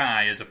 Cobra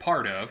Kai, is a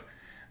part of.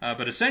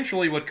 But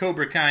essentially what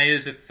Cobra Kai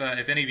is, if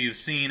any of you have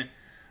seen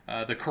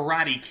the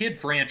Karate Kid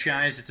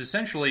franchise, it's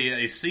essentially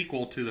a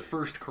sequel to the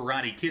first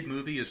Karate Kid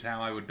movie, is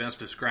how I would best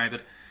describe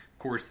it. Of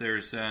course,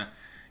 there's the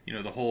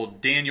whole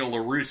Daniel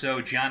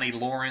LaRusso, Johnny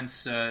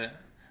Lawrence.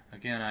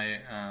 Again,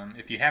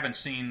 if you haven't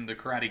seen the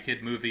Karate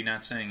Kid movie,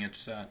 not saying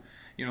it's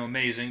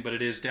amazing, but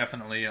it is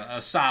definitely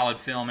a solid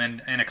film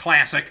and a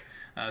classic.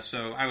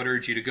 So I would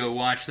urge you to go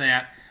watch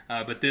that.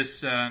 But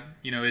this,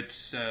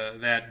 it's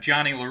that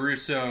Daniel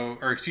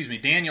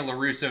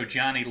LaRusso,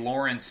 Johnny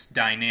Lawrence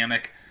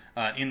dynamic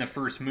in the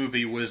first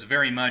movie was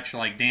very much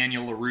like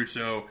Daniel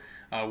LaRusso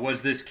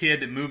was this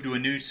kid that moved to a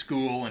new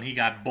school and he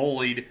got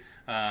bullied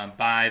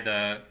by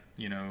the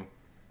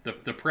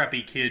the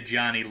preppy kid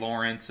Johnny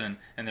Lawrence, and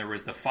there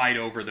was the fight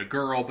over the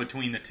girl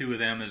between the two of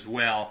them as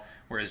well,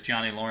 whereas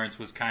Johnny Lawrence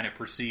was kind of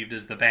perceived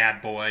as the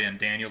bad boy and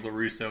Daniel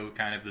LaRusso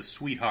kind of the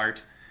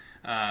sweetheart.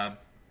 And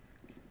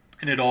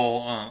it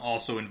all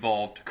also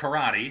involved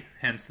karate,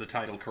 hence the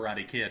title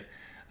Karate Kid.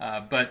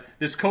 But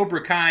this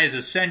Cobra Kai is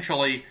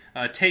essentially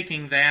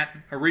taking that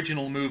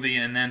original movie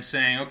and then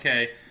saying,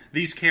 okay,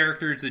 these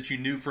characters that you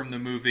knew from the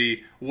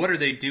movie, what are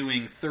they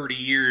doing 30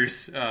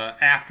 years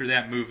after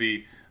that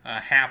movie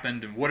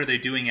happened, and what are they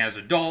doing as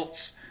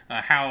adults?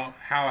 How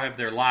have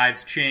their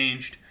lives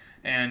changed?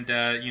 And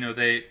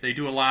they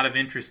do a lot of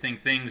interesting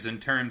things in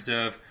terms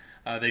of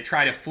they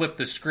try to flip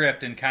the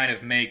script and kind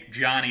of make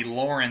Johnny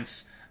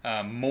Lawrence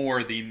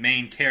more the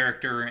main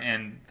character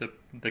and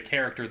the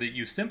character that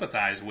you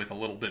sympathize with a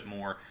little bit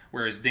more,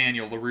 whereas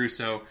Daniel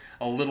LaRusso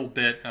a little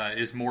bit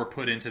is more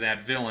put into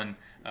that villain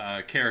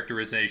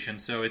characterization.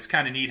 So it's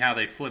kind of neat how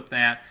they flip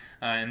that.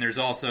 And there's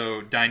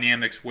also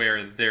dynamics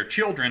where their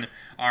children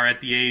are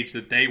at the age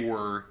that they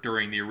were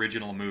during the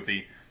original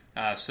movie.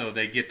 So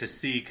they get to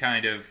see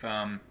kind of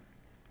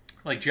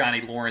like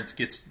Johnny Lawrence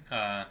gets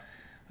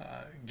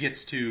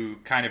to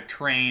kind of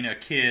train a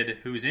kid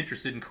who's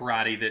interested in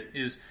karate that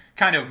is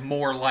kind of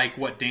more like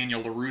what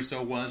Daniel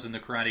LaRusso was in the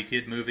Karate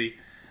Kid movie,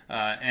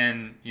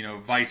 and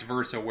vice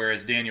versa.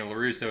 Whereas Daniel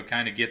LaRusso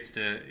kind of gets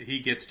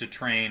to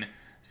train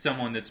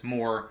someone that's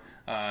more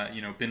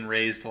been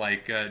raised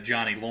like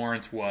Johnny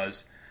Lawrence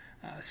was.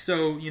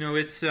 So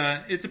it's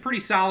a pretty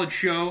solid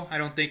show. I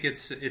don't think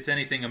it's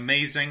anything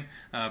amazing,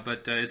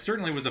 but it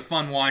certainly was a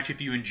fun watch.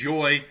 If you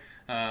enjoy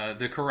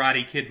the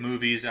Karate Kid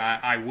movies,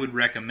 I would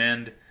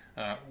recommend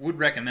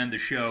the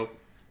show.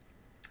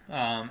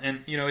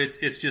 And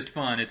it's just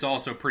fun. It's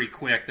also pretty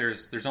quick.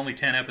 There's only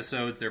 10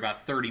 episodes. They're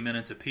about 30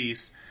 minutes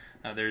apiece.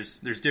 There's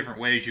different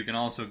ways you can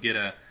also get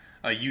a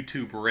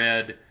YouTube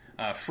Red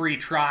free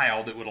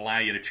trial that would allow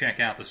you to check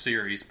out the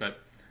series. But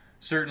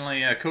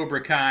certainly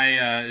Cobra Kai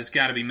has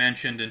got to be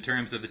mentioned in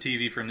terms of the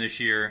TV from this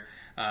year.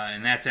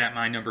 And that's at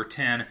my number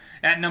 10.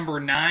 At number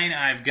 9,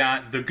 I've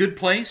got The Good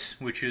Place,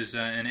 which is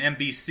an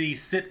NBC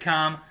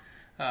sitcom.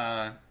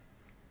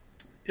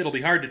 It'll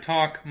be hard to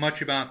talk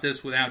much about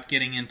this without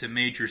getting into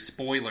major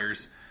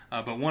spoilers,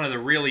 but one of the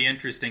really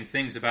interesting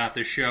things about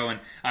this show, and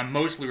I'm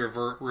mostly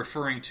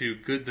referring to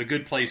The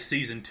Good Place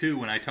Season 2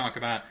 when I talk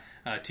about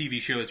TV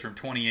shows from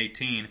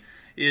 2018,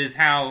 is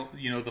how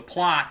the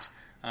plot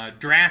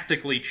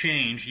drastically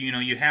changed.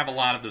 You have a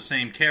lot of the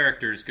same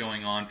characters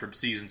going on from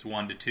Seasons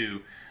 1 to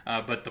 2,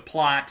 but the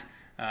plot,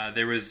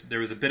 there was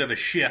a bit of a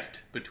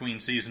shift between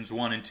Seasons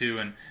 1 and 2,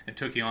 and it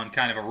took you on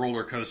kind of a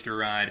roller coaster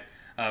ride.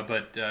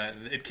 But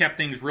it kept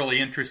things really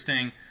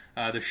interesting.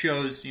 The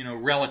show's,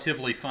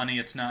 relatively funny.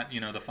 It's not,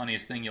 the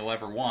funniest thing you'll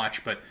ever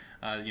watch, but,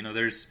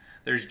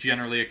 there's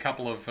generally a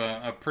couple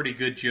of pretty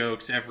good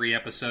jokes every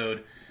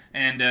episode.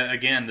 And,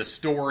 again, the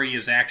story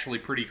is actually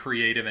pretty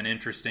creative and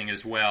interesting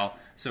as well.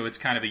 So it's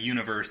kind of a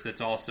universe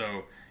that's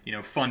also,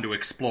 fun to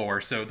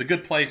explore. So The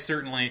Good Place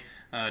certainly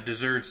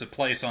deserves a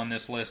place on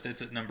this list.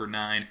 It's at number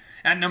 9.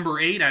 At number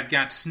 8, I've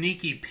got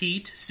Sneaky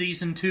Pete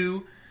Season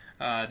 2.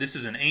 This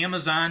is an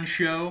Amazon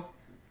show.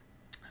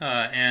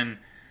 And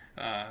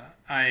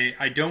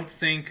I don't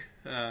think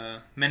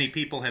many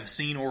people have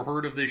seen or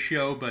heard of this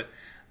show, but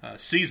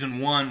Season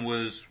 1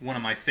 was one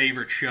of my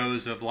favorite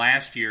shows of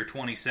last year,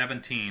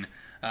 2017.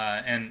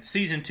 And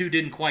Season 2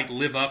 didn't quite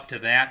live up to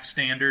that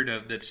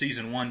standard that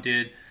Season 1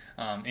 did,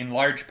 in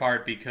large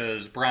part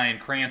because Bryan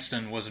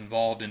Cranston was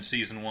involved in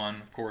Season 1.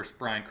 Of course,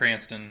 Bryan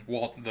Cranston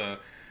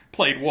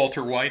played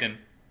Walter White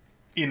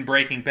in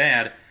Breaking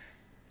Bad.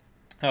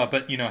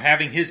 But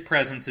having his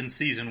presence in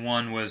Season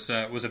 1 was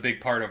a big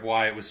part of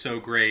why it was so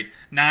great.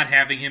 Not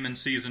having him in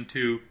Season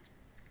 2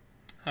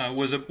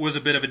 was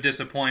a bit of a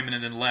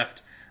disappointment and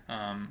left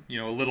a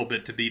little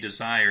bit to be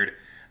desired.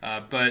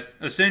 But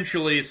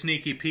essentially,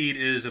 Sneaky Pete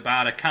is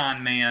about a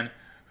con man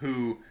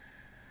who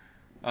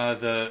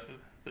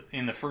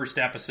in the first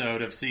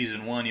episode of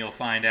Season 1, you'll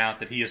find out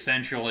that he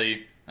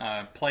essentially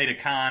played a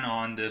con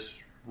on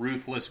this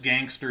ruthless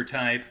gangster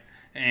type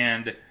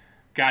and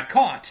got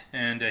caught,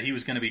 and he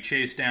was going to be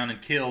chased down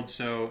and killed,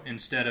 so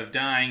instead of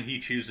dying, he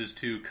chooses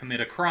to commit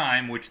a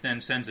crime, which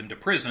then sends him to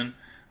prison,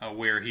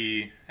 where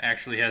he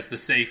actually has the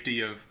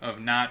safety of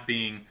not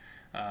being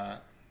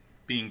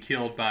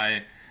killed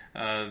by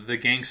the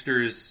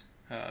gangster's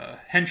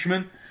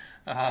henchmen.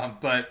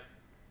 But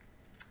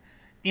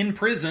in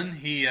prison,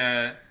 he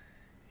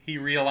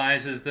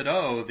realizes that,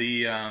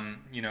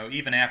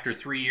 even after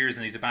 3 years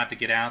and he's about to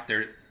get out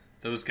there,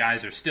 those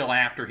guys are still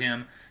after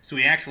him, so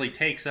he actually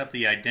takes up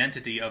the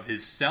identity of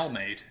his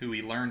cellmate, who he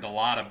learned a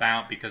lot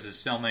about because his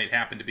cellmate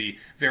happened to be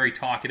very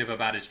talkative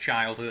about his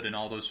childhood and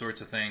all those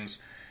sorts of things.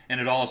 And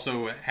it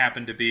also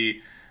happened to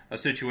be a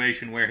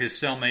situation where his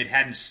cellmate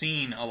hadn't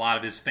seen a lot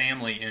of his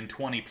family in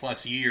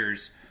 20-plus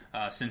years,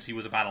 since he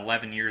was about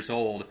 11 years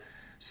old.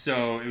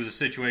 So it was a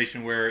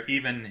situation where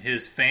even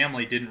his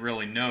family didn't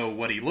really know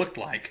what he looked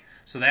like.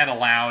 So that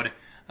allowed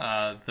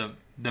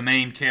the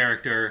main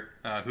character,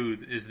 who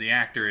is the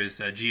actor,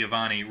 is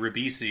Giovanni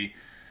Ribisi.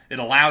 It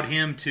allowed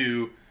him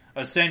to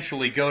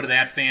essentially go to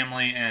that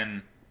family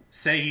and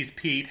say he's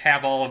Pete,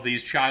 have all of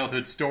these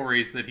childhood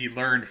stories that he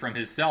learned from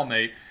his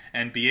cellmate,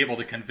 and be able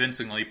to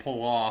convincingly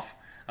pull off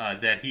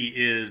that he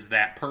is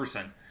that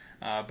person.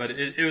 But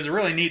it was a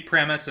really neat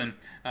premise, and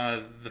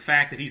the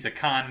fact that he's a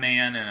con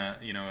man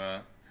and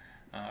a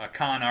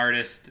con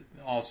artist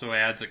also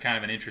adds a kind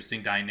of an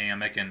interesting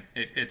dynamic, and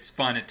it's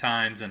fun at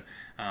times and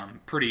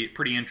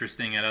pretty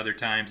interesting at other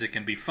times. It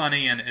can be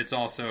funny, and it's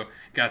also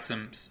got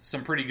some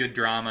pretty good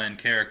drama and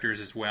characters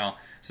as well.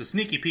 So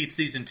Sneaky Pete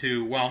Season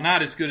 2, while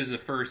not as good as the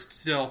first,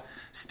 still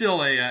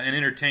an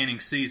entertaining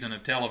season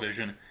of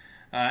television.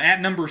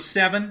 At number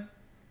 7,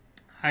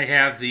 I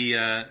have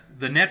the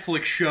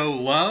Netflix show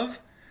Love.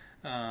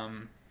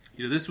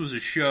 This was a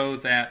show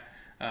that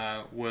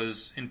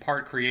was in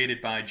part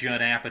created by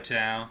Judd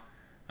Apatow,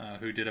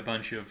 who did a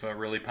bunch of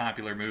really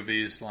popular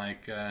movies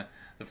like The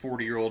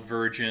 40-Year-Old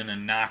Virgin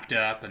and Knocked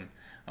Up, and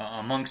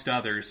amongst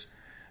others.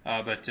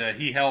 But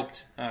he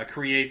helped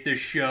create this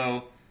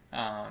show.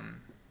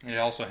 It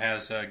also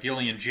has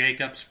Gillian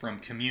Jacobs from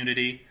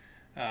Community,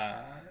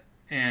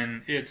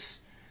 and it's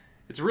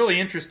a really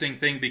interesting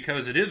thing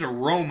because it is a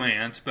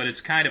romance, but it's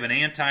kind of an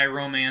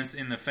anti-romance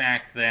in the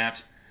fact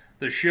that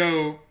the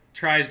show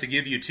tries to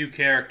give you two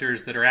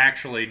characters that are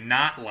actually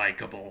not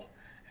likable,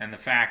 and the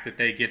fact that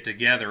they get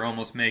together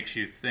almost makes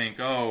you think,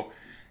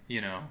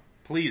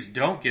 please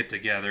don't get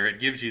together. It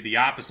gives you the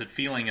opposite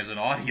feeling as an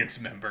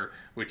audience member,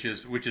 which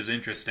is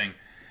interesting.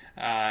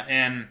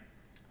 And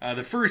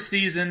the first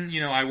season,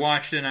 I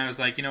watched it and I was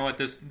like, you know what,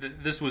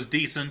 this was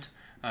decent.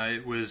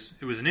 It was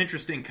an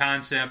interesting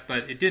concept,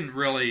 but it didn't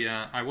really.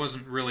 I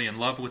wasn't really in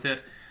love with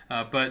it.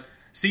 But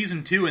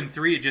Season 2 and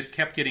 3, it just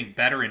kept getting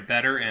better and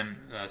better, and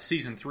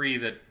Season 3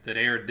 that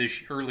aired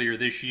earlier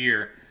this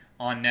year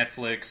on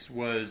Netflix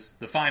was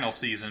the final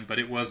season, but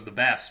it was the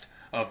best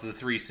of the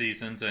 3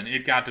 seasons, and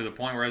it got to the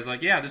point where I was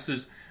like, yeah, this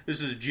is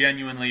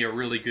genuinely a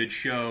really good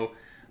show.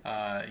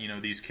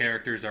 These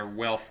characters are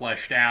well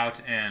fleshed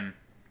out, and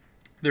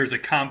there's a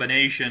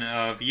combination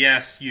of,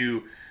 yes,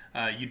 you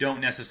don't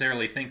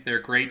necessarily think they're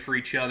great for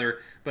each other,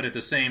 but at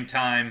the same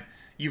time,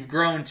 you've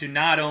grown to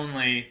not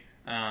only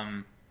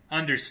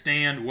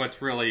understand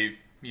what's really,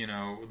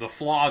 the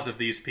flaws of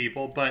these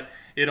people, but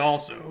it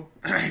also,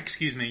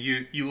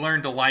 you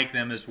learn to like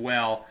them as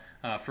well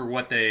for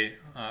what they,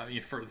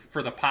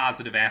 for the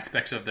positive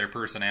aspects of their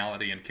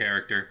personality and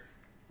character.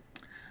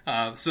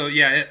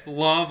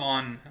 Love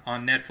on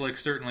Netflix,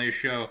 certainly a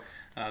show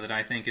that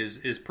I think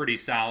is pretty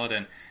solid,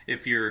 and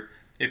if you're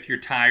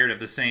tired of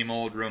the same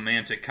old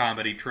romantic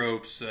comedy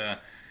tropes,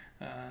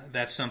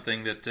 that's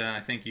something that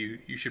I think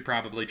you should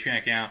probably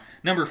check out.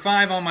 Number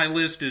 5 on my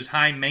list is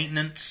High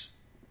Maintenance.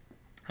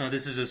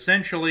 This is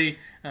essentially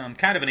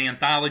kind of an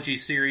anthology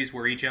series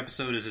where each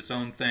episode is its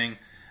own thing,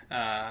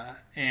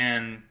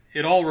 and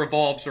it all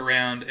revolves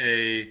around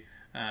a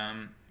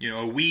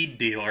weed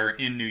dealer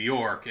in New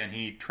York, and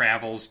he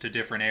travels to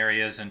different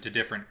areas and to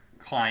different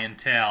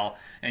clientele,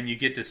 and you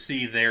get to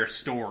see their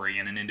story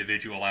in an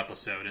individual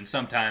episode. And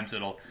sometimes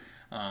it'll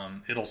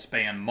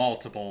span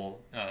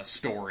multiple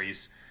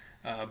stories.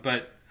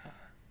 But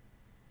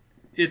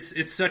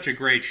it's such a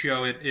great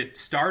show. It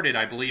started,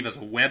 I believe, as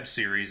a web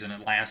series, and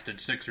it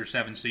lasted 6 or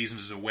 7 seasons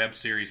as a web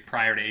series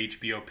prior to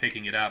HBO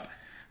picking it up.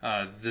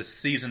 The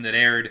season that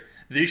aired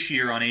this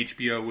year on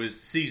HBO was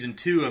Season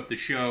 2 of the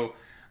show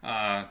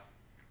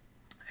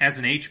as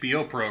an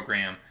HBO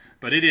program.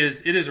 But it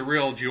is a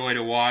real joy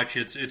to watch.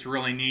 It's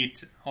really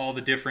neat, all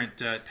the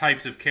different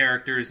types of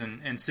characters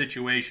and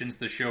situations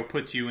the show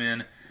puts you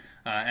in.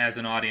 As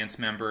an audience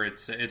member,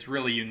 it's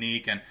really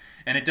unique, and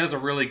it does a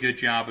really good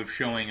job of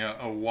showing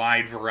a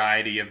wide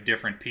variety of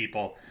different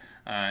people,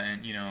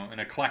 and an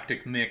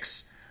eclectic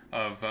mix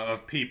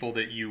of people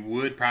that you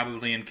would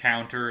probably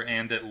encounter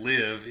and that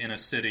live in a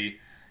city,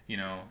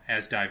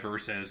 as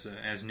diverse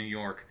as New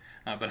York.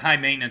 But High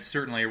Maintenance,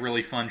 certainly a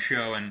really fun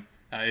show, and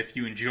if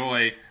you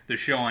enjoy the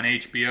show on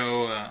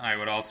HBO, I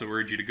would also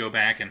urge you to go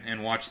back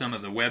and watch some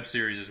of the web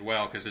series as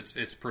well, because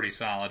it's pretty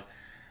solid.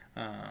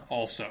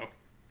 Also.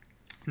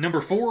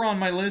 Number 4 on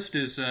my list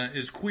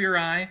is Queer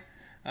Eye.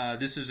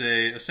 This is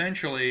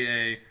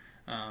essentially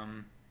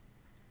a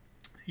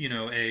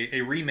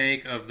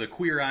remake of the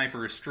Queer Eye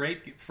for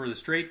the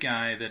Straight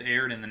Guy that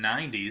aired in the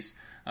 90s.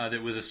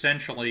 That was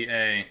essentially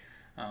a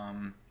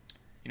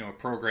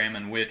program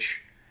in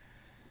which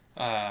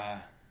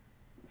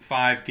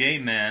 5 gay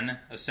men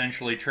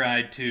essentially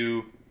tried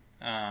to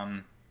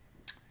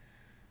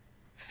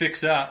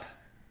fix up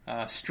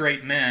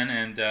straight men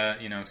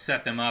and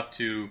set them up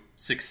to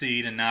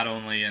succeed, and not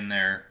only in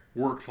their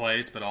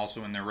workplace but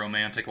also in their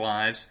romantic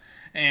lives.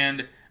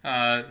 And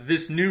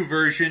this new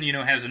version,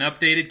 has an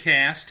updated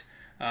cast.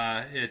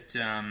 But it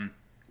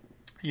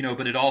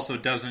also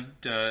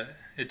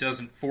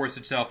doesn't force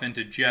itself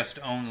into just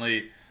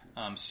only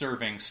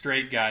serving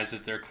straight guys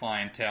as their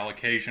clientele.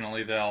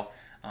 Occasionally they'll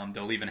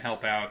even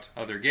help out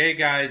other gay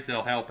guys.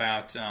 They'll help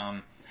out.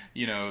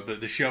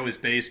 The show is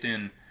based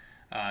in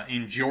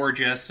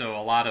Georgia, so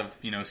a lot of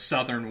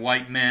southern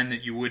white men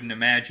that you wouldn't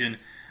imagine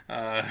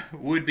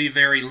would be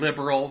very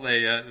liberal.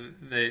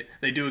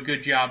 They do a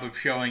good job of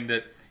showing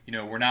that,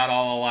 we're not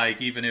all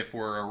alike. Even if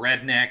we're a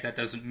redneck, that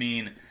doesn't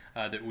mean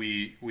that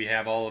we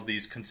have all of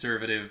these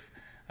conservative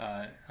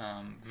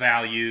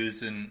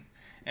values and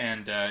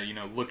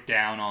look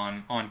down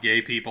on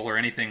gay people or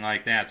anything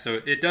like that.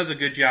 So it does a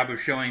good job of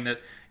showing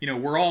that,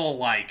 we're all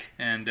alike,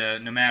 and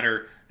no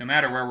matter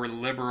where we're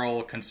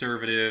liberal,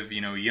 conservative,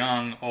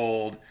 young,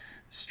 old,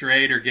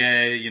 straight or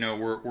gay,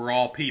 we're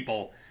all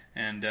people,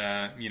 and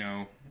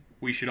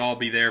we should all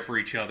be there for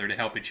each other to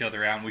help each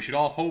other out, and we should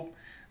all hope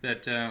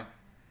that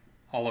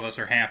all of us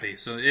are happy.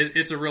 So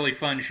it's a really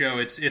fun show.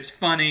 It's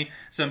funny.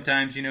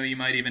 Sometimes, you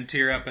might even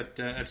tear up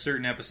at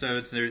certain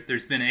episodes.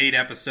 There's been 8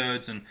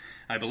 episodes, and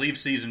I believe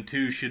season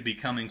 2 should be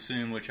coming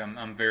soon, which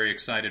I'm very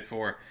excited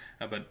for.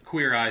 But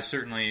Queer Eye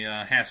certainly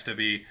has to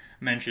be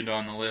mentioned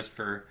on the list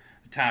for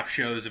the top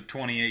shows of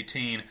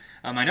 2018.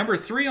 My number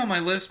 3 on my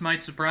list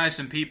might surprise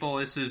some people.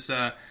 This is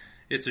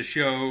it's a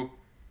show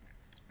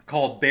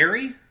called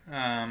Barry,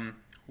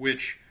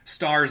 which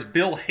stars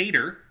Bill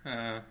Hader,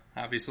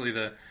 obviously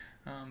the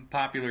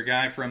popular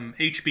guy from from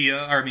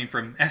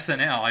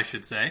SNL, I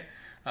should say,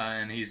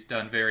 and he's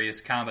done various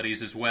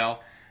comedies as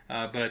well.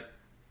 But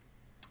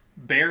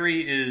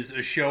Barry is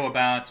a show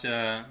about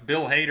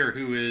Bill Hader,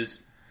 who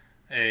is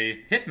a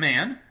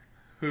hitman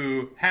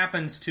who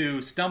happens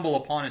to stumble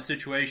upon a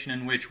situation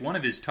in which one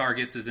of his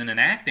targets is in an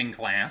acting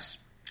class,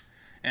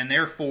 and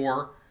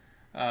therefore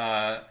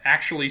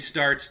actually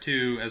starts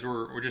to, as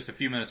we're just a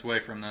few minutes away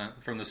from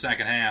the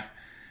second half,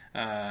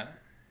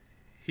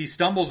 he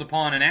stumbles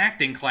upon an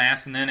acting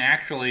class and then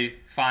actually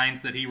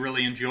finds that he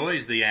really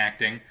enjoys the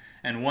acting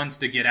and wants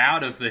to get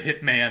out of the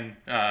hitman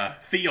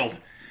field.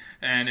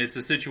 And it's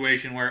a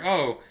situation where,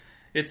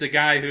 it's a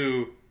guy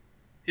who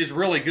is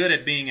really good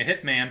at being a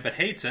hitman but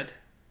hates it.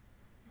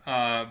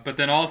 But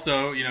then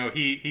also,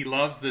 he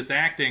loves this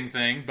acting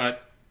thing,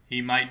 but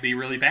he might be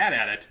really bad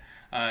at it.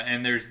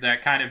 And there's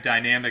that kind of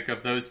dynamic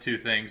of those two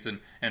things,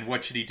 and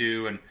what should he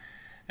do?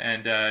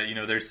 And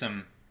there's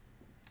some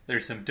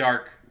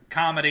dark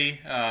comedy,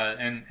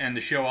 and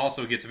the show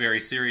also gets very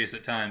serious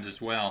at times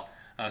as well.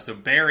 So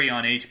Barry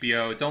on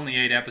HBO, it's only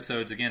 8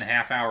 episodes, again,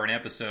 half hour an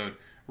episode.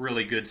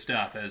 Really good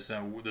stuff. As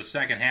the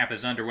second half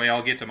is underway,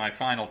 I'll get to my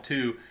final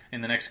 2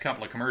 in the next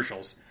couple of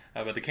commercials.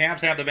 But the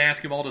Cavs have the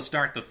basketball to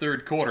start the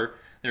third quarter.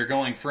 They're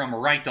going from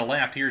right to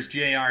left. Here's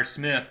J.R.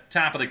 Smith,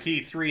 top of the key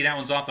 3. That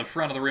one's off the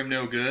front of the rim,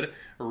 no good.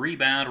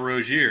 Rebound,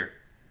 Rozier.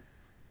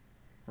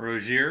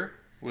 Rozier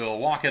will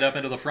walk it up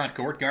into the front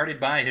court, guarded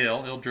by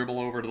Hill. He'll dribble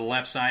over to the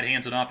left side,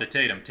 hands it off to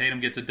Tatum. Tatum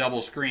gets a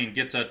double screen,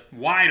 gets a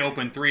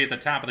wide-open 3 at the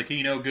top of the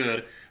key, no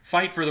good.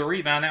 Fight for the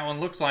rebound. That one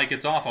looks like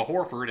it's off of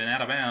Horford and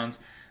out of bounds.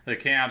 The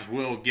Cavs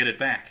will get it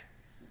back.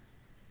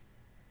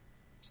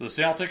 So the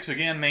Celtics,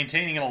 again,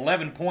 maintaining an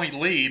 11-point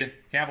lead.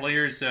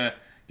 Cavaliers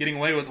getting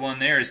away with one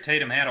there as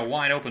Tatum had a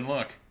wide-open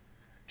look.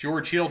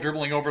 George Hill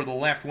dribbling over to the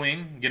left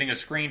wing, getting a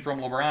screen from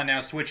LeBron,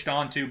 now switched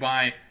onto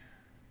by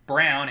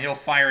Brown. He'll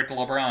fire it to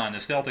LeBron. The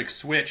Celtics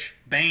switch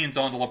Baines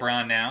onto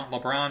LeBron now.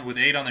 LeBron with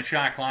 8 on the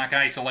shot clock,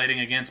 isolating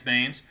against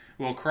Baines.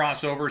 Will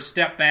cross over,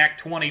 step back,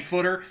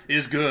 20-footer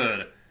is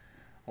good.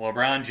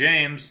 LeBron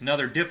James,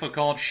 another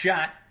difficult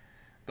shot,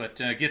 but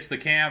gets the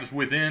Cavs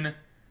within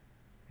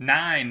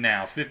 9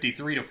 now,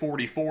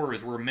 53-44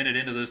 as we're a minute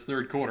into this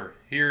third quarter.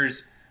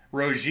 Here's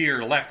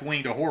Rozier, left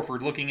wing to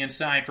Horford, looking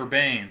inside for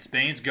Baines.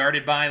 Baines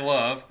guarded by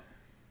Love.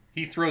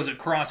 He throws it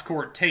cross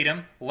court.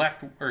 Tatum,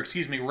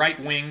 right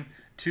wing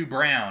to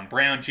Brown.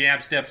 Brown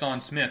jab steps on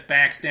Smith,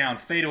 backs down,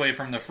 fadeaway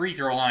from the free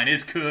throw line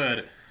is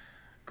good.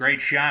 Great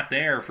shot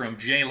there from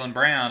Jaylen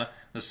Brown.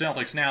 The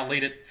Celtics now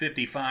lead it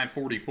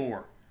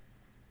 55-44.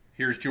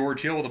 Here's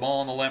George Hill with the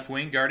ball on the left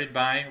wing, guarded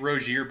by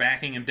Rozier,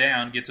 backing him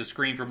down, gets a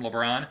screen from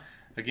LeBron.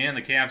 Again,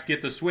 the Cavs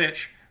get the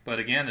switch, but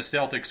again, the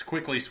Celtics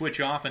quickly switch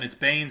off, and it's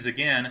Baines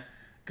again,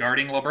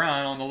 guarding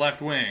LeBron on the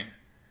left wing.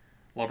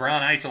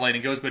 LeBron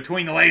isolating, goes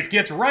between the legs,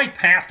 gets right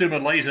past him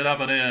and lays it up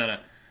and in.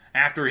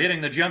 After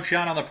hitting the jump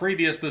shot on the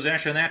previous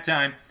possession that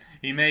time,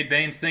 he made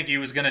Baines think he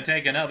was going to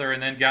take another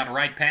and then got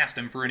right past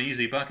him for an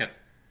easy bucket.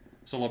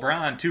 So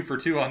LeBron 2 for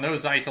 2 on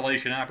those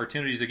isolation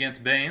opportunities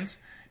against Baines.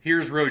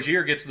 Here's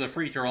Rozier, gets to the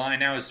free throw line,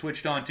 now is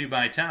switched on to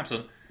by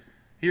Thompson.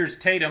 Here's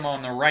Tatum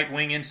on the right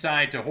wing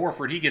inside to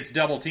Horford. He gets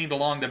double-teamed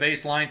along the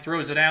baseline,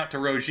 throws it out to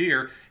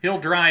Rozier. He'll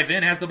drive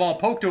in, has the ball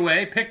poked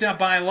away, picked up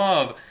by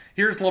Love.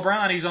 Here's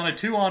LeBron. He's on a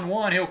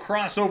 2-on-1. He'll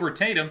cross over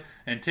Tatum,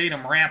 and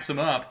Tatum wraps him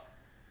up.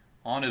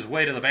 On his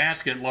way to the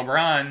basket,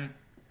 LeBron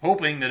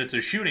hoping that it's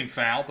a shooting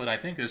foul, but I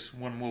think this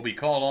one will be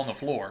called on the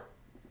floor.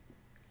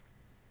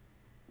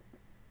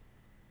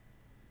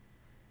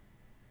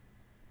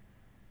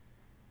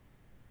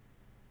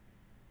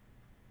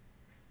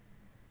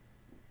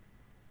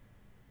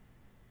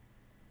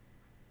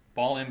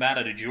 Ball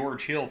inbounded to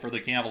George Hill for the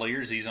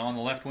Cavaliers. He's on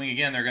the left wing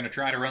again. They're going to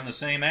try to run the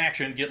same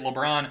action. Get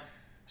LeBron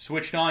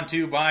switched on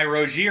to by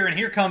Rozier. And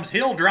here comes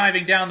Hill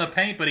driving down the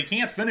paint, but he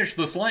can't finish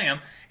the slam.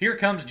 Here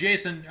comes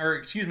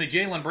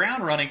Jaylen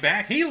Brown running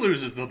back. He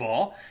loses the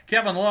ball.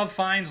 Kevin Love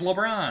finds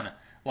LeBron.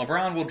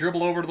 LeBron will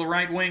dribble over to the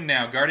right wing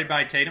now, guarded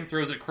by Tatum,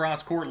 throws it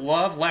cross court.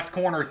 Love, left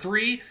corner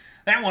three.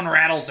 That one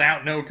rattles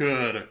out, no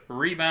good.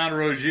 Rebound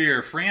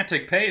Rozier.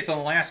 Frantic pace on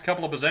the last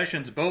couple of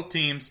possessions. Both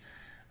teams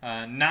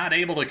not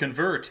able to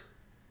convert.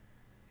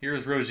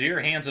 Here's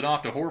Rozier, hands it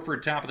off to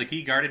Horford, top of the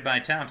key, guarded by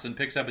Thompson.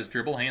 Picks up his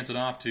dribble, hands it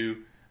off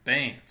to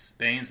Baynes.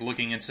 Baynes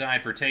looking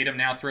inside for Tatum,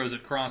 now throws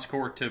it cross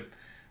court to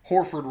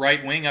Horford,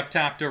 right wing, up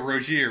top to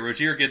Rozier.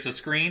 Rozier gets a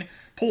screen,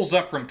 pulls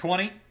up from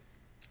 20.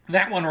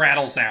 That one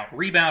rattles out.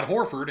 Rebound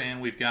Horford, and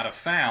we've got a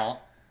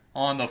foul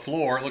on the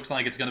floor. It looks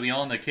like it's going to be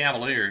on the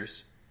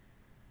Cavaliers.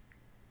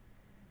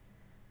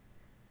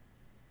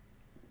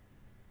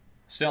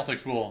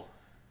 Celtics will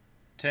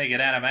take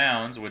it out of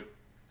bounds with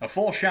a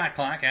full shot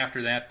clock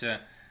after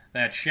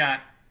that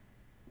shot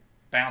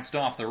bounced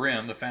off the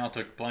rim. The foul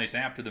took place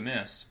after the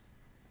miss.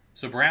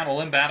 So Brown will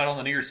inbound it on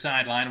the near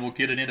sideline. We'll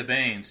get it into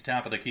Baynes,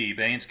 top of the key.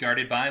 Baynes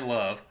guarded by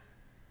Love.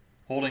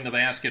 Holding the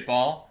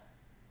basketball.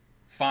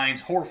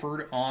 Finds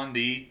Horford on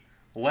the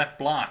left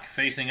block,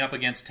 facing up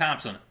against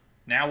Thompson.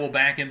 Now we'll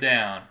back him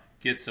down.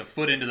 Gets a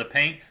foot into the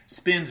paint.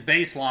 Spins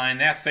baseline.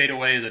 That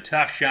fadeaway is a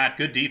tough shot.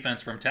 Good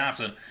defense from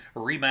Thompson.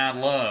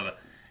 Rebound Love.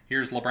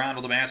 Here's LeBron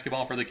with the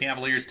basketball for the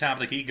Cavaliers, top of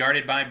the key,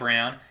 guarded by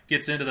Brown.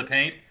 Gets into the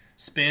paint.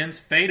 Spins,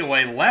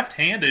 fadeaway,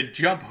 left-handed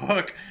jump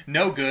hook,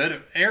 no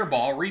good. Air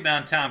ball,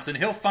 rebound Thompson.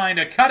 He'll find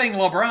a cutting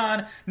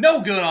LeBron,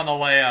 no good on the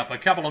layup. A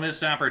couple of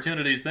missed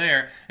opportunities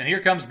there. And here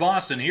comes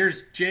Boston.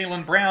 Here's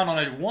Jaylen Brown on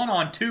a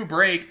 1-on-2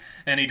 break,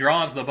 and he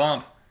draws the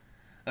bump.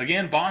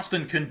 Again,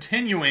 Boston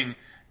continuing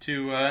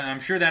to, I'm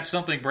sure that's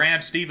something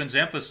Brad Stevens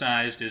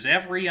emphasized, is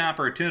every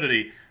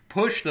opportunity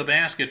push the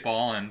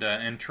basketball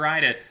and try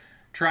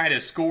to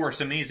score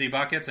some easy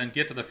buckets and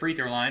get to the free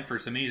throw line for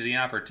some easy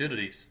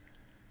opportunities.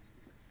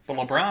 But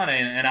LeBron,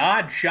 an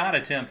odd shot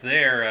attempt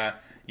there,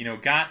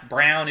 got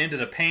Brown into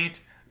the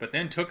paint, but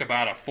then took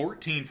about a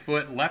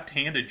 14-foot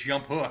left-handed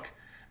jump hook.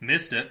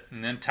 Missed it,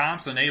 and then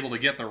Thompson able to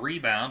get the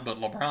rebound,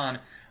 but LeBron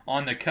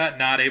on the cut,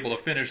 not able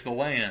to finish the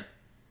lay-in.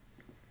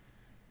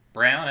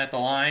 Brown at the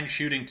line,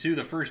 shooting two.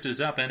 The first is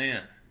up and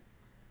in.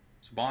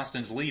 So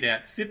Boston's lead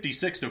at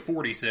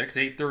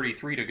 56-46,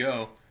 8:33 to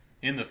go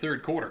in the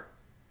third quarter.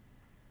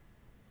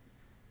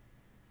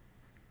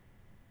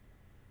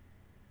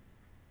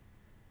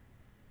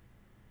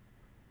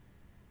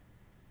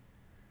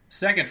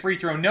 Second free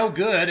throw, no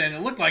good, and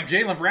it looked like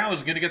Jaylen Brown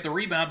was going to get the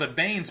rebound, but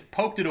Baynes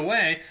poked it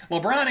away.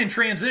 LeBron in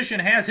transition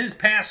has his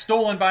pass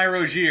stolen by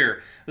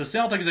Rozier. The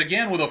Celtics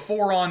again with a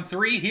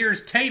 4-on-3.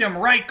 Here's Tatum,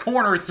 right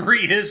corner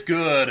three is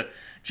good.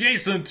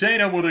 Jason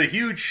Tatum with a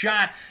huge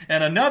shot,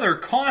 and another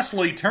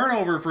costly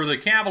turnover for the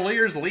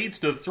Cavaliers leads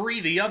to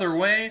three the other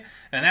way,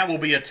 and that will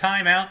be a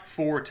timeout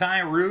for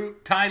Ty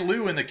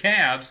Lue and the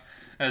Cavs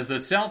as the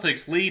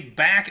Celtics lead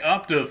back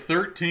up to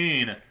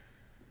 13.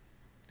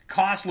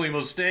 Costly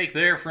mistake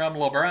there from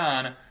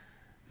LeBron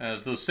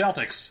as the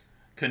Celtics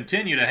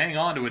continue to hang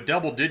on to a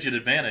double-digit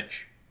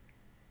advantage.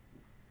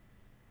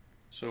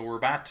 So we're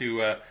about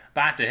to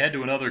head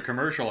to another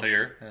commercial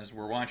here as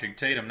we're watching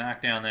Tatum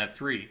knock down that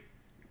three.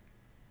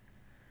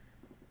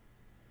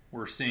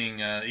 We're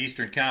seeing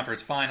Eastern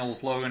Conference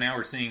Finals logo now.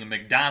 We're seeing a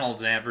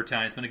McDonald's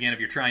advertisement. Again,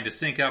 if you're trying to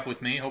sync up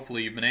with me,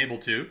 hopefully you've been able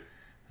to.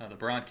 The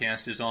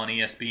broadcast is on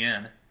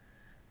ESPN.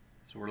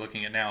 So we're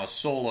looking at now a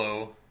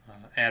solo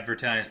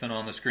advertisement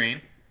on the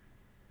screen.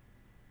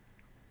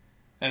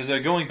 As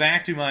going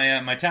back to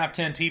my top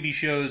 10 TV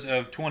shows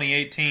of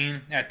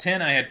 2018, at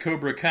 10 I had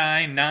Cobra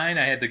Kai, 9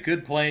 I had The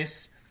Good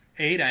Place,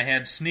 8 I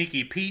had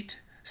Sneaky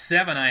Pete,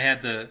 7 I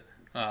had The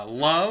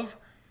Love,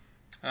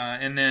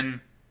 and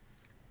then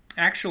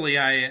actually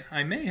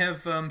I may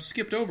have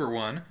skipped over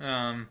one.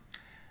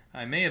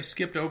 I may have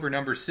skipped over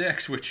number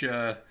 6, which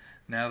now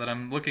that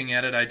I'm looking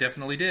at it, I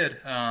definitely did.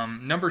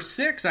 Number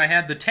 6 I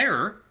had The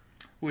Terror,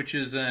 which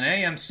is an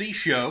AMC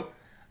show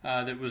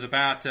that was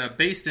about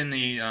based in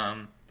the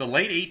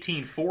late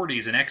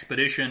 1840s, an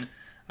expedition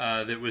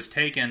that was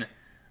taken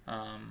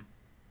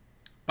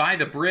by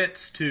the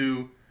Brits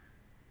to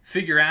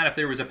figure out if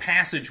there was a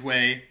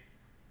passageway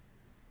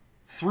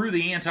through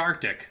the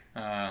Antarctic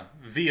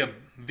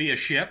via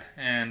ship,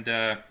 and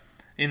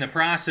in the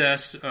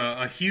process,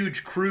 a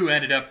huge crew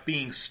ended up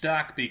being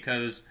stuck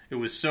because it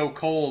was so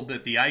cold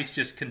that the ice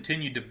just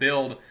continued to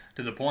build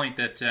to the point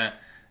that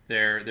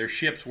their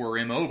ships were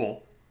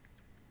immobile,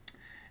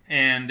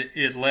 and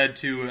it led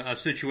to a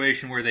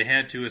situation where they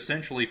had to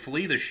essentially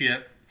flee the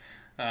ship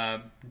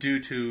due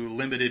to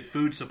limited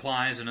food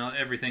supplies and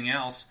everything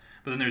else.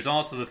 But then there's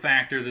also the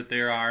factor that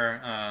there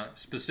are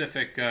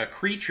specific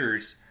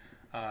creatures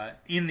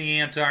in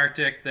the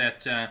Antarctic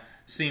that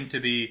seem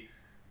to be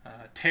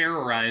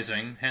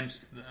terrorizing.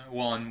 Hence,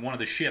 and one of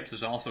the ships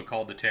is also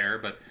called the Terror.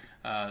 But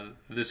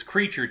this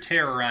creature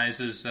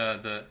terrorizes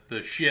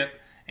the ship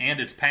and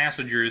its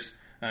passengers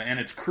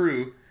and its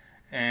crew,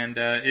 and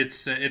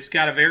it's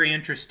got a very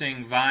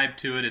interesting vibe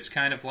to it. It's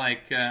kind of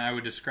like I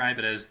would describe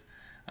it as,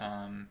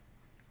 a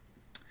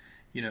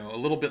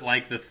little bit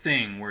like The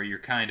Thing, where you're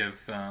kind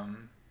of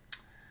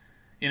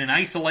in an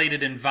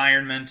isolated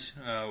environment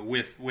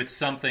with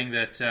something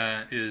that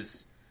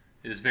is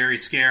is very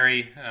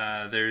scary.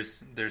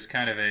 There's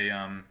kind of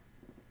a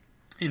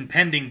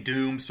impending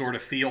doom sort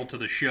of feel to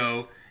the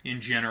show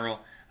in general.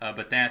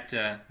 But that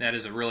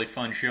is a really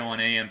fun show on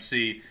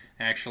AMC.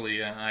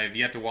 Actually, I have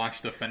yet to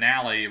watch the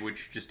finale,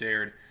 which just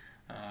aired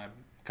a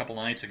couple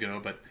nights ago.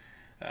 But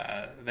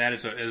that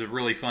is a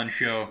really fun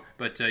show.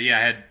 But I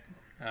had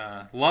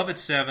Love at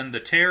 7, The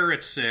Terror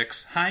at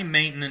 6, High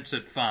Maintenance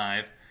at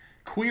 5,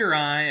 Queer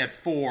Eye at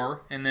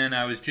 4, and then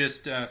I was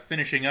just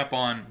finishing up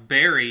on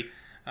Barry.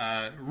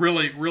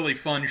 Really, really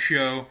fun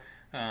show.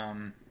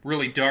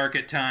 Really dark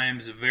at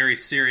times, very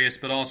serious,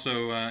 but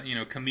also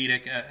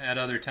comedic at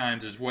other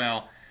times as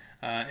well.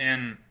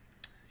 And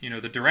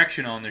the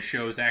direction on this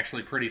show is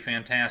actually pretty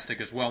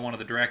fantastic as well. One of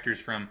the directors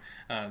from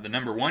the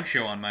number 1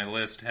 show on my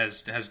list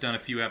has done a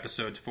few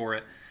episodes for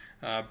it.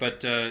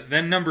 But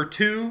then number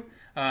 2,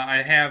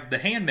 I have The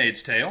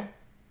Handmaid's Tale,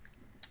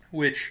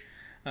 which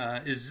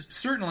is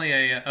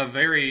certainly a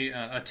very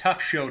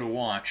tough show to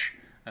watch.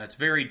 It's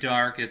very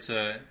dark. It's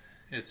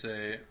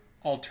a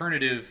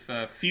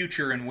alternative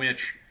future in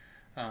which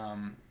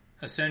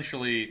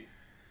essentially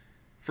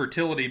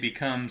fertility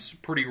becomes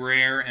pretty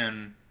rare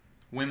and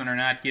women are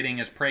not getting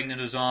as pregnant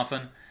as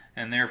often,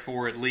 and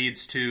therefore it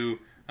leads to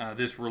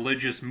this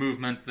religious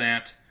movement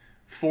that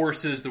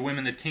forces the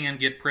women that can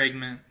get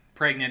pregnant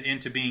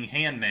into being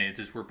handmaids.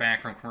 As we're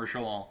back from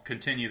commercial, I'll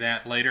continue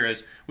that later,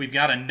 as we've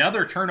got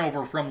another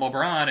turnover from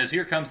LeBron, as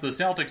here comes the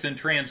Celtics in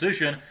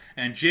transition,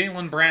 and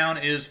Jaylen Brown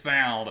is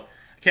fouled.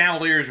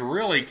 Cavaliers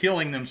really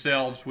killing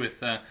themselves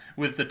with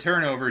the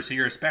turnovers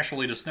here,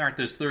 especially to start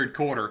this third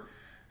quarter.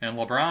 And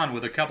LeBron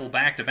with a couple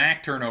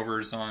back-to-back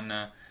turnovers on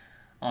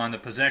the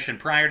possession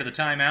prior to the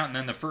timeout, and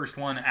then the first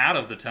one out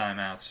of the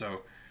timeout.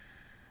 So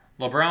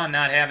LeBron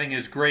not having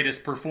his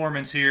greatest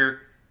performance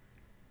here,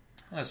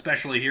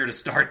 especially here to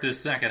start this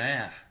second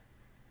half.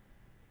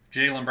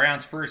 Jaylen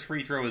Brown's first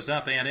free throw is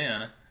up and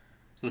in.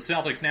 So the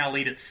Celtics now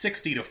lead at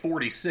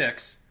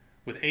 60-46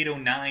 with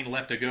 8:09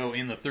 left to go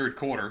in the third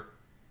quarter.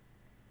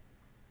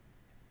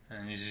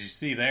 And as you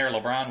see there,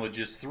 LeBron with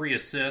just 3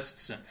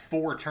 assists and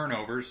 4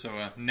 turnovers, so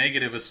a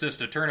negative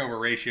assist-to-turnover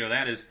ratio.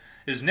 That is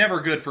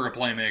never good for a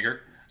playmaker.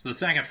 So the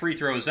second free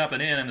throw is up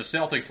and in, and the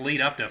Celtics lead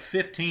up to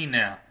 15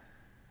 now.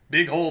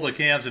 Big hole the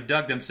Cavs have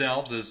dug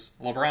themselves as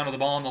LeBron with the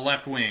ball on the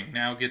left wing.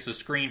 Now gets a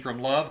screen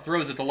from Love,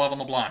 throws it to Love on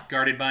the block,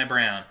 guarded by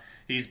Brown.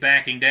 He's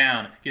backing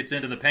down, gets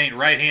into the paint,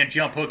 right-hand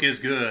jump hook is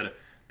good.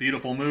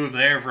 Beautiful move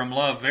there from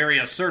Love, very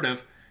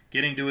assertive,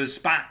 getting to his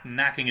spot and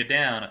knocking it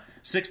down.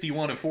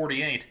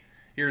 61-48.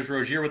 Here's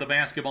Rozier with the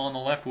basketball on the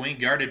left wing,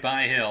 guarded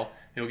by Hill.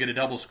 He'll get a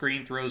double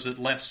screen, throws it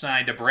left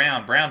side to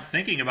Brown. Brown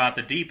thinking about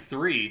the deep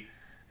three,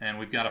 and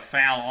we've got a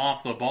foul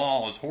off the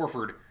ball as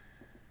Horford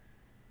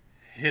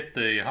hit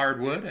the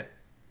hardwood.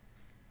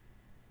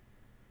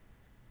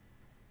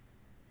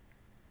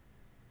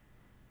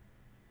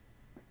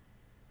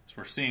 So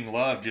we're seeing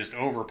Love just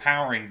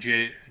overpowering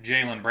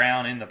Jaylen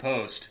Brown in the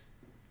post.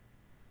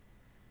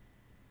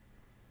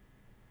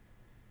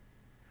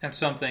 That's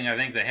something I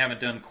think they haven't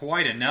done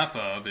quite enough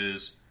of,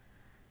 is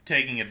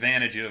taking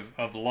advantage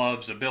of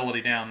Love's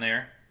ability down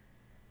there.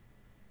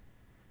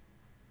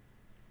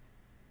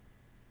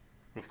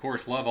 Of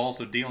course, Love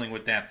also dealing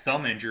with that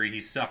thumb injury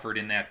he suffered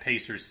in that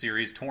Pacers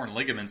series, torn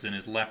ligaments in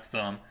his left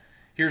thumb.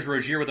 Here's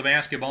Rozier with the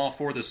basketball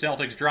for the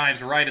Celtics,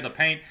 drives right to the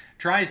paint,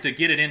 tries to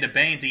get it into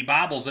Baines, he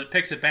bobbles it,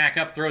 picks it back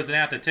up, throws it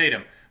out to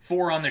Tatum.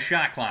 4 on the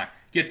shot clock,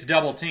 gets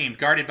double-teamed,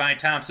 guarded by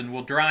Thompson,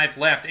 will drive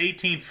left,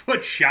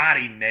 18-foot shot,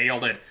 he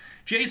nailed it.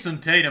 Jason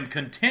Tatum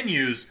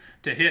continues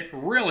to hit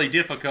really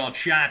difficult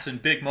shots in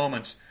big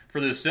moments for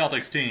this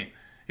Celtics team.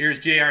 Here's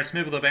J.R.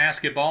 Smith with the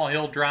basketball.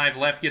 He'll drive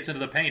left, gets into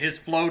the paint. His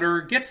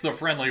floater gets the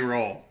friendly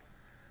roll.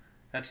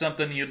 That's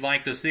something you'd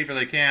like to see for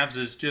the Cavs,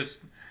 is just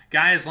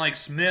guys like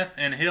Smith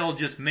and Hill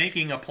just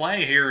making a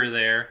play here or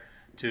there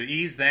to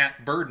ease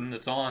that burden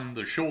that's on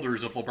the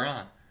shoulders of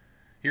LeBron.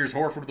 Here's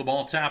Horford with the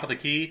ball top of the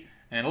key,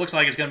 and it looks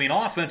like it's going to be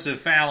an offensive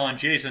foul on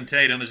Jason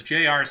Tatum as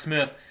J.R.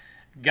 Smith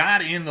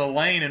got in the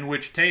lane in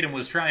which Tatum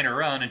was trying to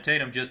run, and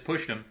Tatum just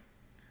pushed him.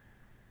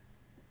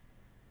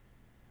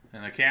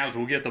 And the Cavs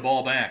will get the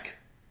ball back.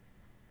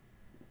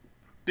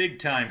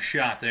 Big-time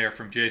shot there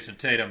from Jason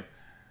Tatum,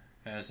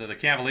 as the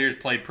Cavaliers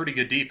played pretty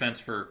good defense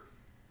for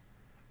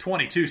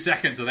 22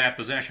 seconds of that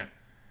possession.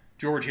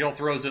 George Hill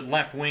throws it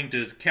left wing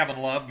to Kevin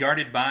Love,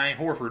 guarded by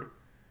Horford.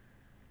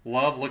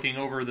 Love looking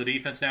over the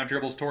defense now,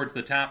 dribbles towards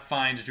the top,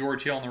 finds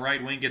George Hill on the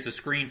right wing, gets a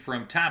screen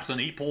from Thompson.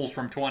 He pulls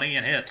from 20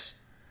 and hits.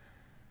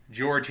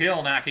 George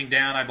Hill knocking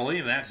down, I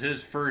believe that's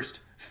his first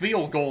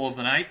field goal of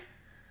the night.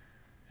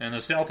 And the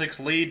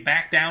Celtics lead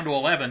back down to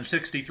 11,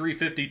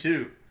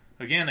 63-52.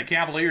 Again, the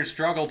Cavaliers'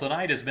 struggle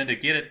tonight has been to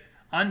get it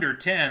under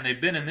 10. They've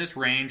been in this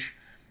range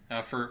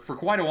for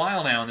quite a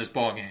while now in this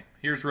ballgame.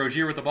 Here's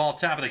Rozier with the ball,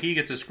 top of the key,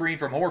 gets a screen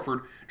from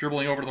Horford,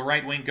 dribbling over to the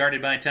right wing,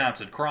 guarded by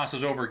Thompson.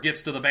 Crosses over,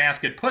 gets to the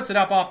basket, puts it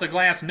up off the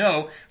glass,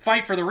 no.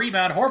 Fight for the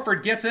rebound,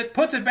 Horford gets it,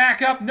 puts it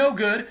back up, no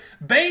good.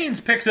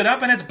 Baynes picks it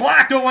up, and it's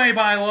blocked away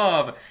by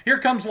Love. Here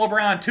comes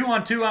LeBron,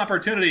 2-on-2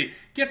 opportunity,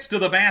 gets to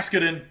the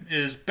basket and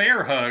is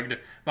bear-hugged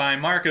by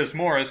Marcus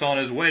Morris on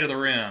his way to the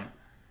rim.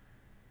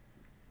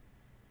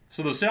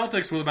 So the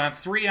Celtics with about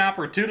 3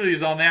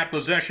 opportunities on that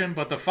possession,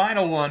 but the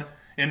final one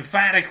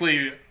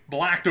emphatically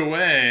blocked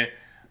away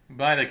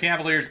by the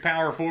Cavaliers'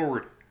 power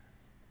forward.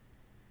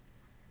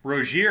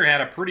 Rozier had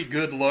a pretty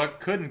good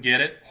look, couldn't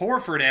get it.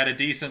 Horford had a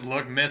decent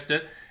look, missed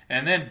it.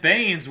 And then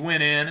Baynes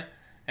went in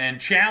and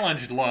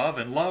challenged Love,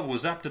 and Love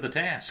was up to the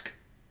task.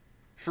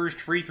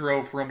 First free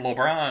throw from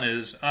LeBron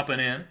is up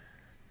and in.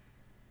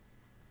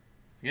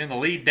 Again, the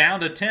lead down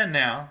to 10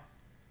 now.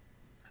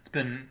 It's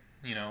been,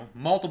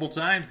 multiple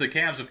times the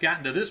Cavs have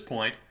gotten to this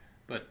point,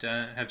 but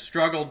have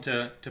struggled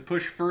to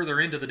push further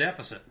into the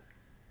deficit.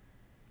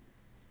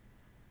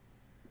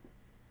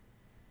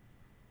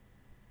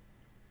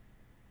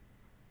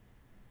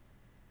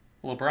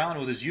 LeBron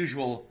with his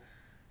usual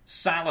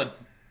solid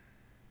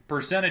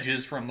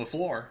percentages from the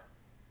floor.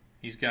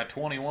 He's got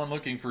 21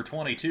 looking for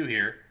 22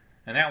 here.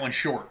 And that one's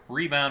short.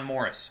 Rebound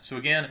Morris. So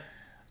again,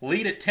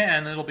 lead at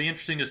 10. It'll be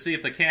interesting to see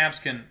if the Cavs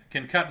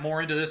can cut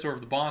more into this or if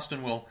the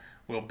Boston will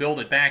build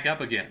it back up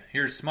again.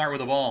 Here's Smart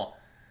with the ball.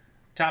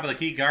 Top of the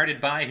key,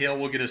 guarded by Hill.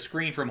 We'll get a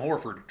screen from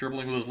Horford.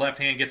 Dribbling with his left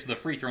hand, gets to the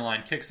free throw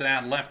line. Kicks it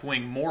out left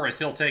wing. Morris,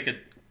 he'll take a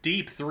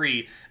deep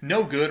three.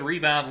 No good.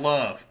 Rebound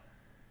Love.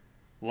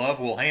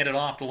 Love will hand it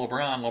off to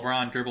LeBron.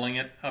 LeBron dribbling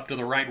it up to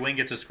the right wing,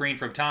 gets a screen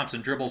from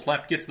Thompson. Dribbles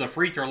left, gets to the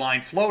free throw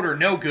line. Floater,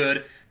 no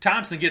good.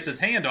 Thompson gets his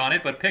hand on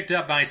it, but picked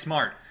up by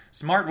Smart.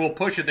 Smart will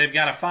push it. They've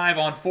got a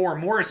 5-on-4.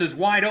 Morris is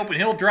wide open.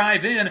 He'll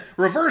drive in.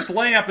 Reverse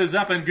layup is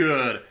up and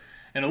good.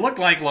 And it looked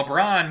like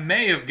LeBron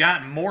may have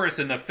gotten Morris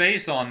in the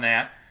face on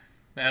that.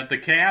 The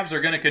Cavs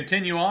are going to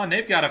continue on.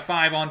 They've got a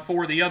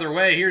 5-on-4 the other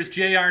way. Here's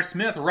J.R.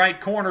 Smith,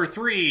 right corner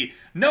three.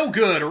 No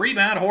good. A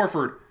rebound,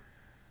 Horford.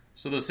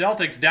 So the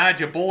Celtics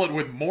dodge a bullet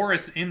with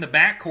Morris in the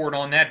backcourt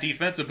on that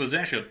defensive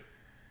possession.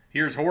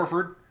 Here's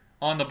Horford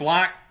on the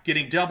block,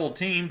 getting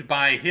double-teamed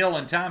by Hill,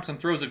 and Thompson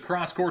throws it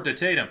cross-court to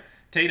Tatum.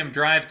 Tatum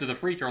drives to the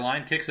free throw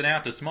line, kicks it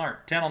out to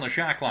Smart. 10 on the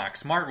shot clock.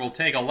 Smart will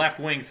take a left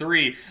wing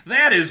three.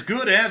 That is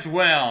good as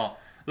well.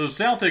 The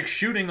Celtics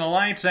shooting the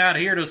lights out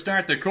here to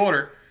start the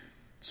quarter.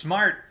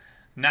 Smart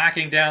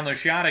knocking down the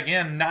shot.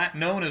 Again, not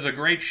known as a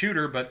great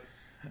shooter, but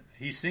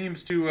he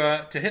seems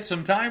to hit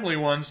some timely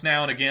ones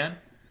now and again.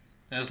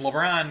 As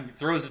LeBron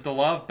throws it to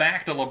Love,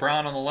 back to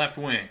LeBron on the left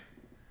wing.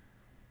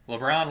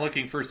 LeBron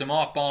looking for some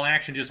off-ball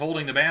action, just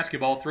holding the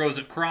basketball, throws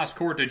it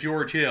cross-court to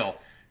George Hill.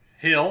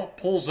 Hill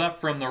pulls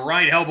up from the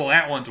right elbow.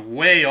 That one's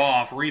way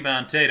off.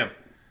 Rebound Tatum.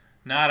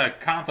 Not a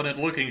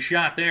confident-looking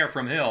shot there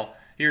from Hill.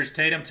 Here's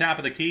Tatum, top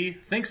of the key.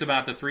 Thinks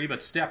about the three,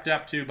 but stepped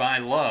up to by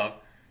Love.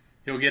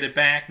 He'll get it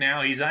back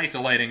now. He's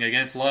isolating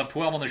against Love.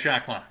 12 on the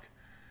shot clock.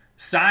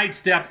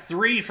 Sidestep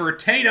three for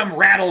Tatum,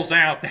 rattles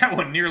out. That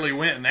one nearly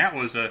went, and that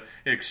was an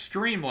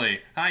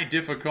extremely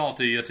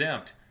high-difficulty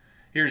attempt.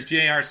 Here's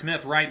J.R.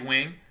 Smith, right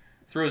wing.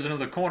 Throws it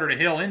into the corner to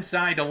Hill,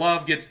 inside to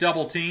Love, gets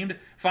double-teamed.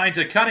 Finds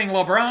a cutting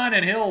LeBron,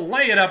 and he'll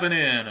lay it up and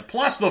in,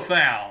 plus the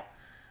foul.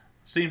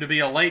 Seemed to be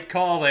a late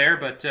call there,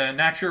 but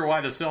not sure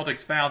why the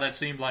Celtics fouled. That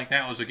seemed like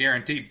that was a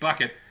guaranteed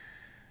bucket.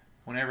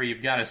 Whenever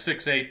you've got a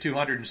 6'8",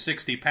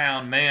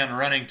 260-pound man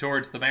running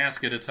towards the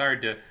basket, it's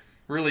hard to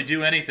really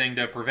do anything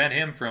to prevent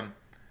him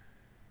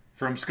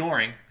from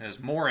scoring, as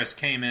Morris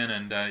came in,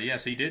 and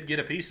yes, he did get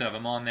a piece of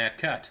him on that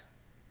cut.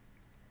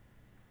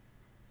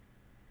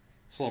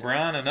 So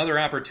LeBron, another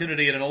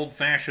opportunity at an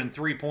old-fashioned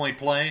three-point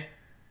play.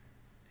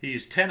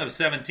 He's 10 of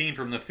 17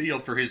 from the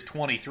field for his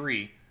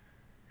 23,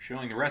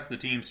 showing the rest of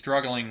the team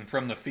struggling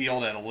from the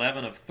field at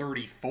 11 of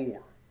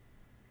 34.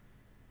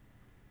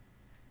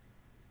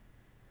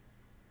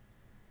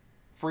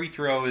 Free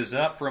throw is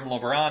up from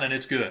LeBron, and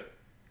it's good.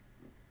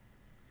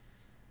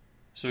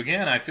 So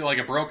again, I feel like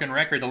a broken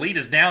record. The lead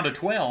is down to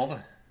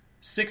 12,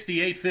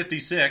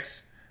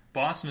 68-56.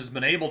 Boston has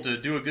been able to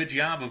do a good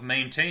job of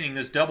maintaining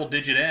this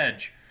double-digit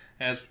edge,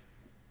 as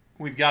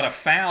we've got a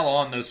foul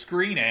on the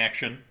screen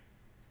action.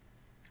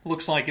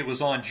 Looks like it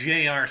was on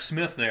J.R.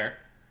 Smith there,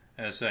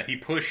 as he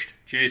pushed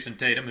Jason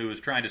Tatum, who was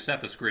trying to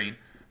set the screen.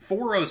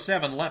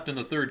 4:07 left in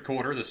the third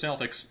quarter. The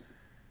Celtics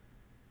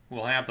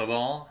will have the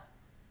ball.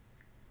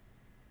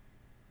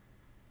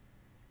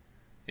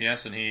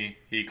 Yes, and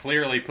he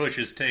clearly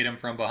pushes Tatum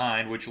from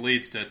behind, which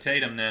leads to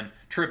Tatum then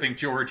tripping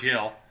George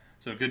Hill.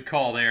 So good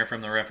call there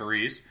from the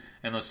referees.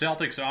 And the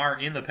Celtics are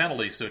in the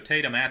penalties, so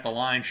Tatum at the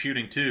line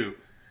shooting two,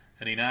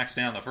 and he knocks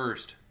down the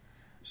first.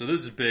 So this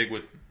is big.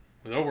 With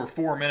over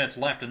 4 minutes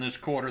left in this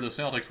quarter, the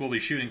Celtics will be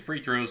shooting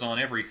free throws on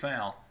every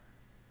foul.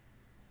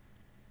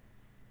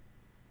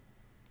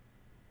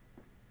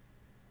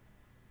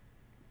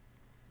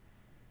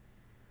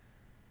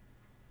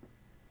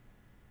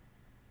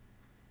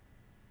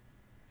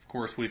 Of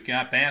course, we've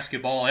got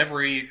basketball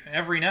every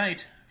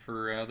night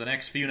for the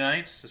next few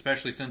nights,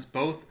 especially since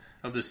both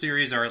of the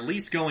series are at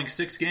least going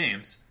 6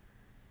 games.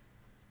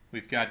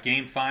 We've got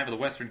Game 5 of the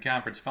Western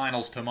Conference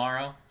Finals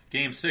tomorrow.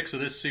 Game 6 of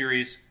this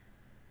series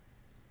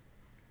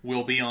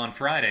will be on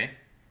Friday.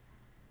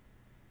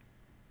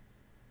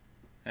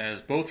 As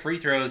both free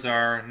throws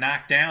are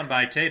knocked down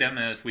by Tatum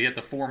as we hit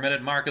the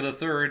 4-minute mark of the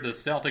third, the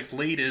Celtics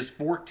lead is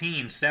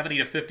 14,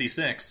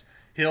 70-56.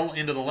 Hill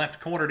into the left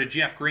corner to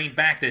Jeff Green,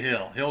 back to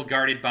Hill. Hill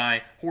guarded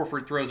by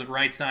Horford, throws it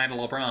right side to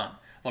LeBron.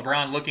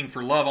 LeBron looking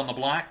for Love on the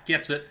block,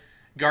 gets it,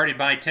 guarded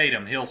by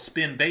Tatum. Hill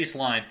spin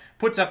baseline,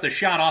 puts up the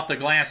shot off the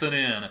glass and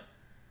in.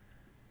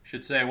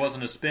 Should say it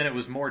wasn't a spin, it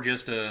was more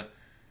just a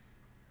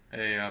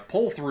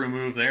pull-through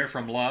move there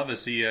from Love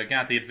as he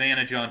got the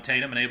advantage on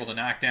Tatum and able to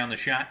knock down the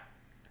shot.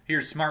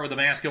 Here's Smart with the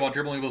basketball,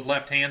 dribbling with his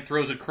left hand,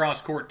 throws it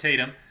cross-court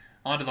Tatum,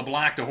 onto the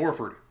block to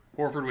Horford.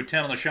 Horford with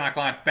 10 on the shot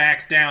clock,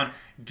 backs down,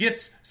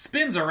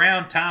 spins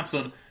around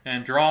Thompson,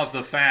 and draws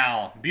the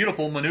foul.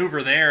 Beautiful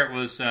maneuver there. It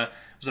was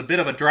a bit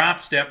of a drop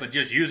step, but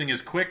just using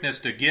his quickness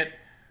to get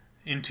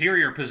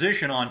interior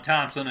position on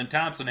Thompson, and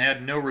Thompson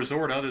had no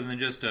resort other than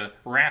just to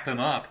wrap him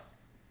up.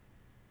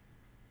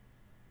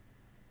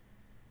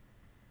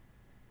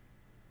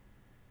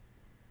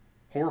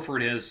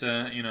 Horford has,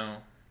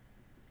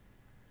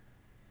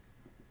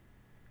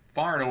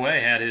 far and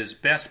away had his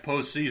best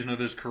postseason of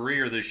his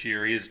career this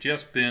year. He has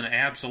just been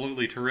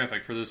absolutely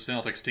terrific for this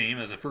Celtics team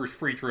as the first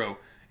free throw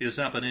is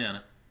up and in.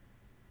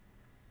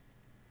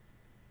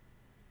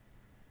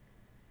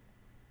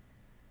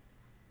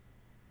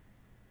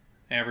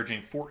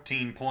 Averaging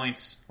 14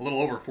 points, a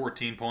little over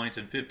 14 points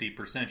and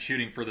 50%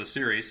 shooting for the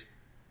series.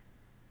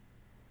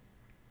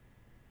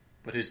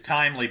 But his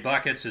timely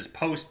buckets, his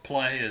post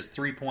play, his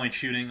three-point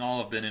shooting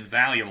all have been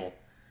invaluable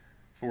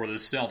for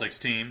this Celtics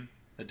team.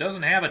 It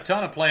doesn't have a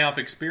ton of playoff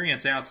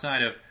experience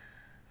outside of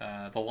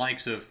the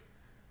likes of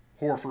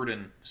Horford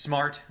and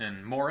Smart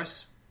and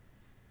Morris.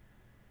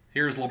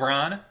 Here's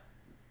LeBron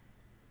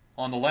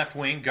on the left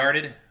wing,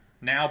 guarded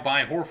now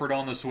by Horford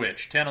on the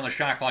switch. 10 on the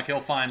shot clock. He'll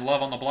find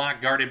Love on the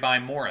block, guarded by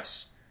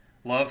Morris.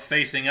 Love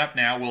facing up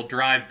now, will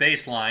drive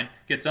baseline,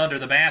 gets under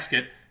the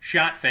basket,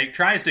 shot fake,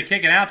 tries to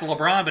kick it out to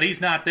LeBron, but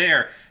he's not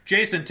there.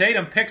 Jason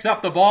Tatum picks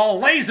up the ball,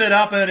 lays it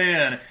up and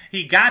in.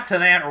 He got to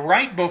that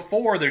right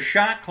before the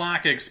shot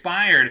clock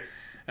expired.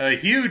 A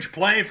huge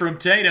play from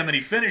Tatum, and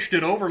he finished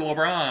it over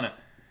LeBron.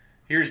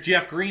 Here's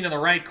Jeff Green in the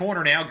right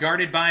corner now,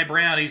 guarded by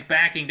Brown. He's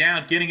backing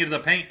down, getting into the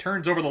paint,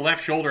 turns over the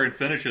left shoulder and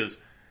finishes.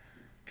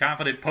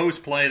 Confident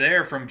post play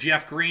there from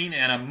Jeff Green,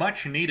 and a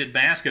much-needed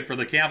basket for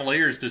the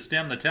Cavaliers to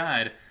stem the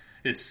tide.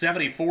 It's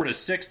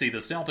 74-60. The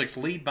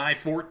Celtics lead by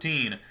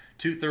 14.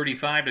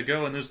 2:35 to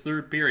go in this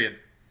third period.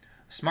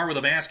 Smart with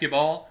the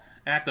basketball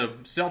at the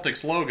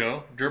Celtics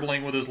logo,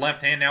 dribbling with his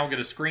left hand. Now we'll get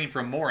a screen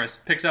from Morris.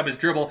 Picks up his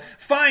dribble,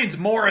 finds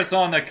Morris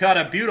on the cut.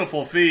 A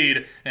beautiful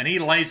feed, and he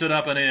lays it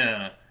up and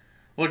in.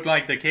 Looked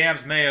like the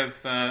Cavs may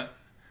have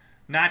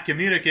not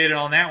communicated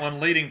on that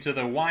one, leading to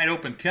the wide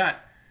open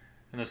cut.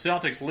 And the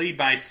Celtics lead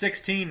by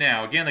 16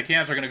 now. Again, the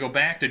Cavs are going to go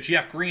back to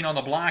Jeff Green on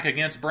the block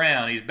against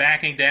Brown. He's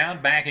backing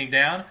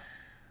down.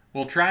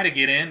 Will try to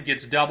get in,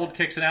 gets doubled,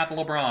 kicks it out to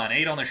LeBron.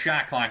 8 on the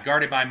shot clock,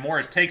 guarded by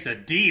Morris, takes a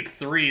deep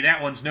three.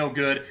 That one's no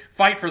good.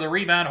 Fight for the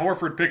rebound,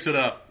 Horford picks it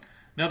up.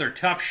 Another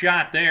tough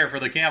shot there for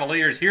the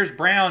Cavaliers. Here's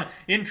Brown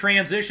in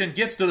transition,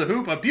 gets to the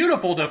hoop. A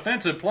beautiful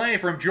defensive play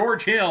from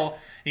George Hill.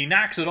 He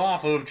knocks it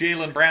off of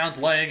Jaylen Brown's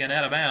leg and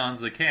out of bounds.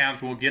 The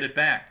Cavs will get it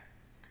back.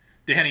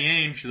 Danny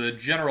Ainge, the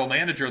general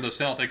manager of the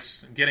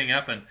Celtics, getting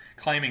up and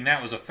claiming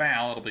that was a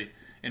foul. It'll be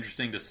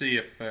interesting to see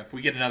if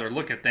we get another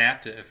look at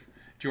that, if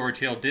George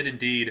Hill did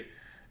indeed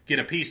get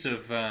a piece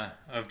of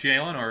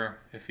Jaylen, or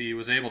if he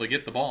was able to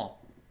get the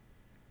ball.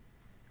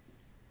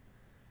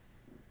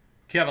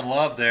 Kevin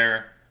Love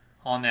there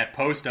on that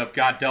post-up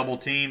got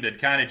double-teamed and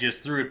kind of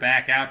just threw it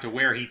back out to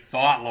where he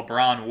thought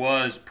LeBron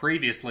was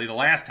previously the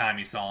last time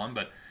he saw him,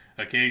 but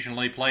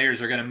occasionally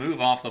players are going to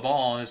move off the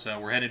ball as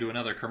we're headed to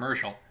another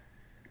commercial.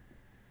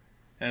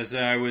 As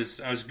I was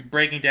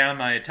breaking down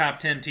my top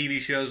 10 TV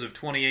shows of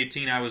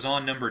 2018, I was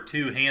on number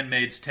 2,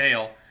 Handmaid's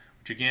Tale,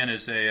 which again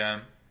is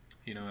an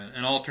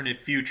alternate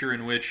future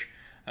in which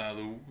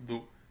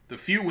the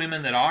few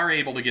women that are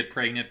able to get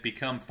pregnant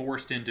become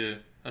forced into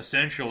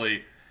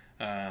essentially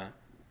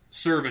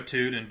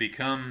servitude and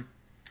become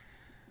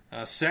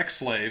sex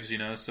slaves.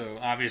 So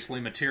obviously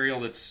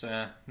material that's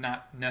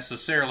not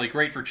necessarily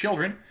great for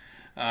children,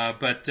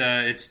 but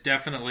it's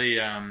definitely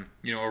a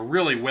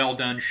really well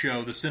done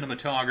show. The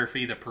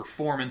cinematography, the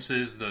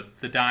performances,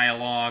 the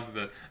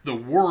dialogue, the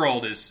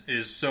world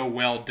is so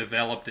well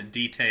developed and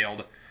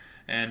detailed.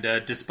 And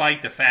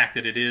despite the fact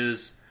that it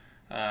is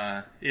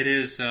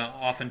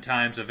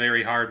oftentimes a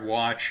very hard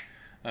watch,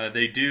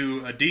 they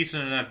do a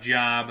decent enough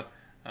job,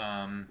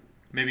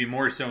 maybe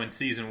more so in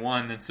Season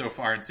 1 than so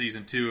far in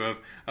Season 2,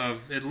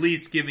 of at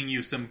least giving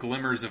you some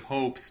glimmers of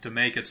hopes to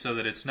make it so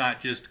that it's not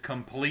just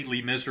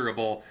completely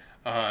miserable,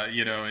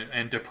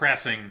 and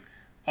depressing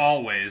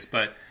always.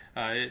 But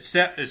it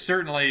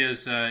certainly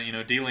is,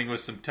 dealing with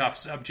some tough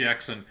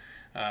subjects, and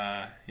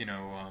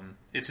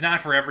it's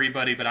not for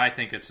everybody, but I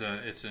think it's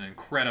an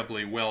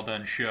incredibly well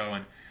done show,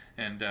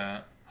 and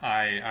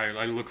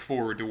I look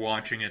forward to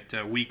watching it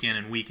week in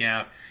and week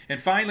out.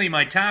 And finally,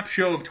 my top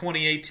show of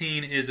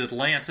 2018 is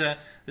Atlanta.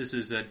 This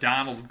is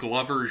Donald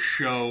Glover's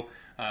show.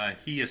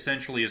 He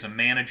essentially is a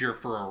manager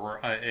for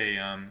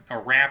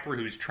a rapper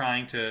who's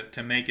trying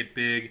to make it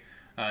big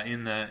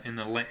in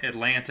the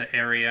Atlanta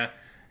area,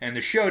 and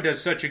the show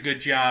does such a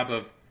good job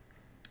of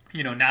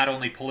not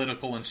only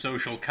political and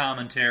social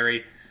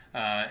commentary,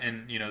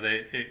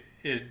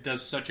 it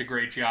does such a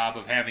great job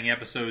of having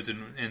episodes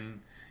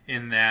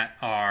in that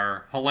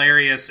are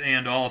hilarious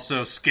and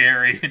also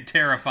scary and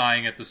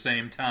terrifying at the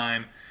same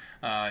time.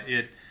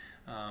 It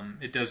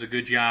does a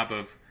good job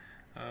of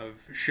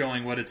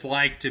showing what it's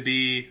like to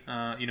be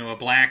a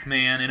black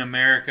man in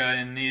America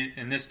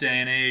in this day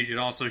and age. It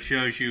also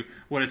shows you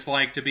what it's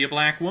like to be a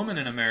black woman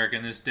in America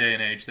in this day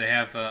and age. They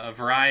have a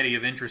variety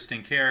of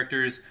interesting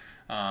characters,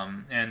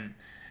 and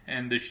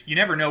you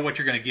never know what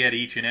you're going to get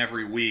each and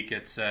every week.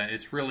 It's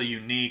really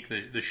unique.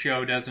 The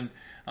show doesn't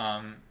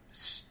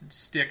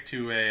stick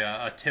to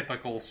a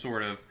typical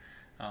sort of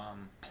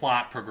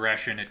plot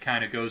progression. It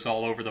kind of goes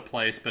all over the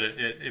place, but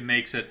it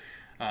makes it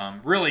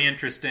really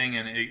interesting,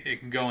 and it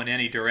can go in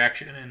any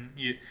direction. And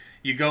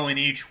you go in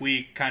each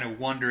week kind of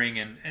wondering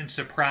and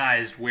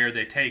surprised where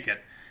they take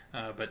it.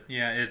 But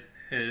yeah,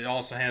 it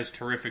also has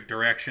terrific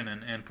direction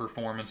and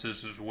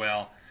performances as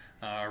well.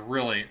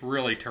 Really,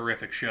 really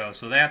terrific show.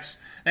 So that's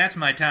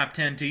my top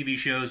 10 TV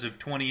shows of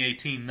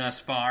 2018 thus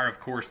far. Of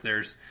course,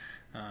 there's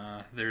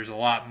a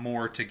lot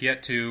more to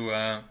get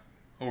to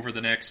over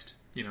the next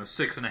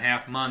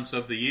 6.5 months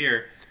of the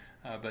year.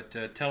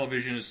 But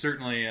television is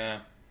certainly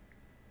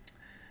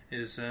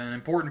is an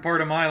important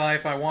part of my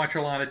life. I watch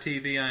a lot of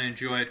TV. I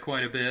enjoy it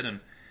quite a bit, and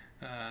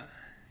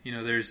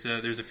there's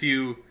a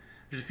few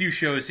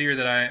shows here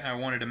that I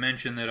wanted to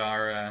mention that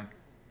are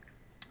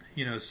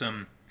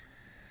some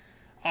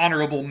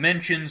honorable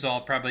mentions. I'll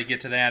probably get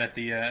to that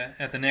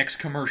at the next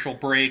commercial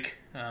break,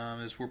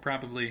 as we're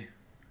probably,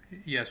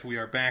 yes, we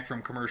are back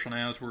from commercial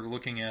now as we're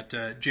looking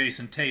at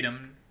Jason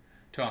Tatum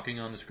talking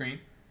on the screen.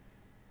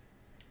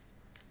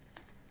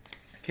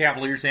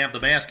 Cavaliers have the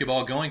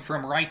basketball going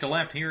from right to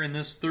left here in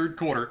this third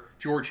quarter.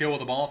 George Hill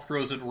with the ball,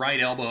 throws it right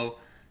elbow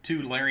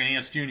to Larry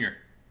Nance Jr.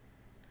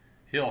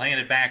 Hill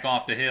handed back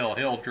off to Hill.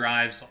 Hill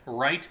drives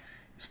right,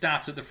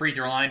 stops at the free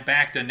throw line,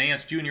 back to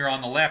Nance Jr.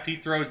 on the left. He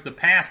throws the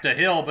pass to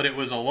Hill, but it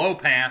was a low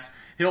pass.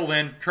 Hill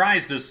then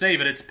tries to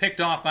save it. It's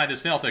picked off by the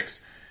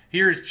Celtics.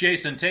 Here's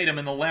Jason Tatum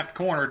in the left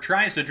corner,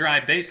 tries to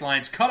drive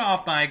baselines, cut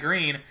off by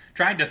Green,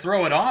 tried to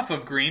throw it off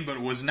of Green, but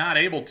was not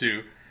able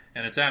to.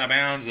 And it's out of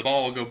bounds. The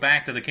ball will go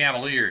back to the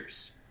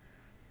Cavaliers.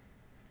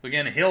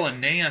 Again, Hill and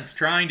Nance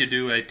trying to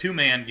do a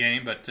two-man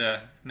game, but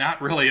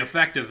not really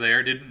effective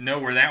there. Didn't know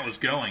where that was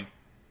going.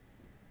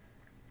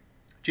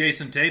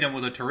 Jason Tatum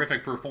with a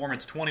terrific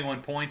performance,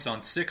 21 points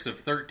on 6 of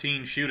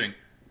 13 shooting.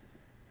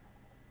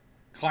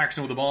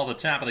 Clarkson with the ball at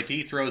the top of the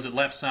key, throws it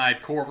left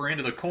side, Korver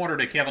into the corner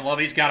to Kevin Love.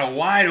 He's got a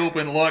wide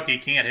open look. He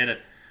can't hit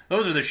it.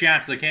 Those are the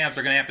shots the Cavs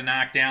are going to have to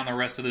knock down the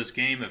rest of this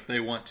game if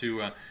they want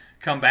to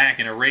come back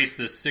and erase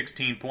this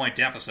 16-point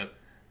deficit.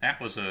 That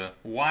was a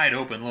wide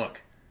open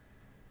look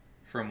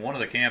from one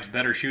of the Cavs'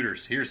 better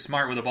shooters. Here's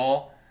Smart with the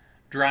ball.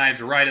 Drives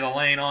right of the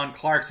lane on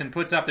Clarkson.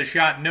 Puts up the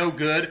shot. No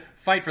good.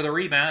 Fight for the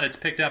rebound. It's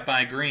picked up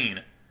by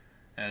Green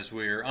as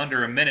we're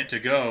under a minute to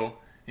go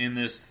in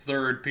this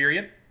third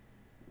period.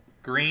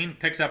 Green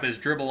picks up his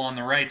dribble on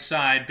the right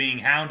side, being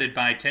hounded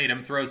by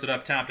Tatum. Throws it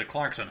up top to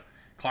Clarkson.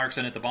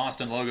 Clarkson at the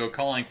Boston logo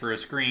calling for a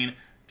screen.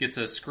 Gets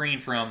a screen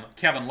from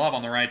Kevin Love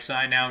on the right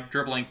side. Now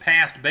dribbling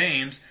past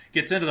Baines.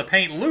 Gets into the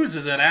paint.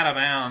 Loses it out of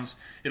bounds.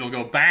 It'll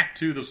go back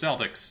to the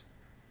Celtics.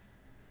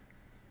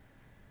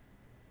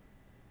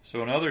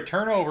 So another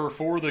turnover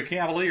for the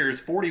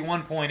Cavaliers.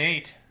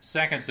 41.8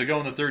 seconds to go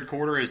in the third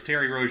quarter as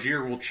Terry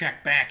Rozier will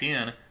check back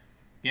in.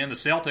 Again, the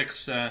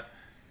Celtics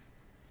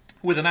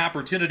with an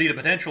opportunity to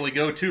potentially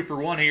go 2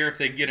 for 1 here if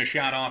they can get a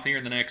shot off here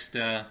in the next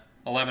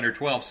 11 or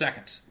 12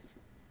 seconds.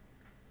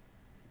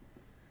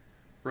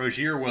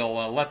 Rozier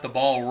will let the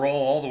ball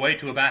roll all the way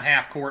to about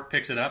half court,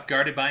 picks it up,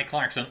 guarded by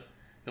Clarkson.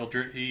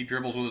 He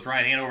dribbles with his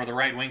right hand over the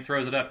right wing,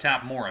 throws it up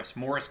top, Morris.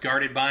 Morris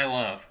guarded by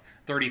Love.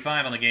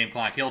 35 on the game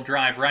clock. He'll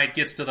drive right,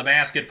 gets to the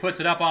basket, puts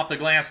it up off the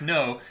glass,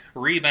 no.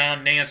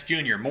 Rebound, Nance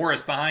Jr.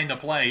 Morris behind the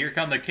play. Here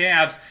come the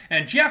Cavs,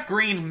 and Jeff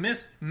Green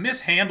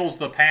mishandles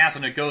the pass,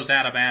 and it goes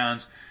out of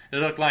bounds. It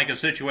looked like a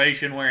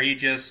situation where he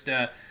just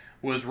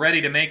was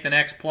ready to make the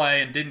next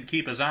play and didn't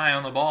keep his eye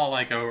on the ball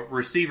like a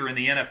receiver in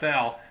the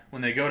NFL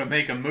when they go to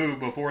make a move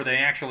before they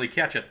actually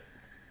catch it.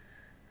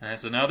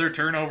 That's another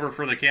turnover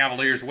for the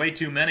Cavaliers. Way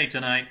too many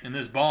tonight in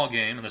this ball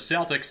game. And the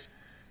Celtics,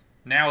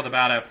 now with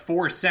about a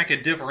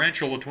 4-second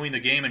differential between the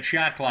game and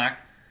shot clock,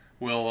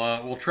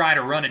 will try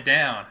to run it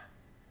down.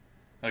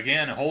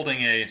 Again, holding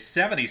a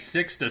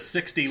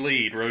 76-60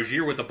 lead.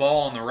 Rozier with the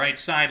ball on the right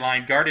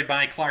sideline, guarded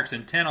by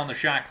Clarkson. 10 on the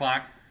shot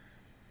clock.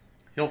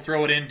 He'll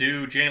throw it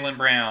into Jaylen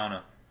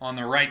Brown. on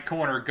the right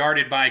corner,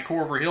 guarded by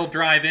Corver. He'll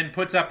drive in,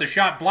 puts up the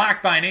shot,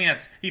 blocked by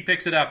Nance. He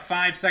picks it up,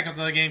 5 seconds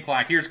on the game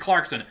clock. Here's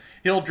Clarkson.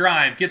 He'll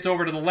drive, gets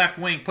over to the left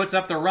wing, puts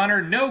up the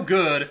runner, no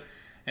good.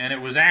 And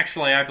it was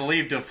actually, I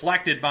believe,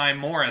 deflected by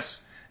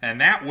Morris. And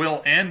that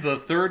will end the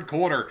third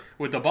quarter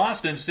with the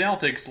Boston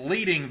Celtics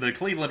leading the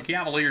Cleveland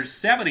Cavaliers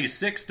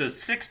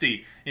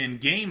 76-60 in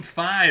Game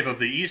 5 of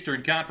the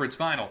Eastern Conference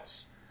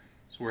Finals.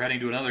 So we're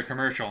heading to another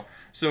commercial.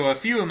 So a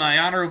few of my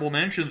honorable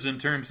mentions in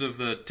terms of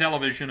the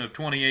television of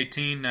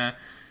 2018.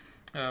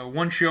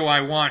 One show I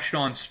watched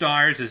on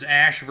Starz is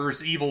Ash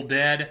vs. Evil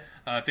Dead.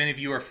 If any of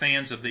you are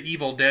fans of the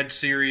Evil Dead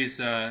series,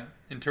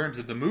 in terms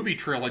of the movie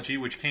trilogy,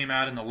 which came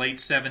out in the late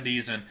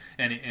 70s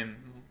and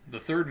the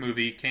third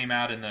movie came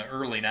out in the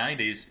early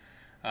 90s,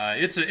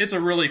 it's a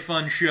really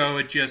fun show.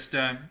 It just,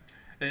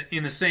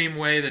 in the same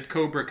way that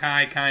Cobra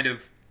Kai kind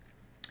of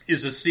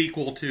is a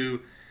sequel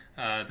to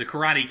the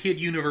Karate Kid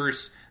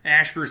universe,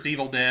 Ash vs.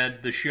 Evil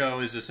Dead, the show,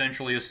 is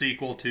essentially a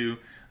sequel to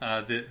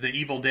the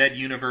Evil Dead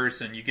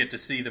universe, and you get to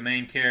see the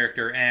main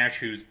character, Ash,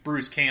 who's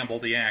Bruce Campbell,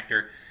 the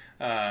actor.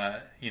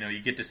 You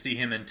get to see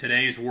him in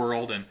today's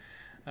world, and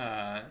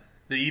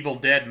the Evil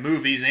Dead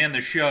movies and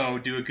the show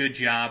do a good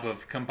job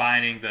of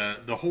combining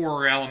the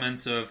horror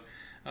elements of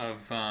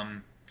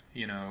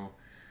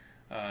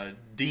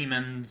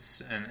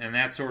demons and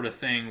that sort of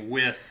thing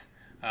with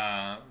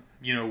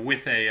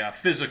with a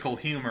physical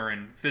humor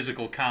and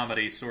physical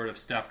comedy sort of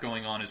stuff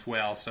going on as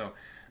well. So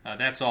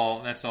that's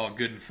all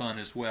good and fun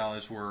as well.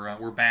 As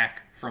we're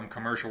back from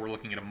commercial, we're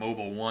looking at a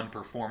Mobile One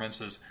performance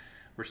as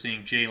we're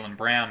seeing Jaylen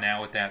Brown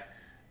now with that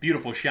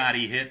beautiful shot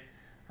he hit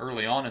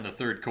early on in the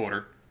third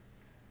quarter.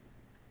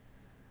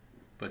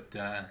 But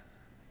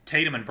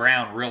Tatum and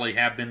Brown really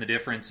have been the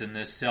difference in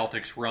this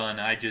Celtics run.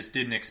 I just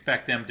didn't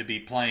expect them to be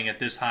playing at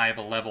this high of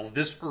a level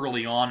this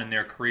early on in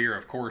their career.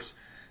 Of course,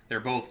 they're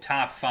both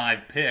top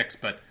 5 picks,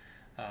 but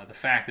the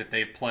fact that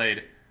they've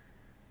played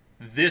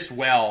this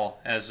well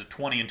as a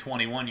 20 and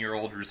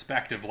 21-year-old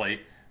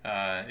respectively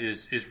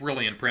is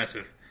really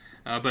impressive.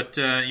 But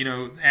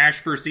Ash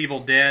vs.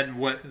 Evil Dead,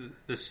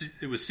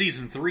 it was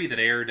season 3 that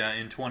aired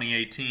in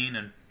 2018,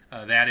 and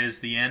that is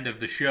the end of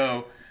the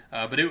show.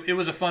 But it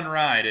was a fun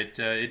ride.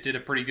 It did a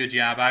pretty good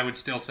job. I would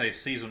still say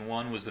season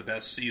 1 was the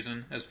best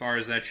season as far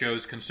as that show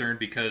is concerned,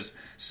 because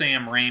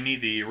Sam Raimi,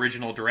 the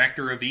original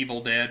director of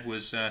Evil Dead,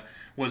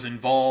 was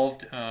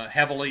involved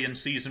heavily in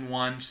season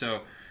 1.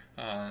 So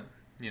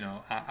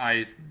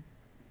I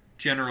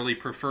generally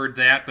preferred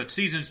that. But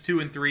seasons 2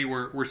 and 3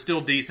 were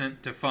still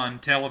decent to fun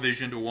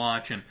television to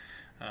watch, and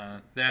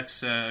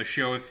that's a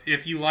show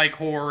if you like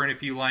horror and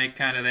if you like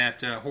kind of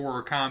that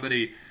horror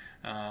comedy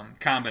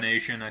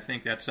combination. I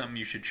think that's something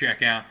you should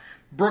check out.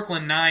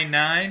 Brooklyn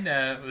Nine-Nine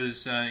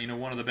was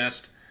one of the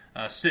best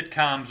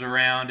sitcoms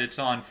around. It's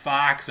on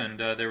Fox, and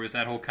there was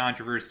that whole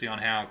controversy on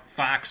how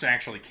Fox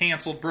actually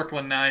canceled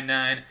Brooklyn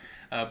Nine-Nine,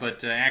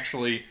 but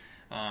actually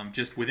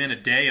just within a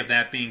day of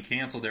that being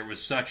canceled, there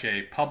was such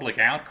a public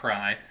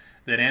outcry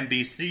that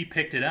NBC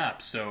picked it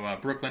up. So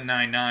Brooklyn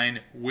Nine-Nine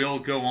will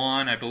go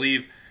on. I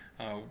believe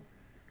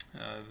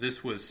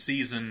this was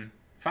season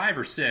 5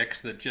 or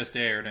 6 that just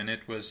aired, and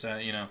it was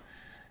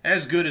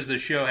as good as the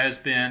show has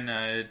been.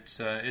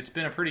 It's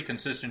been a pretty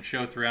consistent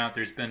show throughout.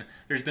 There's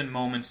been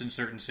moments in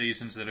certain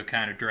seasons that have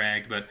kind of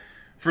dragged, but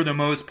for the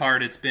most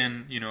part, it's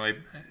been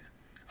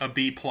a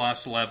B+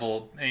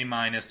 level, A-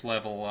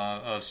 level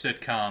of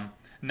sitcom.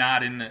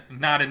 Not in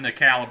the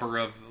caliber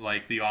of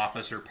like The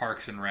Office or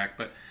Parks and Rec,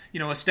 but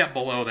a step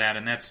below that,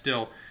 and that's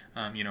still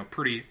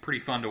pretty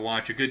fun to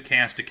watch. A good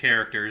cast of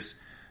characters.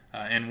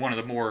 And one of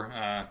the more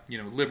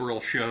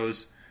liberal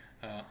shows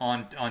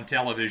on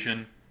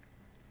television.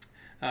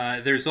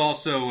 There's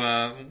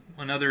also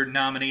another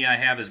nominee I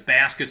have is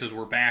Baskets, as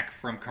we're back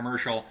from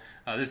commercial.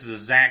 This is a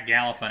Zach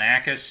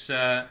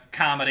Galifianakis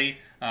comedy,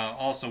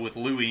 also with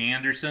Louis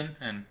Anderson,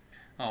 and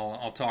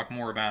I'll talk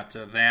more about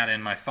that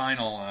in my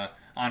final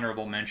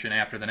honorable mention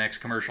after the next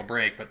commercial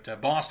break.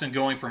 But Boston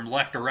going from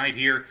left to right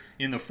here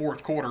in the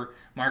fourth quarter.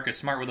 Marcus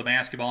Smart with the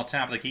basketball,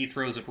 top of the key,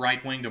 throws it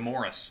right wing to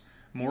Morris.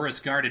 Morris,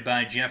 guarded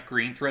by Jeff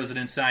Green, throws it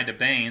inside to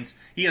Baines.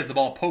 He has the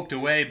ball poked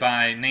away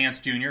by Nance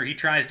Jr. He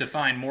tries to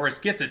find Morris,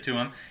 gets it to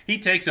him. He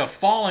takes a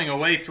falling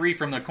away 3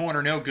 from the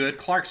corner, no good.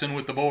 Clarkson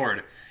with the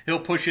board. He'll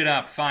push it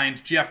up,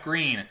 finds Jeff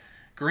Green.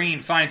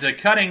 Green finds a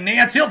cutting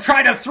Nance. He'll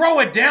try to throw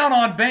it down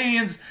on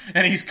Baines,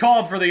 and he's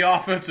called for the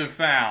offensive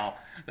foul.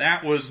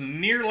 That was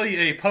nearly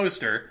a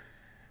poster.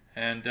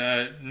 And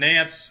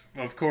Nance,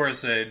 of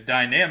course, a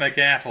dynamic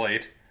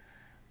athlete.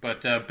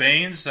 But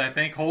Baines, I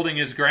think, holding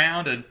his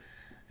ground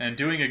and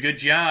doing a good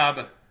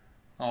job,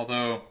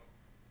 although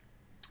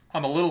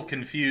I'm a little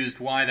confused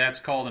why that's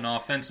called an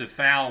offensive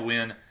foul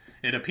when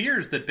it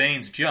appears that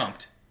Baines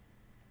jumped.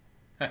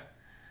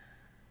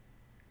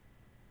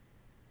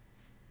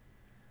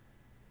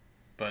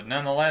 But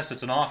nonetheless,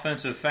 it's an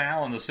offensive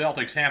foul, and the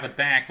Celtics have it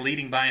back,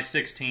 leading by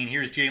 16.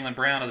 Here's Jaylen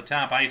Brown at the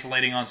top,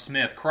 isolating on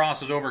Smith.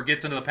 Crosses over,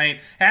 gets into the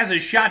paint, has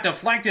his shot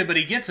deflected, but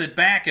he gets it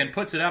back and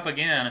puts it up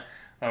again.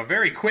 A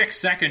very quick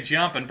second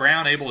jump, and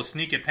Brown able to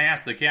sneak it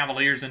past the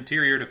Cavaliers'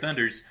 interior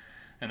defenders.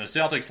 And the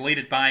Celtics lead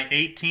it by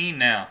 18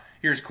 now.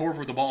 Here's Korver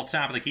with the ball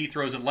top of the key,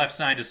 throws it left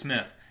side to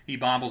Smith. He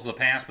bobbles the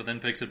pass, but then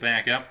picks it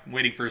back up,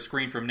 waiting for a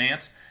screen from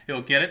Nance.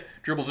 He'll get it,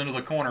 dribbles into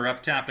the corner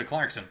up top to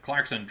Clarkson.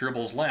 Clarkson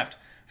dribbles left.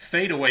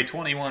 Fadeaway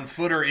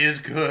 21-footer is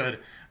good.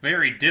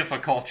 Very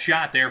difficult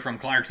shot there from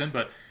Clarkson,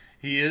 but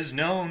he is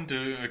known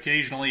to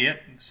occasionally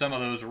hit some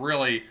of those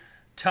really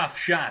tough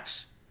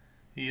shots.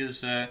 He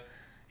is,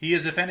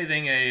 if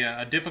anything,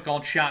 a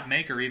difficult shot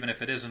maker, even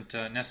if it isn't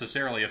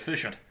necessarily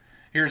efficient.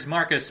 Here's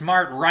Marcus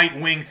Smart, right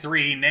wing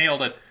three. He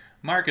nailed it.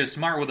 Marcus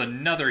Smart with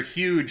another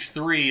huge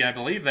three. I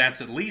believe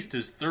that's at least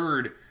his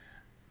third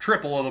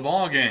triple of the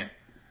ball game.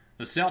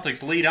 The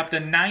Celtics lead up to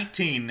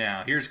 19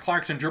 now. Here's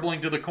Clarkson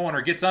dribbling to the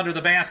corner, gets under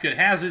the basket,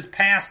 has his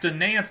pass to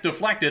Nance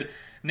deflected.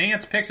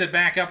 Nance picks it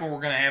back up, and we're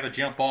going to have a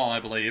jump ball, I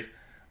believe,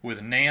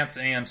 with Nance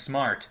and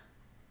Smart.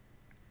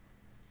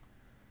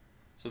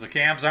 So the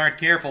Cavs aren't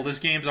careful. This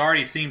game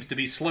already seems to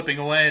be slipping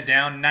away,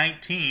 down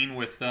 19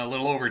 with a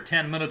little over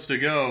 10 minutes to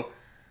go.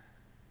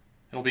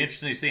 It'll be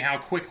interesting to see how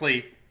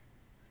quickly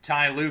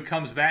Ty Lue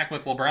comes back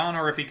with LeBron,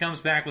 or if he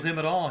comes back with him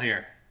at all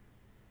here.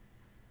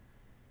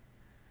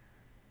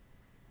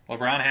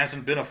 LeBron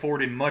hasn't been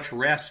afforded much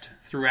rest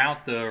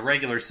throughout the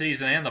regular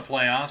season and the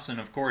playoffs, and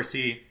of course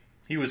he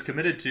was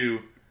committed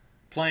to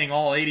playing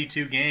all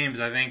 82 games,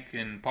 I think,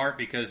 in part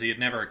because he had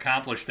never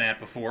accomplished that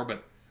before,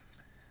 but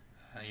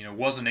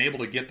wasn't able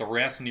to get the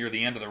rest near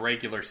the end of the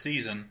regular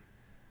season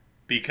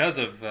because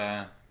of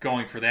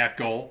going for that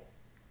goal.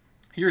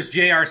 Here's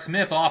J.R.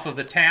 Smith off of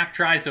the tap,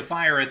 tries to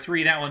fire a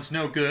three. That one's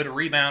no good.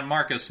 Rebound,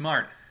 Marcus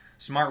Smart.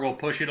 Smart will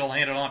push it. He'll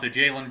hand it off to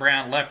Jaylen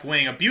Brown, left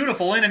wing. A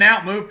beautiful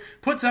in-and-out move.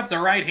 Puts up the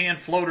right-hand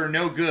floater,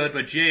 no good,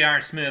 but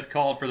J.R. Smith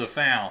called for the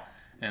foul.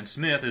 And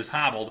Smith is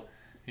hobbled.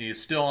 He's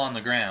still on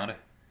the ground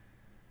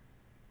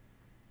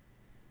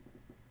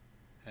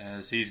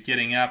as he's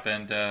getting up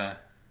and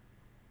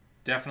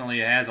definitely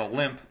has a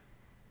limp.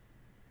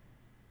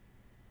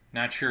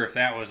 Not sure if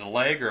that was a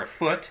leg or a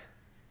foot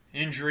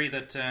injury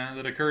that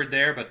occurred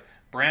there, but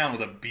Brown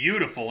with a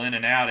beautiful in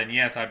and out, and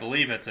yes, I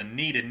believe it's a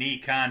knee-to-knee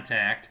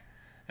contact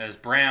as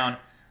Brown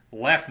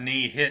left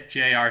knee hit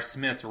J.R.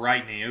 Smith's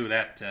right knee. Ooh,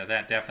 that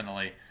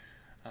definitely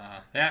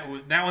that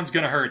one's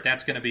going to hurt.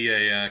 That's going to be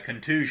a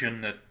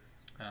contusion that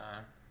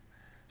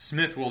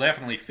Smith will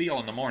definitely feel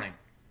in the morning.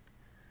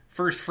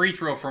 First free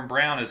throw from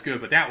Brown is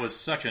good, but that was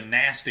such a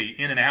nasty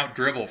in and out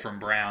dribble from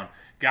Brown.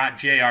 Got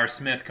J.R.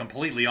 Smith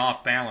completely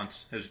off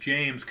balance as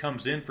James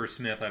comes in for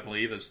Smith, I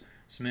believe, as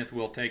Smith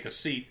will take a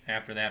seat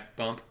after that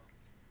bump.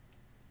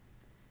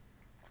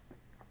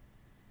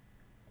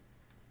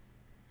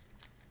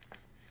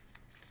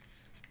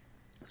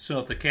 So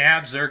if the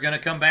Cavs are going to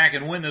come back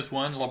and win this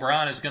one,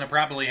 LeBron is going to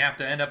probably have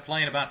to end up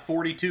playing about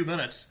 42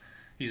 minutes.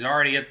 He's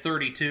already at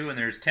 32, and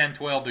there's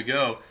 10-12 to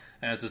go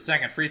as the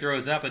second free throw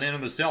is up and in,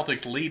 and the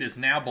Celtics lead is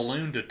now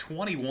ballooned to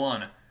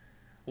 21.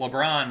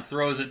 LeBron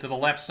throws it to the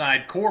left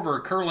side.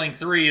 Korver curling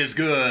three is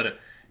good.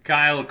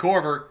 Kyle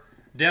Korver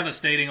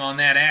devastating on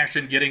that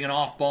action, getting an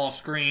off-ball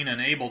screen and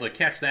able to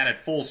catch that at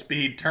full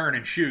speed, turn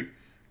and shoot.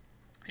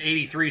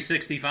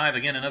 83-65,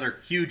 again, another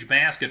huge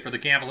basket for the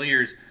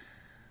Cavaliers.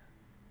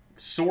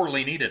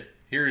 Sorely needed.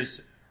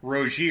 Here's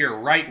Rozier,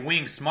 right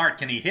wing, Smart.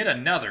 Can he hit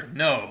another?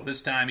 No.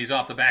 This time he's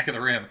off the back of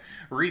the rim.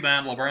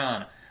 Rebound,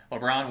 LeBron.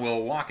 LeBron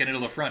will walk it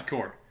into the front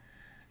court.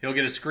 He'll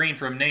get a screen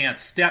from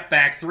Nance. Step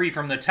back three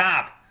from the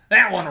top.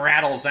 That one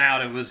rattles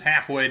out. It was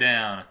halfway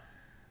down.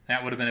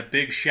 That would have been a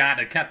big shot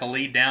to cut the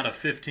lead down to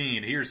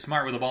 15. Here's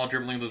Smart with the ball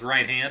dribbling with his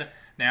right hand.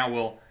 Now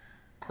will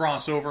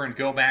cross over and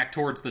go back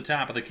towards the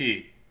top of the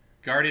key.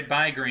 Guarded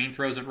by Green.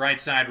 Throws it right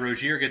side.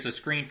 Rozier gets a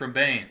screen from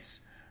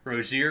Baines.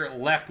 Rozier,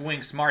 left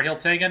wing, Smart. He'll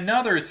take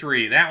another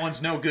three. That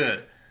one's no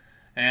good.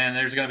 And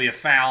there's going to be a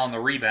foul on the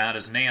rebound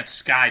as Nance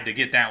skied to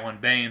get that one.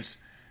 Baines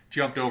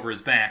jumped over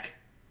his back.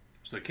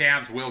 So the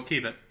Cavs will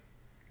keep it.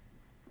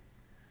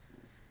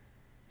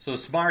 So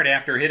Smart,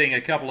 after hitting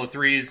a couple of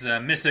threes,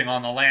 missing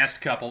on the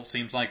last couple,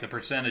 seems like the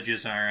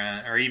percentages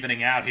are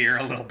evening out here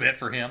a little bit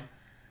for him.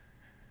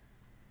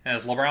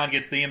 As LeBron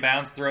gets the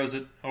inbounds, throws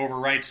it over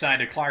right side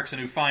to Clarkson,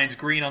 who finds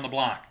Green on the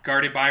block.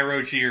 Guarded by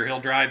Rozier. He'll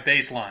drive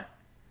baseline.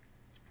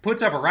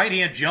 Puts up a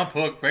right-hand jump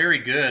hook, very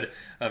good.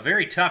 A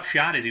very tough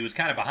shot as he was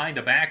kind of behind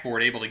the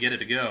backboard, able to get it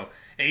to go.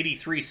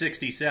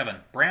 83-67.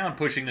 Brown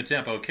pushing the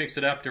tempo, kicks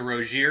it up to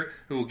Rozier,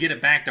 who will get it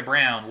back to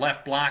Brown.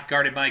 Left block,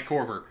 guarded by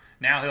Korver.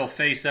 Now he'll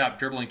face up,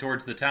 dribbling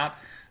towards the top.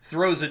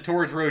 Throws it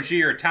towards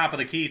Rozier, top of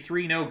the key,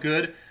 three no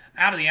good.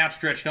 Out of the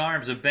outstretched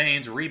arms of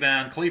Baines,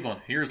 rebound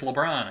Cleveland. Here's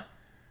LeBron.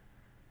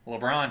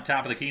 LeBron,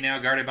 top of the key now,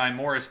 guarded by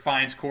Morris,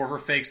 finds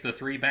Korver, fakes the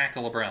three, back to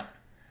LeBron.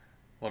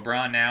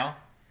 LeBron now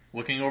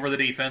looking over the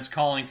defense,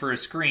 calling for a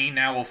screen.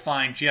 Now we'll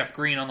find Jeff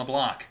Green on the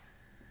block.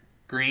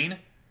 Green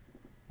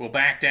will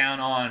back down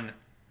on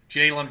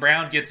Jaylen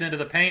Brown, gets into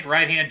the paint,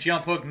 right-hand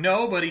jump hook,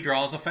 no, but he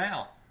draws a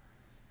foul.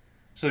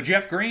 So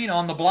Jeff Green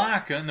on the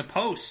block in the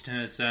post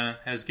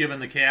has given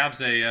the Cavs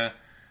an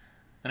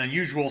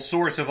unusual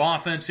source of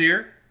offense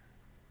here,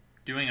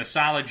 doing a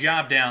solid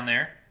job down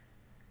there.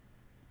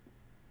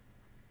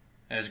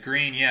 As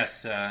Green,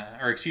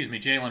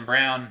 Jaylen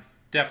Brown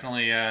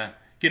definitely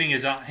getting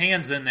his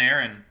hands in there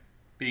and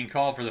being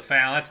called for the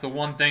foul. That's the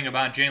one thing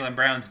about Jaylen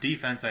Brown's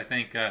defense, I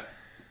think,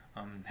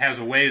 has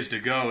a ways to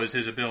go, is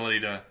his ability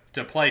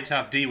to play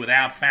tough D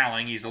without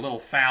fouling. He's a little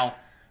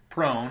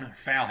foul-prone,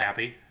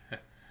 foul-happy.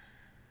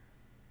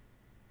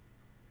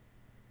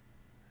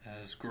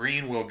 As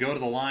Green will go to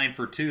the line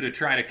for 2 to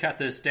try to cut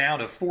this down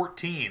to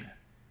 14.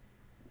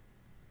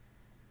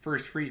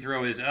 First free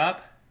throw is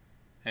up,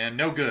 and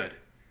no good.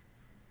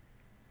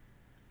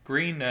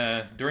 Green,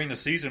 during the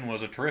season,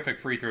 was a terrific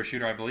free throw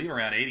shooter, I believe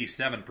around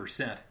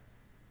 87%.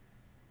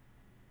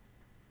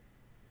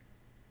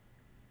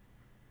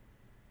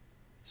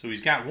 So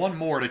he's got one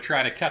more to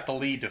try to cut the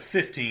lead to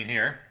 15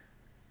 here.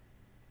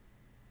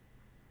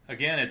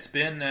 Again, it's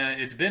been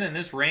in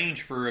this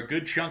range for a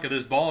good chunk of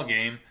this ball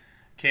game.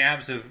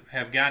 Cavs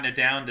have gotten it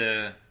down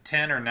to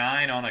 10 or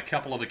 9 on a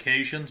couple of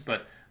occasions,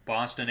 but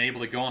Boston able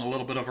to go on a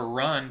little bit of a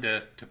run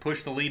to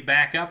push the lead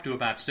back up to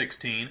about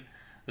 16.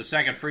 The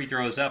second free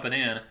throw is up and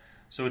in.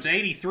 So it's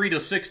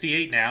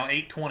 83-68 now,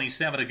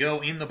 8:27 to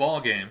go in the ball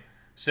game.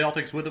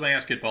 Celtics with the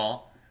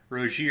basketball.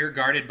 Rozier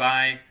guarded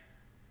by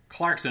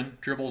Clarkson,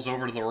 dribbles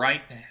over to the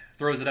right,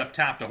 throws it up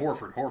top to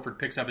Horford. Horford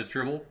picks up his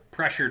dribble,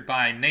 pressured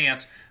by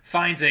Nance,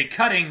 finds a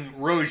cutting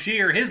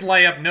Rozier. His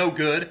layup no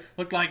good.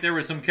 Looked like there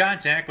was some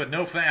contact, but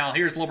no foul.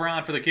 Here's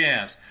LeBron for the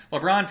Cavs.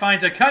 LeBron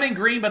finds a cutting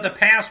Green, but the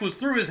pass was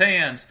through his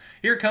hands.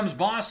 Here comes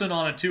Boston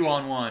on a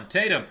 2-on-1.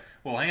 Tatum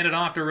will hand it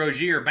off to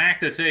Rozier,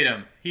 back to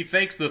Tatum. He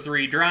fakes the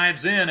three,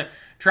 drives in,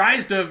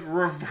 tries to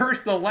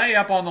reverse the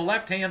layup on the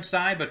left-hand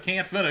side, but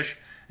can't finish.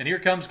 And here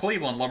comes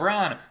Cleveland.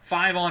 LeBron,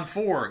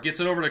 5-on-4, gets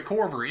it over to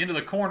Korver, into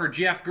the corner,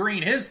 Jeff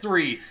Green, his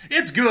three,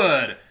 it's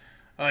good!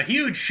 A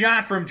huge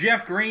shot from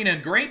Jeff Green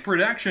and great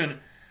production.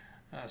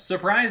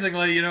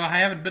 Surprisingly, I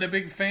haven't been a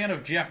big fan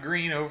of Jeff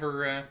Green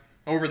over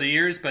the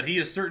years, but he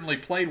has certainly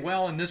played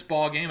well in this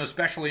ball game,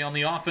 especially on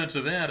the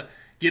offensive end,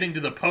 getting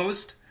to the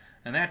post,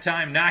 and that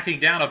time knocking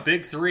down a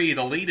big three.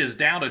 The lead is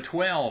down to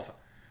 12.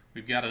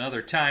 We've got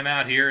another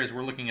timeout here as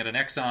we're looking at an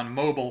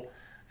ExxonMobil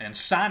and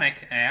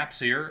Sonic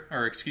apps here,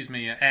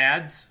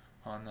 ads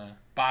on the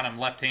bottom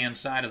left-hand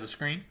side of the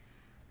screen.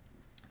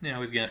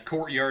 Now we've got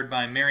Courtyard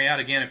by Marriott.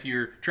 Again, if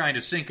you're trying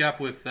to sync up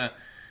with the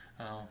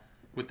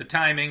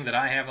timing that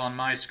I have on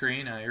my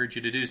screen, I urge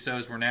you to do so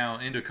as we're now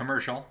into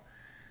commercial.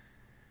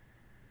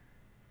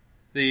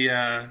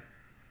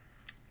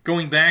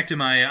 Going back to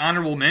my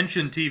honorable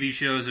mention TV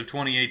shows of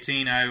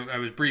 2018, I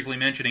was briefly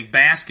mentioning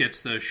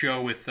Baskets, the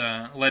show with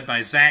led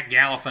by Zach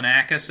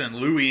Galifianakis and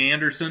Louis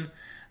Anderson.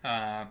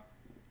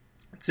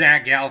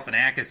 Zach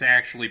Galifianakis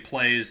actually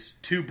plays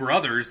two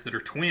brothers that are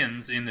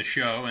twins in the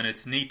show, and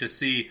it's neat to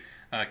see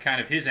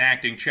kind of his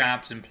acting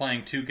chops in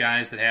playing two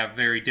guys that have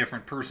very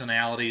different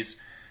personalities.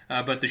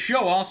 But the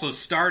show also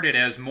started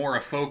as more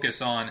a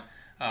focus on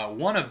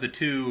one of the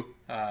two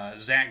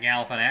Zach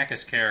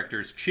Galifianakis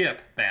characters,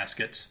 Chip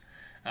Baskets.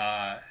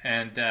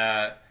 And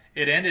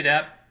it ended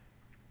up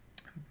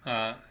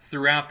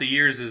throughout the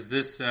years as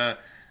this, in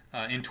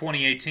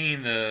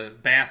 2018, the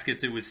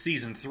Baskets, it was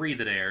season 3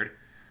 that aired.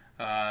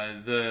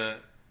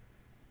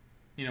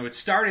 It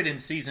started in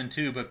season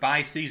 2, but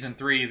by season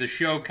 3, the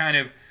show kind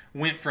of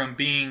went from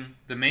being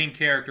the main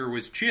character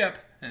was Chip,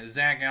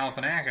 Zach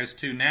Galifianakis,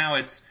 to now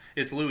it's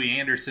Louis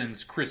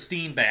Anderson's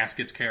Christine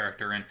Baskets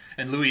character,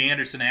 and Louis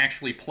Anderson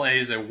actually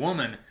plays a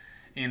woman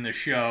in the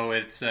show.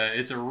 It's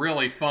a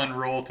really fun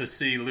role to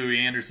see Louis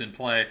Anderson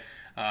play.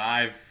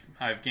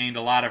 I've gained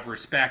a lot of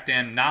respect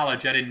and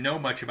knowledge. I didn't know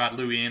much about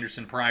Louis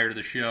Anderson prior to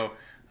the show,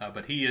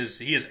 but he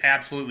is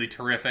absolutely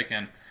terrific,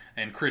 and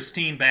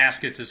Christine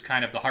Baskets is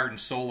kind of the heart and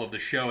soul of the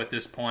show at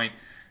this point.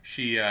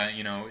 She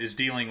is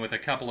dealing with a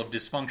couple of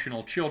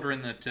dysfunctional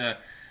children that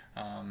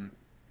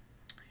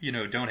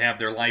don't have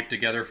their life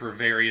together for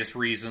various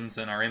reasons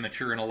and are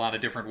immature in a lot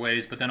of different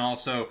ways. But then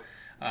also,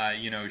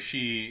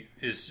 she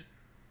is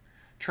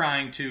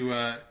trying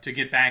to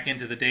get back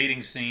into the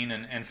dating scene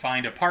and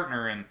find a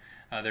partner, and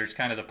there's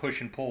kind of the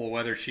push and pull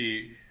whether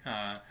she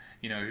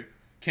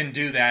can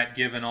do that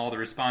given all the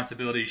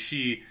responsibilities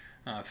she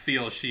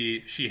feels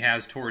she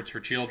has towards her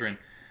children.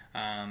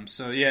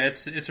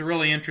 It's a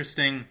really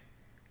interesting,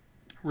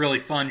 really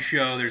fun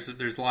show.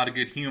 There's a lot of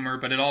good humor,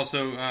 but it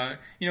also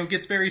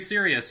gets very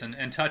serious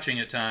and touching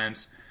at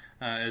times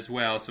as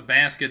well. So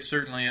Basket's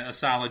certainly a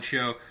solid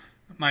show.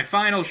 My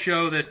final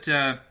show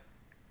that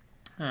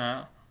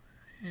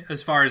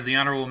as far as the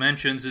honorable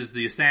mentions, is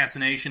the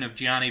assassination of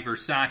Gianni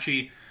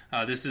Versace.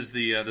 This is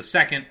the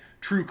second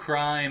true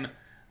crime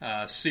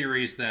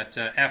series that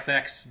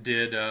FX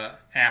did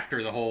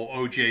after the whole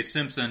O.J.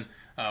 Simpson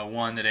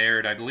one that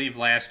aired, I believe,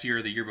 last year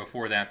or the year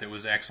before that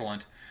was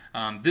excellent.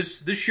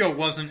 This show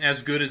wasn't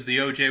as good as the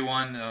O.J.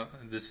 one.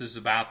 This is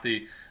about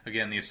the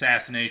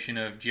assassination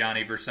of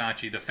Gianni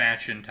Versace, the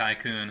fashion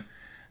tycoon.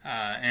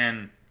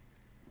 And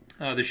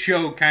the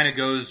show kind of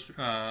goes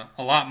a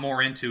lot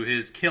more into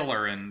his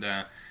killer and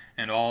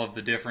all of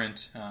the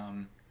different.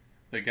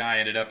 The guy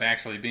ended up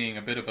actually being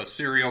a bit of a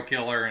serial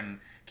killer and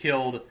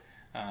killed,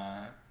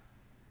 I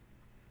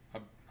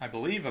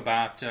believe,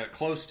 about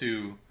close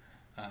to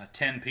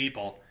 10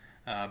 people.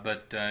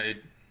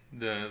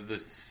 The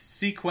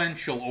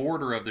sequential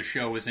order of the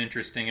show was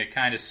interesting. It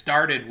kind of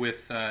started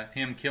with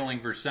him killing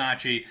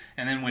Versace,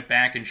 and then went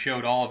back and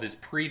showed all of his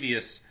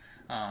previous,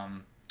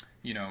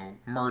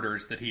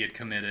 murders that he had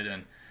committed,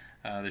 and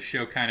the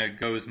show kind of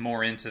goes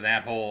more into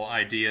that whole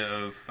idea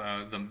of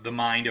the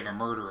mind of a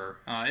murderer.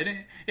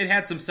 It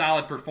had some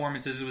solid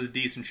performances. It was a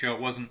decent show.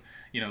 It wasn't,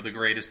 the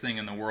greatest thing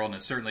in the world, and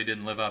it certainly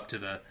didn't live up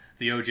to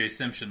the O.J.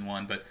 Simpson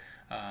one, but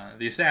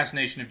the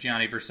assassination of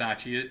Gianni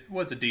Versace, it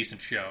was a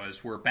decent show.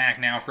 As we're back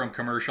now from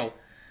commercial,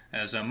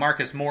 as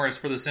Marcus Morris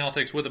for the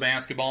Celtics with the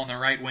basketball in the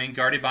right wing,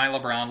 guarded by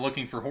LeBron,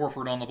 looking for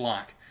Horford on the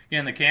block.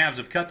 Again, the Cavs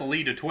have cut the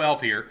lead to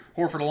 12 here.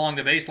 Horford along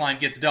the baseline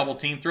gets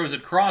double-teamed, throws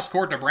it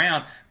cross-court to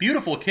Brown.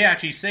 Beautiful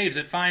catch. He saves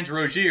it, finds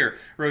Rozier.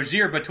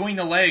 Rozier between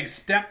the legs,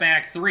 step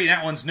back three.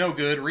 That one's no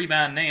good.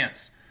 Rebound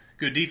Nance.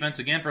 Good defense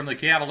again from the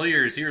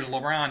Cavaliers. Here's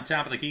LeBron,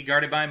 top of the key,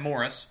 guarded by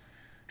Morris.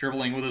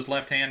 Dribbling with his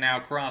left hand now,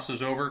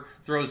 crosses over,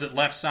 throws it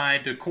left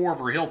side to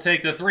Korver. He'll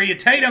take the three.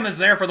 Tatum is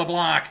there for the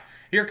block.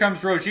 Here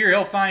comes Rozier.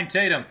 He'll find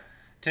Tatum.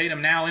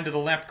 Tatum now into the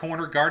left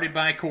corner, guarded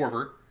by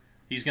Korver.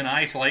 He's going to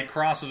isolate,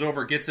 crosses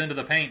over, gets into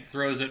the paint,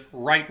 throws it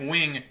right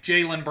wing.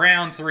 Jaylen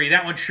Brown three.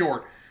 That one's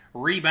short.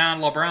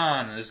 Rebound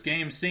LeBron. This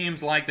game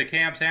seems like the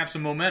Cavs have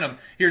some momentum.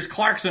 Here's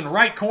Clarkson,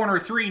 right corner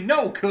three.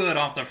 No good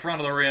off the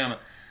front of the rim.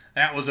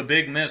 That was a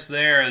big miss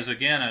there, as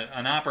again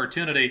an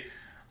opportunity.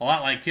 A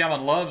lot like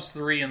Kevin Love's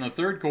three in the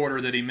third quarter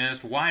that he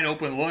missed. Wide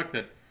open look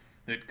that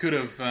could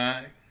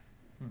have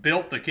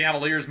built the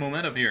Cavaliers'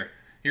 momentum here.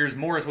 Here's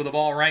Morris with the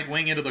ball right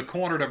wing into the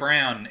corner to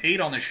Brown.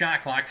 8 on the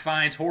shot clock,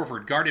 finds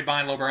Horford, guarded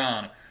by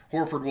LeBron.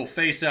 Horford will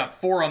face up,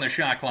 4 on the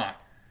shot clock.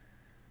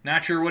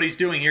 Not sure what he's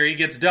doing here. He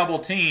gets double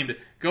teamed,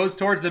 goes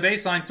towards the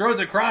baseline,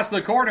 throws across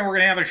the court, and we're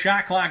going to have a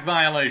shot clock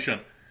violation.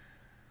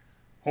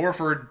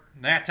 Horford,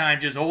 that time,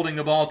 just holding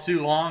the ball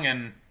too long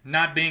and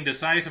not being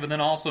decisive, and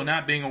then also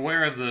not being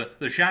aware of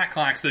the shot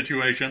clock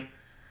situation.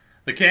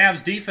 The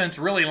Cavs defense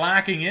really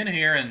locking in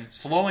here and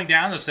slowing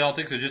down the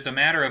Celtics. It's just a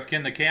matter of,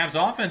 can the Cavs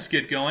offense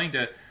get going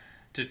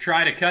to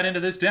try to cut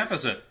into this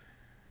deficit.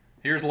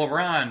 Here's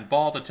LeBron,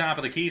 ball at the top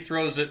of the key,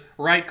 throws it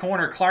right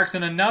corner.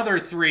 Clarkson, another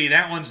three.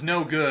 That one's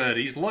no good.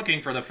 He's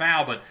looking for the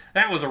foul, but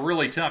that was a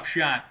really tough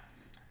shot.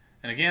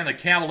 And again, the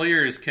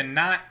Cavaliers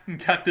cannot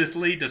cut this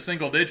lead to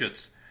single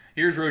digits.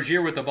 Here's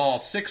Rozier with the ball.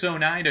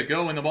 6:09 to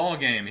go in the ball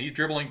game. He's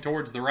dribbling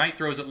towards the right,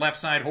 throws it left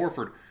side.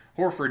 Horford.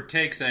 Horford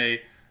takes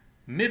a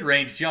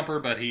mid-range jumper,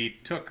 but he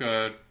took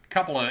a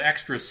couple of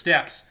extra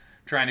steps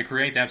trying to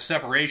create that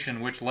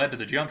separation, which led to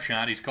the jump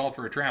shot. He's called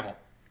for a travel.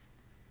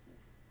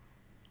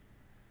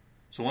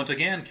 So once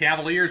again,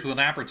 Cavaliers with an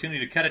opportunity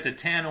to cut it to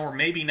 10 or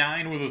maybe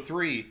 9 with a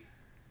 3.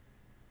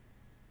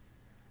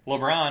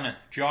 LeBron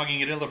jogging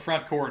it into the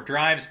front court,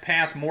 drives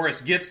past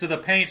Morris, gets to the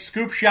paint,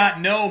 scoop shot,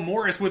 no.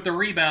 Morris with the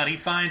rebound, he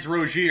finds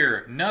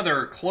Rozier.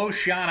 Another close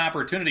shot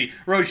opportunity.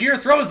 Rozier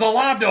throws the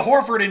lob to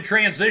Horford in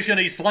transition,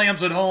 he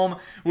slams it home,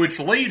 which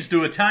leads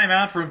to a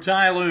timeout from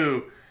Ty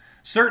Lue.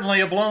 Certainly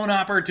a blown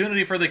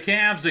opportunity for the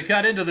Cavs to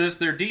cut into this.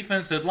 Their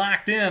defense had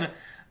locked in,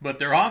 but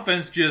their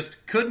offense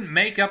just couldn't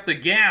make up the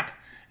gap.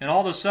 And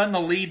all of a sudden the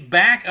lead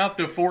back up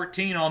to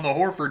 14 on the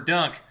Horford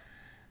dunk.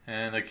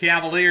 And the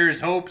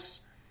Cavaliers' hopes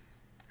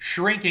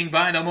shrinking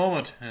by the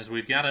moment as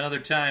we've got another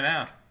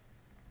timeout.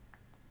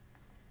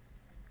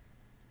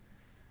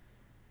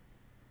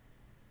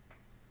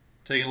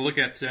 Taking a look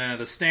at the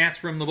stats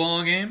from the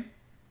ball game.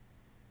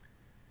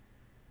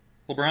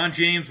 LeBron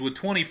James with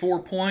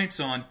 24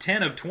 points on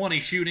 10 of 20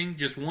 shooting,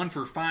 just 1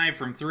 for 5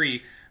 from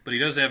 3, but he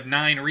does have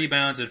 9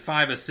 rebounds and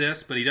 5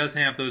 assists, but he does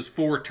have those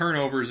 4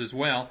 turnovers as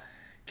well.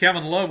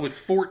 Kevin Love with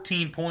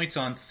 14 points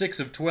on 6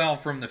 of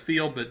 12 from the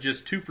field, but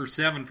just 2 for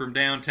 7 from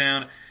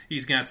downtown.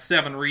 He's got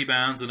 7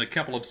 rebounds and a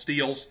couple of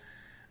steals.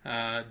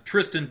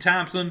 Tristan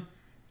Thompson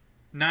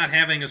not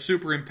having a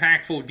super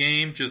impactful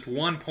game, just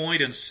 1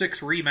 point and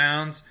 6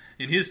 rebounds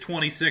in his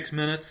 26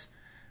 minutes.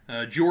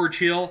 George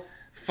Hill,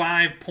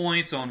 5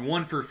 points on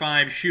 1 for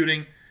 5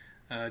 shooting,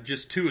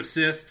 just 2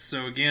 assists.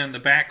 So again, the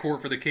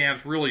backcourt for the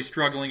Cavs really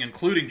struggling,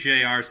 including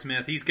J.R.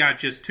 Smith. He's got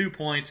just 2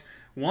 points,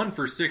 1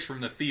 for 6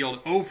 from the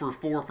field, 0 for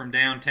 4 from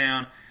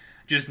downtown.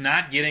 Just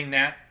not getting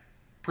that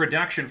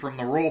production from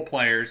the role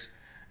players.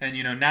 And,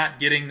 not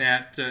getting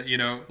that,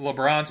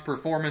 LeBron's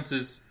performance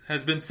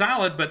has been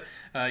solid, but,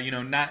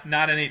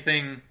 not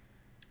anything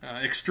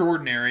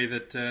extraordinary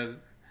that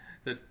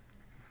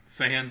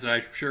fans,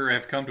 I'm sure,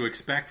 have come to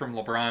expect from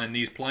LeBron in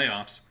these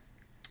playoffs.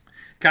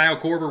 Kyle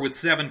Korver with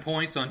 7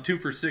 points on 2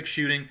 for 6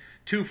 shooting,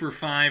 2 for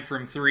 5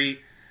 from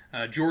 3.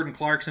 Jordan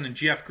Clarkson and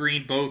Jeff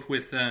Green both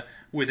with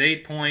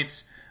 8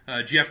 points.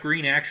 Jeff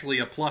Green actually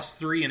a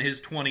 +3 in his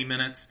 20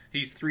 minutes.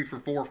 He's 3 for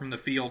 4 from the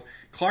field.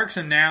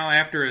 Clarkson now,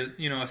 after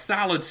a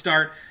solid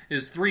start,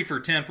 is 3 for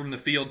 10 from the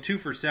field, 2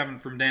 for 7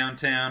 from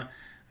downtown.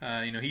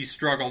 He's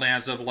struggled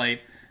as of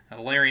late.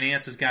 Larry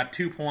Nance has got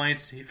 2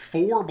 points,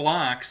 4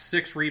 blocks,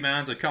 6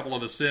 rebounds, a couple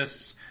of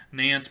assists.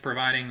 Nance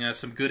providing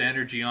some good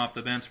energy off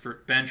the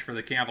bench for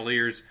the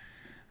Cavaliers.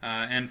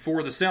 And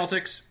for the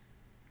Celtics,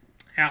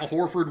 Al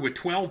Horford with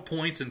 12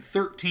 points and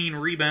 13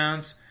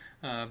 rebounds.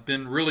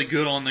 been really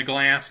good on the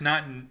glass,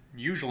 not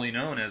usually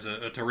known as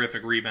a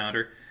terrific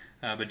rebounder.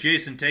 But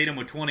Jason Tatum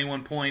with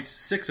 21 points,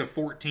 6 of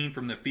 14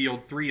 from the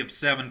field, 3 of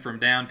 7 from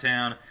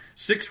downtown,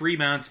 6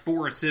 rebounds,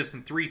 4 assists,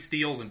 and 3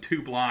 steals and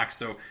 2 blocks.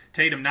 So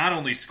Tatum not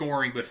only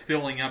scoring, but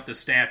filling up the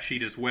stat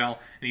sheet as well.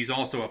 And he's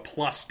also a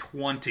plus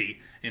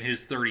 20 in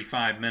his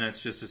 35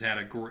 minutes, just has had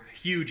a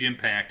huge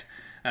impact.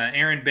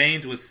 Aaron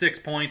Baines with 6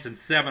 points and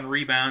 7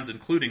 rebounds,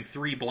 including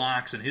 3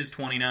 blocks in his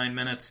 29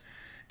 minutes.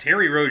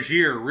 Terry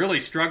Rozier really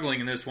struggling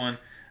in this one.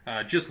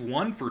 Just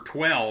 1 for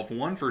 12,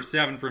 1 for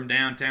 7 from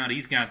downtown.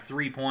 He's got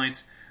 3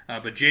 points.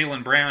 But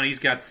Jaylen Brown, he's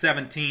got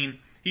 17.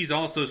 He's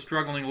also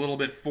struggling a little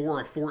bit,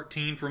 4 of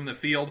 14 from the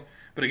field.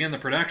 But again, the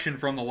production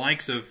from the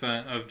likes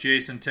of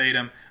Jason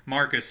Tatum,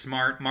 Marcus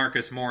Smart,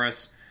 Marcus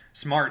Morris.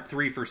 Smart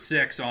 3 for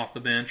 6 off the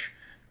bench.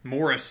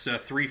 Morris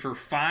 3 for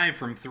 5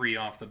 from 3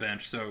 off the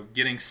bench. So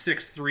getting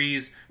 6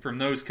 threes from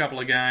those couple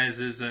of guys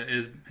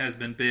has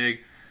been big.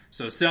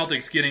 So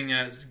Celtics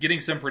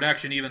getting some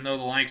production, even though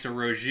the likes of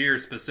Rozier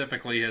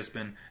specifically has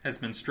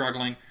been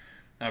struggling.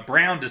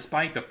 Brown,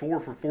 despite the 4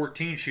 for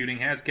 14 shooting,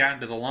 has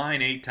gotten to the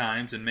line 8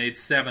 times and made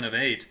 7 of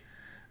 8.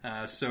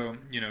 So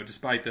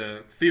despite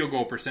the field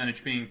goal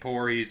percentage being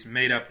poor, he's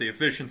made up the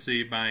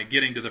efficiency by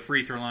getting to the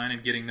free throw line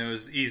and getting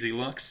those easy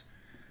looks.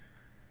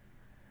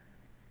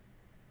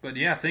 But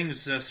yeah,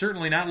 things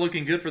certainly not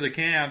looking good for the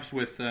Cavs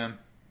with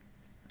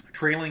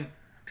trailing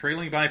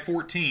by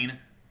 14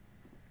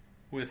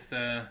 with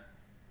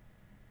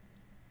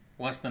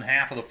less than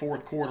half of the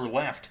fourth quarter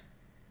left.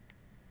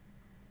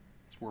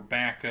 So we're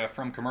back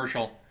from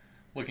commercial,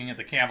 looking at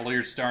the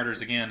Cavaliers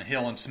starters again.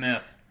 Hill and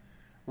Smith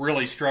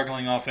really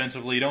struggling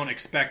offensively. Don't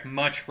expect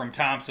much from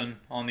Thompson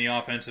on the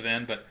offensive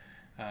end, but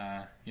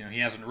he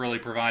hasn't really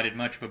provided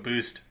much of a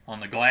boost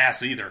on the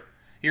glass either.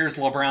 Here's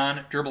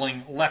LeBron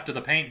dribbling left of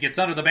the paint, gets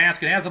under the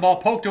basket, has the ball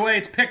poked away.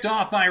 It's picked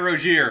off by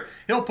Rozier.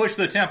 He'll push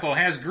the tempo,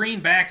 has Green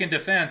back in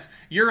defense.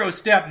 Euro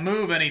step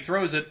move, and he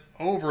throws it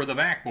over the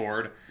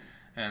backboard.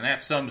 And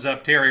that sums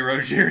up Terry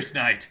Rozier's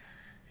night.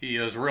 He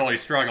has really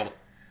struggled.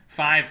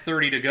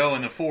 5:30 to go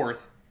in the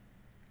fourth.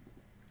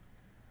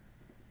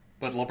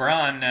 But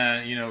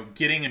LeBron,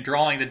 getting and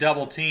drawing the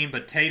double team,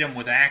 but Tatum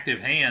with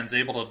active hands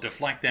able to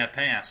deflect that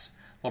pass.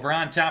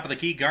 LeBron top of the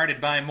key, guarded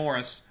by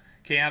Morris.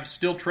 Cavs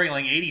still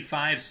trailing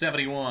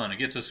 85-71.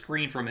 Gets a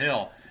screen from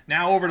Hill.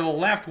 Now over to the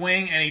left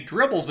wing, and he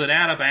dribbles it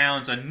out of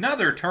bounds.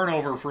 Another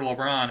turnover for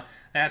LeBron.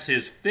 That's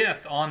his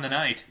 5th on the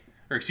night.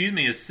 Or excuse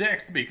me, his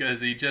 6th,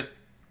 because he just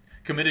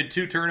committed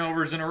 2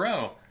 turnovers in a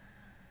row.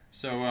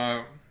 So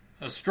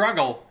a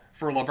struggle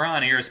for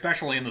LeBron here,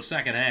 especially in the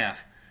second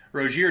half.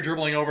 Rozier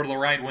dribbling over to the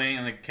right wing,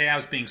 and the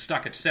Cavs being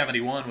stuck at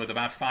 71 with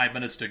about 5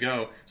 minutes to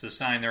go. It's a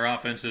sign their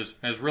offense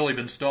has really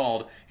been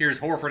stalled. Here's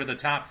Horford at the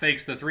top,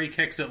 fakes the 3,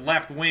 kicks it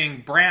left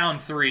wing. Brown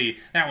 3.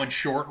 That one's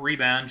short.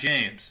 Rebound,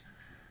 James.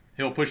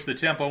 He'll push the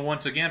tempo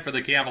once again for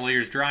the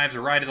Cavaliers. Drives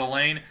right of the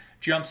lane,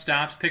 jump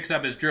stops, picks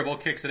up his dribble,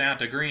 kicks it out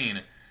to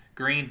Green.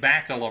 Green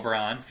back to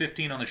LeBron.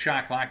 15 on the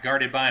shot clock,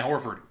 guarded by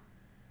Horford.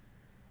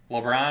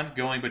 LeBron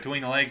going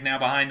between the legs, now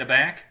behind the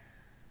back.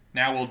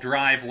 Now will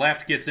drive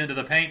left, gets into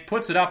the paint,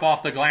 puts it up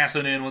off the glass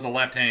and in with the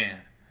left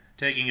hand.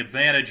 Taking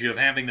advantage of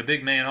having the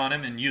big man on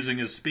him and using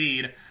his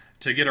speed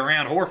to get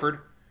around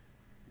Horford.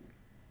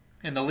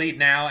 In the lead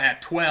now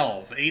at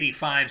 12,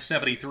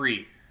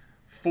 85-73.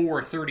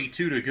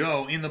 4:32 to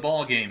go in the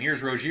ball game.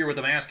 Here's Rozier with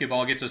the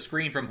basketball, gets a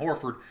screen from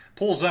Horford,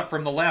 pulls up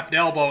from the left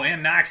elbow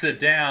and knocks it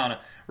down.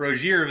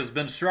 Rozier has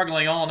been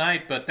struggling all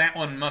night, but that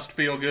one must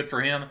feel good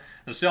for him.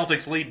 The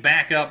Celtics lead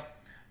back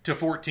up to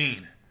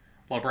 14.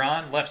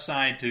 LeBron, left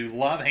side to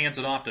Love, hands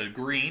it off to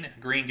Green.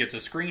 Green gets a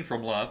screen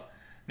from Love.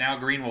 Now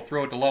Green will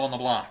throw it to Love on the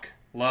block.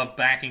 Love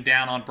backing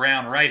down on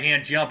Brown.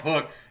 Right-hand jump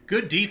hook.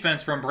 Good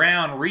defense from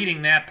Brown,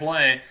 reading that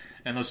play.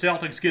 And the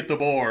Celtics get the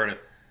board.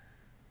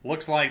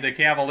 Looks like the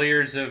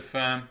Cavaliers have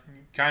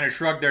kind of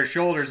shrugged their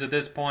shoulders at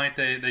this point.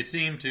 They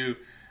seem to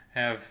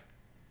have,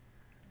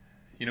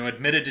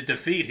 admitted to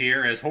defeat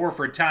here as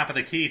Horford, top of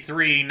the key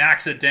 3,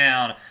 knocks it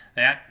down.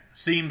 That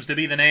seems to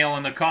be the nail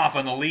in the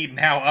coffin. The lead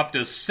now up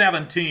to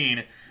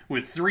 17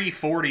 with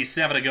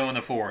 3:47 to go in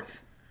the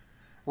fourth.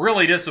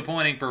 Really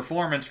disappointing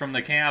performance from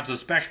the Cavs,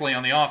 especially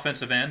on the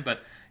offensive end,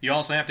 but you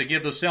also have to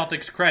give the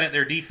Celtics credit.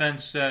 Their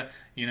defense,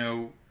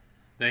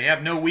 they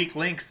have no weak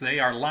links. They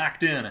are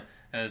locked in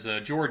as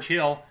George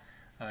Hill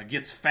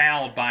gets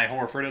fouled by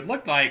Horford. It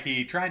looked like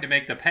he tried to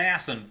make the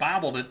pass and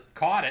bobbled it,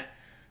 caught it,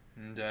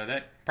 and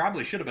that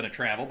probably should have been a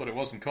travel, but it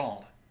wasn't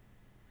called.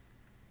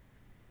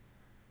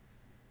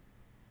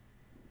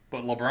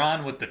 But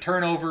LeBron with the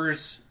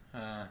turnovers,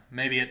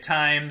 maybe at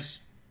times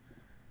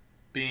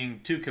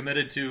being too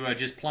committed to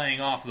just playing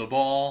off the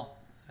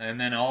ball. And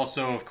then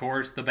also, of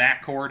course, the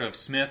backcourt of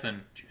Smith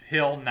and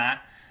Hill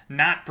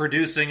not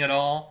producing at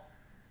all.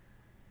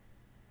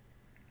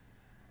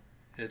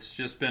 It's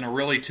just been a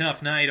really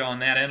tough night on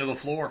that end of the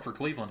floor for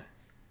Cleveland.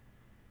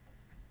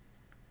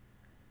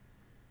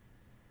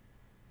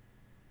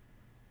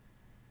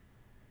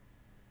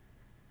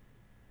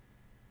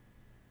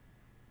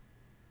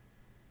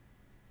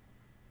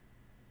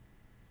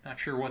 Not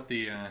sure what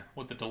the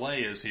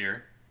delay is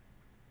here.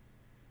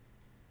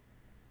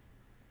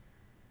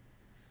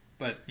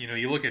 But,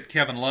 you look at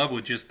Kevin Love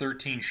with just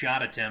 13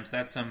 shot attempts.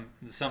 That's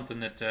something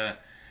that,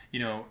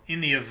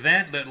 in the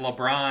event that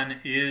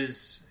LeBron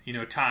is,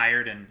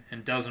 tired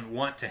and doesn't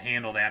want to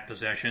handle that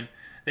possession,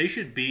 they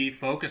should be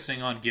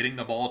focusing on getting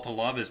the ball to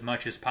Love as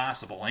much as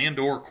possible, and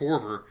or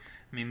Korver.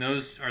 I mean,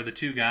 those are the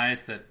two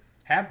guys that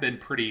have been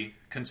pretty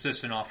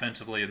consistent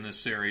offensively in this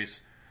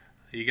series.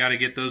 You got to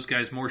get those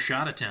guys more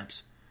shot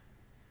attempts.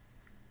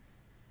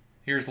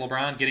 Here's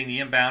LeBron getting the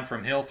inbound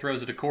from Hill,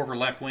 throws it to Korver,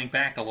 left wing,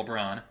 back to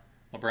LeBron.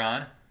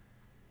 LeBron,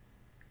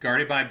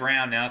 guarded by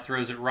Brown now,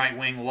 throws it right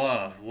wing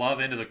Love. Love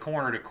into the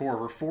corner to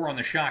Korver. 4 on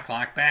the shot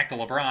clock. Back to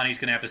LeBron. He's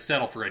going to have to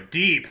settle for a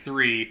deep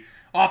three.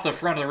 Off the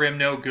front of the rim,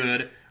 no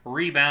good.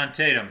 Rebound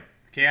Tatum.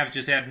 The Cavs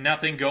just had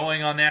nothing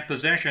going on that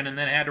possession and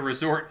then had to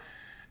resort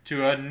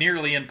to a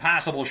nearly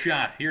impossible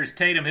shot. Here's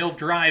Tatum. He'll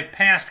drive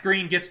past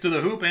Green, gets to the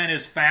hoop, and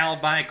is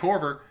fouled by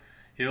Korver.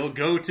 He'll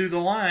go to the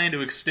line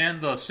to extend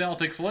the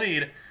Celtics'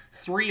 lead.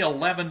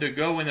 3:11 to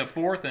go in the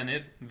fourth, and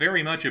it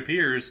very much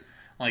appears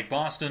like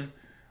Boston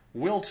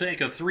will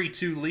take a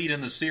 3-2 lead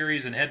in the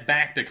series and head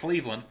back to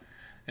Cleveland.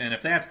 And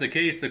if that's the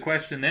case, the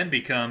question then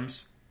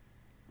becomes,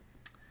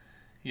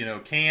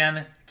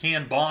 can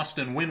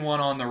Boston win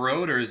one on the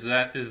road, or is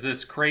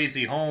this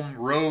crazy home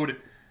road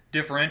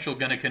differential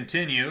going to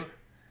continue?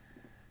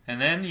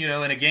 And then,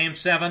 in a Game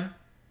 7,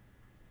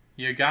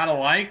 you got to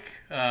like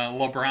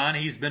LeBron.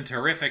 He's been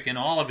terrific in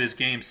all of his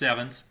Game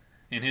 7s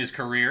in his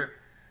career.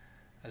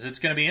 As it's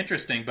going to be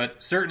interesting,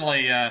 but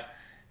certainly I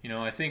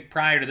think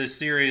prior to this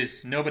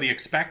series, nobody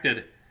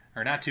expected,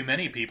 or not too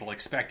many people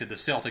expected, the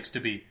Celtics to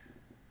be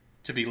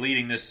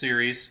leading this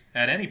series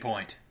at any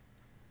point.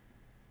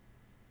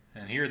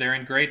 And here they're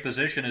in great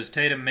position as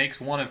Tatum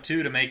makes one of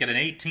two to make it an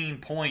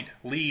 18-point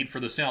lead for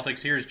the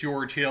Celtics. Here's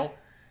George Hill.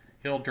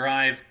 He'll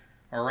drive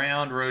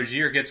around.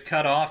 Rozier gets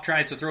cut off,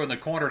 tries to throw in the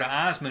corner to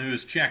Osman,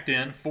 who's checked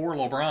in for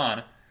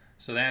LeBron.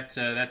 So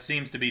that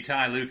seems to be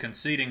Ty Lue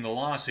conceding the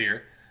loss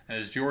here.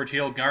 As George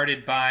Hill,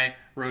 guarded by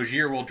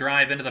Rozier, will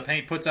drive into the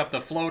paint, puts up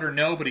the floater.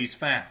 No, but he's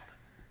fouled.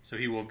 So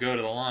he will go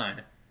to the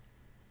line.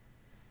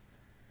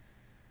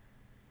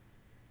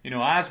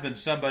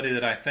 Osman's somebody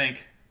that I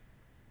think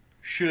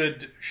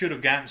should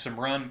have gotten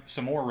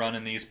some more run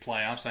in these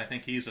playoffs. I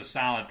think he's a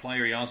solid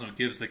player. He also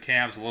gives the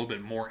Cavs a little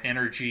bit more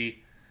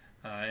energy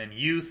and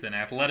youth and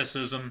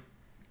athleticism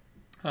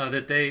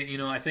that they,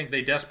 I think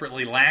they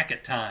desperately lack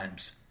at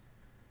times,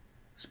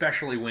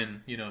 especially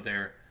when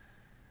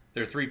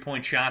their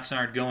three-point shots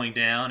aren't going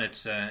down.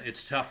 It's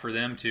tough for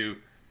them to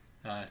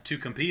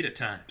compete at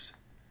times.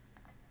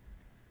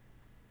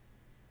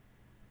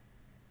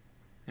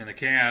 And the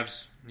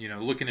Cavs,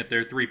 looking at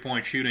their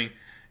three-point shooting,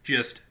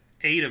 just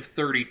 8 of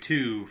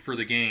 32 for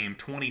the game,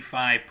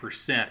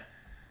 25%.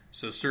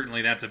 So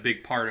certainly that's a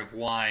big part of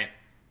why,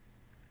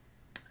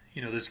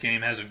 this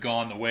game hasn't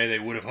gone the way they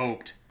would have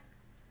hoped.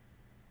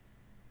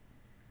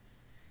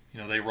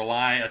 They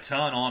rely a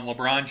ton on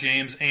LeBron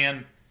James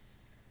and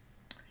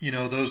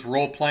those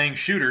role-playing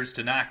shooters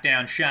to knock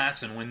down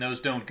shots, and when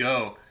those don't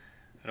go,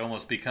 it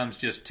almost becomes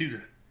just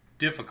too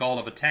difficult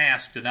of a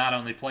task to not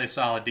only play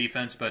solid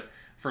defense, but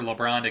for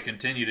LeBron to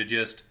continue to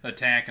just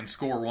attack and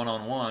score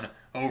one-on-one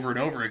over and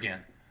over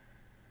again.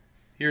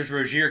 Here's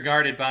Rozier,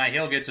 guarded by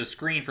Hill, gets a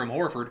screen from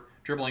Horford,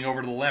 dribbling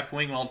over to the left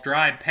wing, while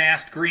drive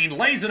past Green,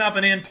 lays it up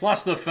and in,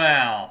 plus the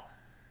foul.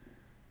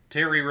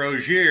 Terry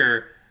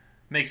Rozier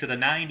makes it a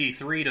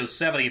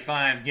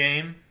 93-75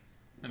 game.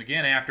 And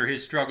again, after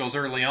his struggles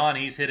early on,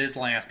 he's hit his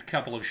last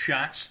couple of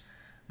shots.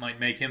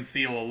 Might make him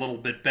feel a little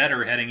bit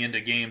better heading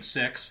into Game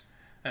 6.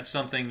 That's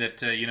something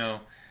that, a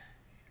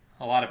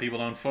lot of people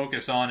don't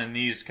focus on in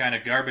these kind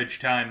of garbage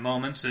time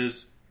moments,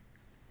 is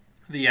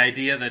the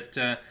idea that,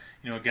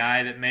 a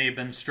guy that may have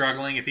been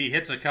struggling, if he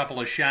hits a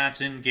couple of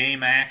shots in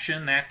game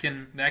action, that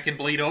can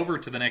bleed over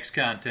to the next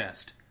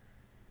contest.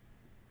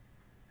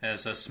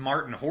 As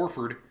Smart and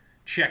Horford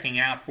checking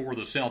out for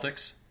the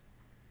Celtics.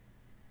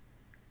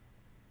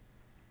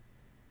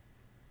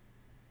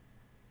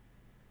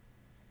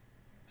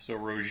 So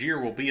Rozier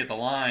will be at the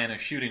line,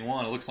 shooting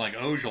one. It looks like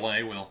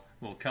Ojeleye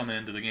will come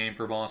into the game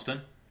for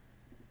Boston.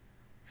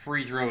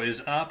 Free throw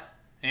is up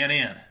and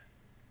in.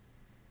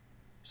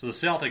 So the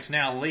Celtics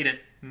now lead it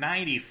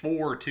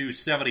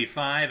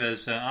 94-75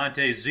 as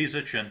Ante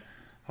Zizic and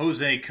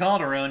Jose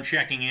Calderon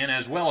checking in,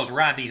 as well as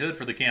Rodney Hood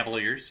for the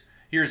Cavaliers.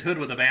 Here's Hood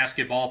with the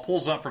basketball,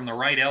 pulls up from the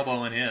right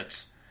elbow and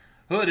hits.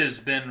 Hood has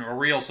been a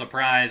real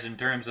surprise in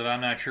terms of,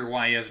 I'm not sure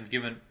why he hasn't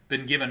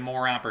been given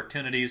more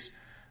opportunities.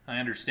 I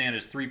understand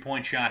his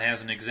three-point shot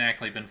hasn't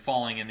exactly been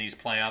falling in these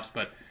playoffs,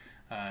 but,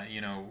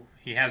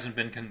 he hasn't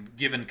been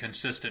given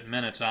consistent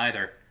minutes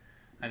either.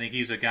 I think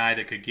he's a guy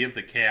that could give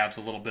the Cavs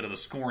a little bit of the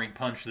scoring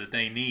punch that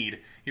they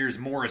need. Here's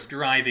Morris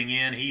driving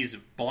in. He's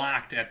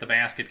blocked at the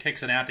basket,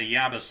 kicks it out to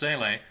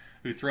Yabusele,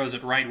 who throws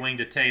it right wing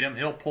to Tatum.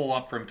 He'll pull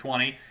up from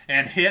 20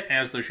 and hit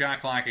as the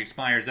shot clock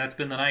expires. That's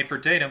been the night for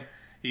Tatum.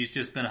 He's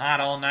just been hot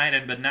all night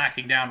and been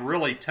knocking down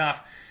really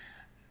tough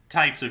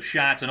types of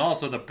shots and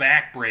also the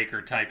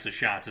backbreaker types of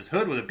shots. As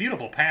Hood with a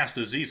beautiful pass to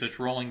Zizic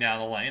rolling down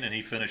the lane, and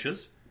he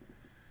finishes.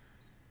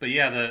 But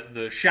yeah,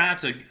 the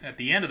shots at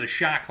the end of the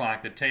shot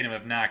clock that Tatum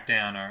have knocked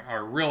down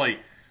are really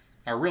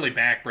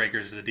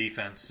backbreakers to the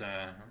defense.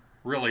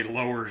 Really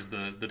lowers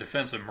the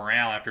defensive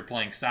morale after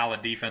playing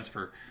solid defense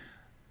for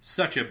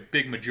such a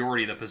big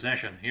majority of the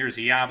possession. Here's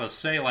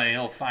Yabusele.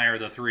 He'll fire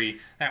the three.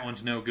 That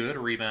one's no good. A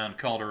rebound,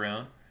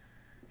 Calderon.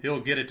 He'll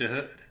get it to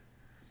Hood.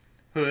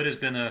 Hood has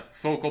been the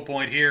focal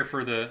point here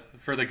for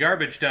the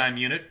garbage time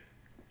unit.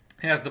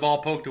 Has the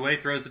ball poked away,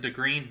 throws it to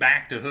Green,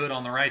 back to Hood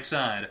on the right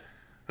side.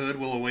 Hood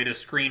will await a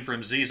screen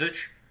from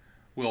Zizic.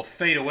 Will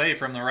fade away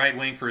from the right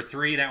wing for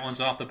three. That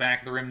one's off the back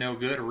of the rim, no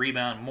good. A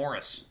rebound,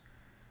 Morris.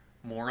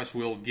 Morris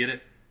will get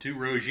it to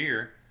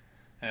Rozier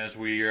as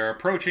we are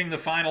approaching the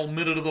final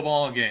minute of the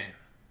ball game.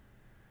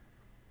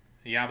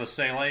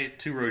 Yabusele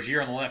to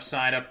Rozier on the left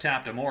side, up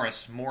top to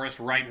Morris. Morris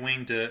right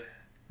wing to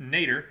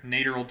Nader.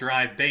 Nader will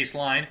drive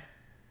baseline.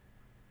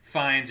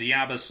 Finds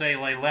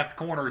Yabusele, left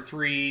corner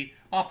three.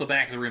 Off the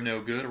back of the rim,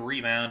 no good. A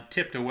rebound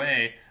tipped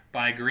away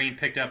by Green,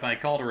 picked up by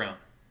Calderon.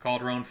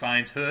 Calderon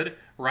finds Hood.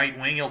 Right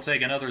wing, he'll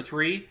take another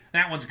three.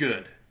 That one's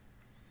good.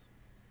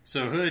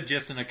 So Hood,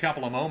 just in a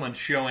couple of moments,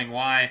 showing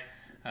why,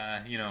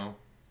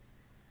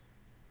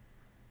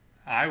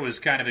 I was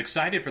kind of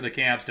excited for the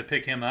Cavs to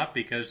pick him up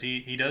because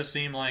he does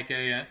seem like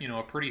a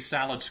pretty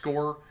solid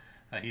scorer.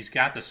 He's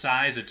got the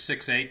size at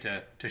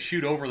 6'8" to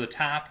shoot over the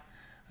top.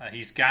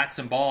 He's got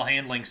some ball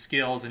handling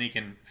skills, and he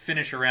can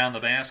finish around the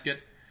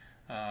basket,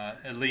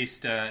 at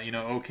least,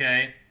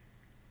 okay.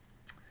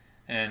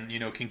 And,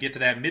 can get to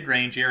that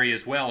mid-range area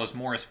as well as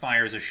Morris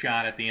fires a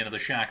shot at the end of the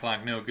shot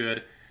clock. No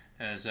good,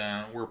 as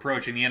we're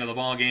approaching the end of the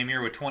ball game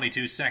here with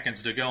 22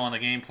 seconds to go on the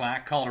game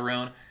clock.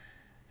 Calderon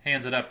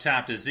hands it up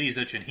top to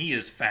Zizic, and he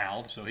is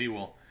fouled, so he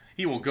will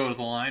go to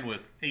the line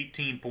with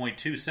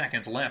 18.2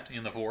 seconds left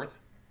in the fourth.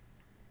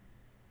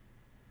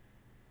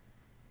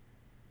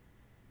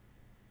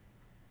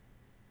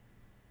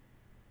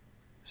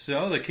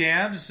 So the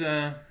Cavs,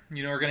 are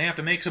going to have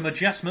to make some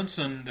adjustments,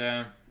 and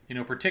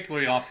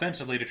particularly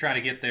offensively, to try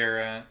to get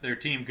their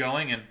team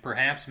going, and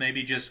perhaps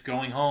maybe just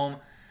going home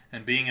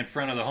and being in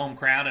front of the home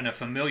crowd in a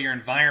familiar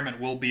environment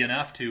will be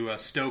enough to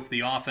stoke the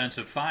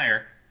offensive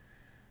fire.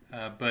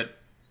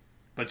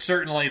 But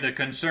certainly the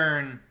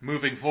concern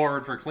moving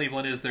forward for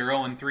Cleveland is they're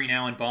 0-3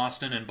 now in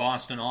Boston, and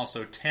Boston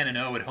also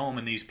 10-0 at home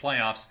in these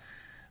playoffs.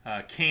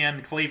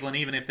 Can Cleveland,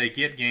 even if they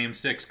get Game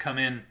 6, come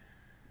in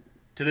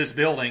to this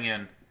building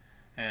and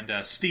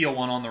steal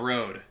one on the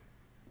road?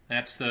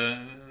 That's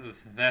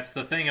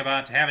the thing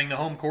about having the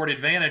home court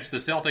advantage. The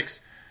Celtics,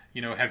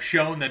 have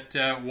shown that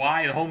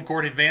why the home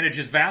court advantage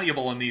is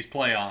valuable in these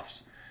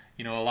playoffs.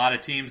 A lot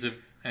of teams have,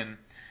 and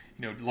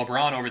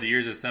LeBron over the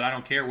years has said, I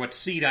don't care what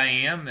seed I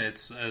am,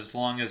 it's as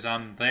long as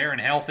I'm there and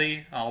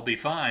healthy, I'll be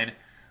fine.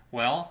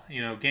 Well,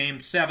 Game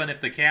 7,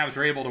 if the Cavs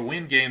are able to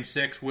win Game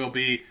 6, will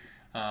be,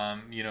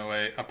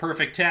 a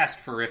perfect test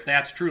for if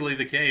that's truly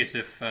the case.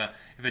 If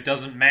it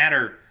doesn't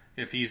matter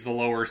if he's the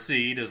lower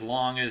seed, as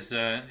long as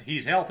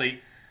he's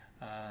healthy,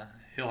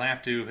 he'll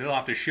have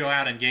to show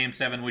out in Game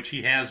 7, which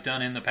he has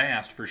done in the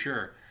past for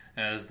sure.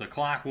 As the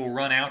clock will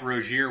run out,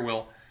 Rozier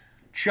will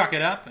chuck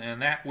it up,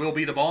 and that will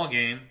be the ball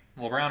game.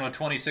 LeBron with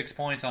 26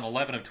 points on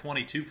 11 of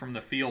 22 from the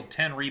field,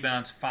 10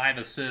 rebounds, 5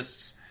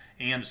 assists,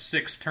 and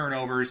 6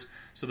 turnovers.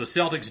 So the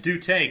Celtics do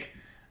take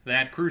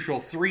that crucial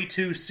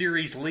 3-2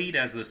 series lead,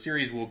 as the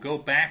series will go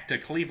back to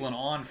Cleveland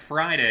on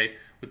Friday,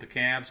 with the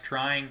Cavs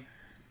trying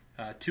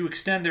to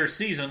extend their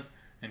season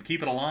and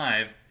keep it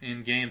alive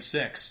in Game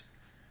 6.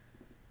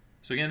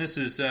 So again, this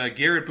is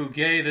Garrett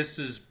Bouguet. This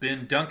has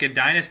been Duncan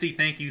Dynasty.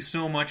 Thank you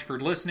so much for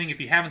listening. If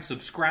you haven't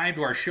subscribed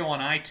to our show on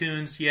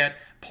iTunes yet,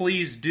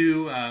 please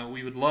do.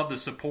 We would love the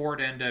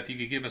support, and if you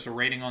could give us a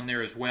rating on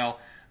there as well,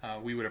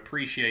 we would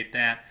appreciate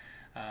that.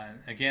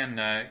 Again,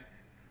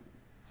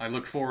 I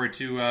look forward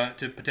to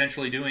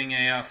potentially doing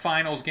a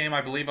finals game.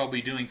 I believe I'll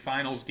be doing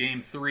finals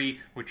game 3,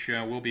 which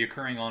will be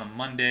occurring on a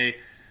Monday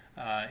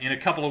in a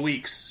couple of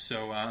weeks.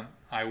 So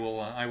I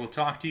will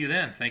talk to you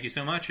then. Thank you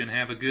so much, and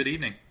have a good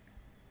evening.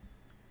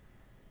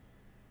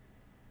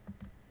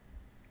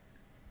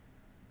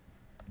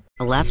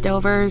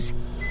 Leftovers,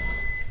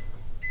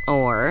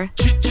 or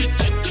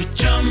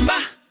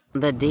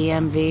the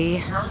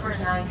DMV, Number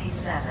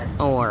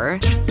 97. or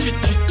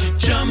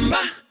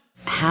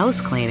house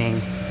cleaning,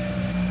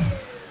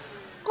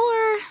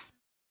 or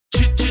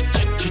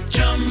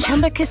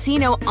Chumba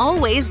Casino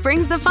always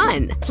brings the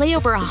fun. Play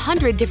over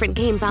 100 different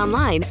games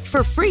online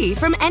for free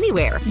from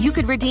anywhere. You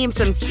could redeem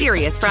some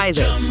serious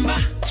prizes.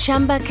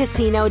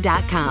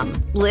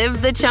 ChumbaCasino.com.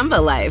 Live the Chumba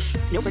life.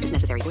 No purchase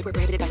necessary. Void where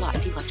prohibited by law.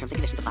 18+ terms and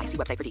conditions apply. See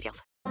website for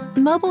details.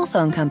 Mobile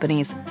phone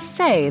companies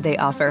say they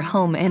offer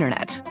home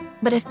internet.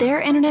 But if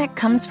their internet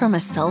comes from a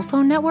cell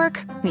phone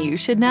network, you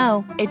should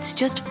know. It's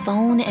just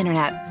phone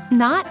internet,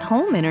 not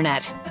home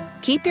internet.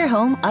 Keep your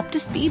home up to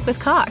speed with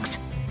Cox.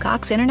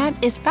 Cox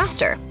Internet is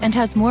faster and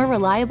has more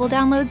reliable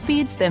download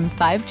speeds than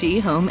 5G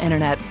home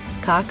internet.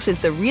 Cox is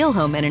the real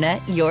home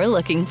internet you're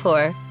looking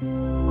for.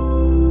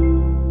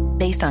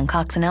 Based on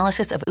Cox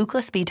analysis of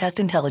Ookla speed test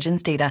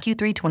intelligence data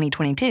Q3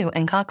 2022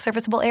 and Cox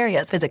serviceable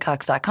areas. Visit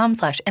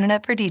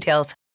cox.com/internet for details.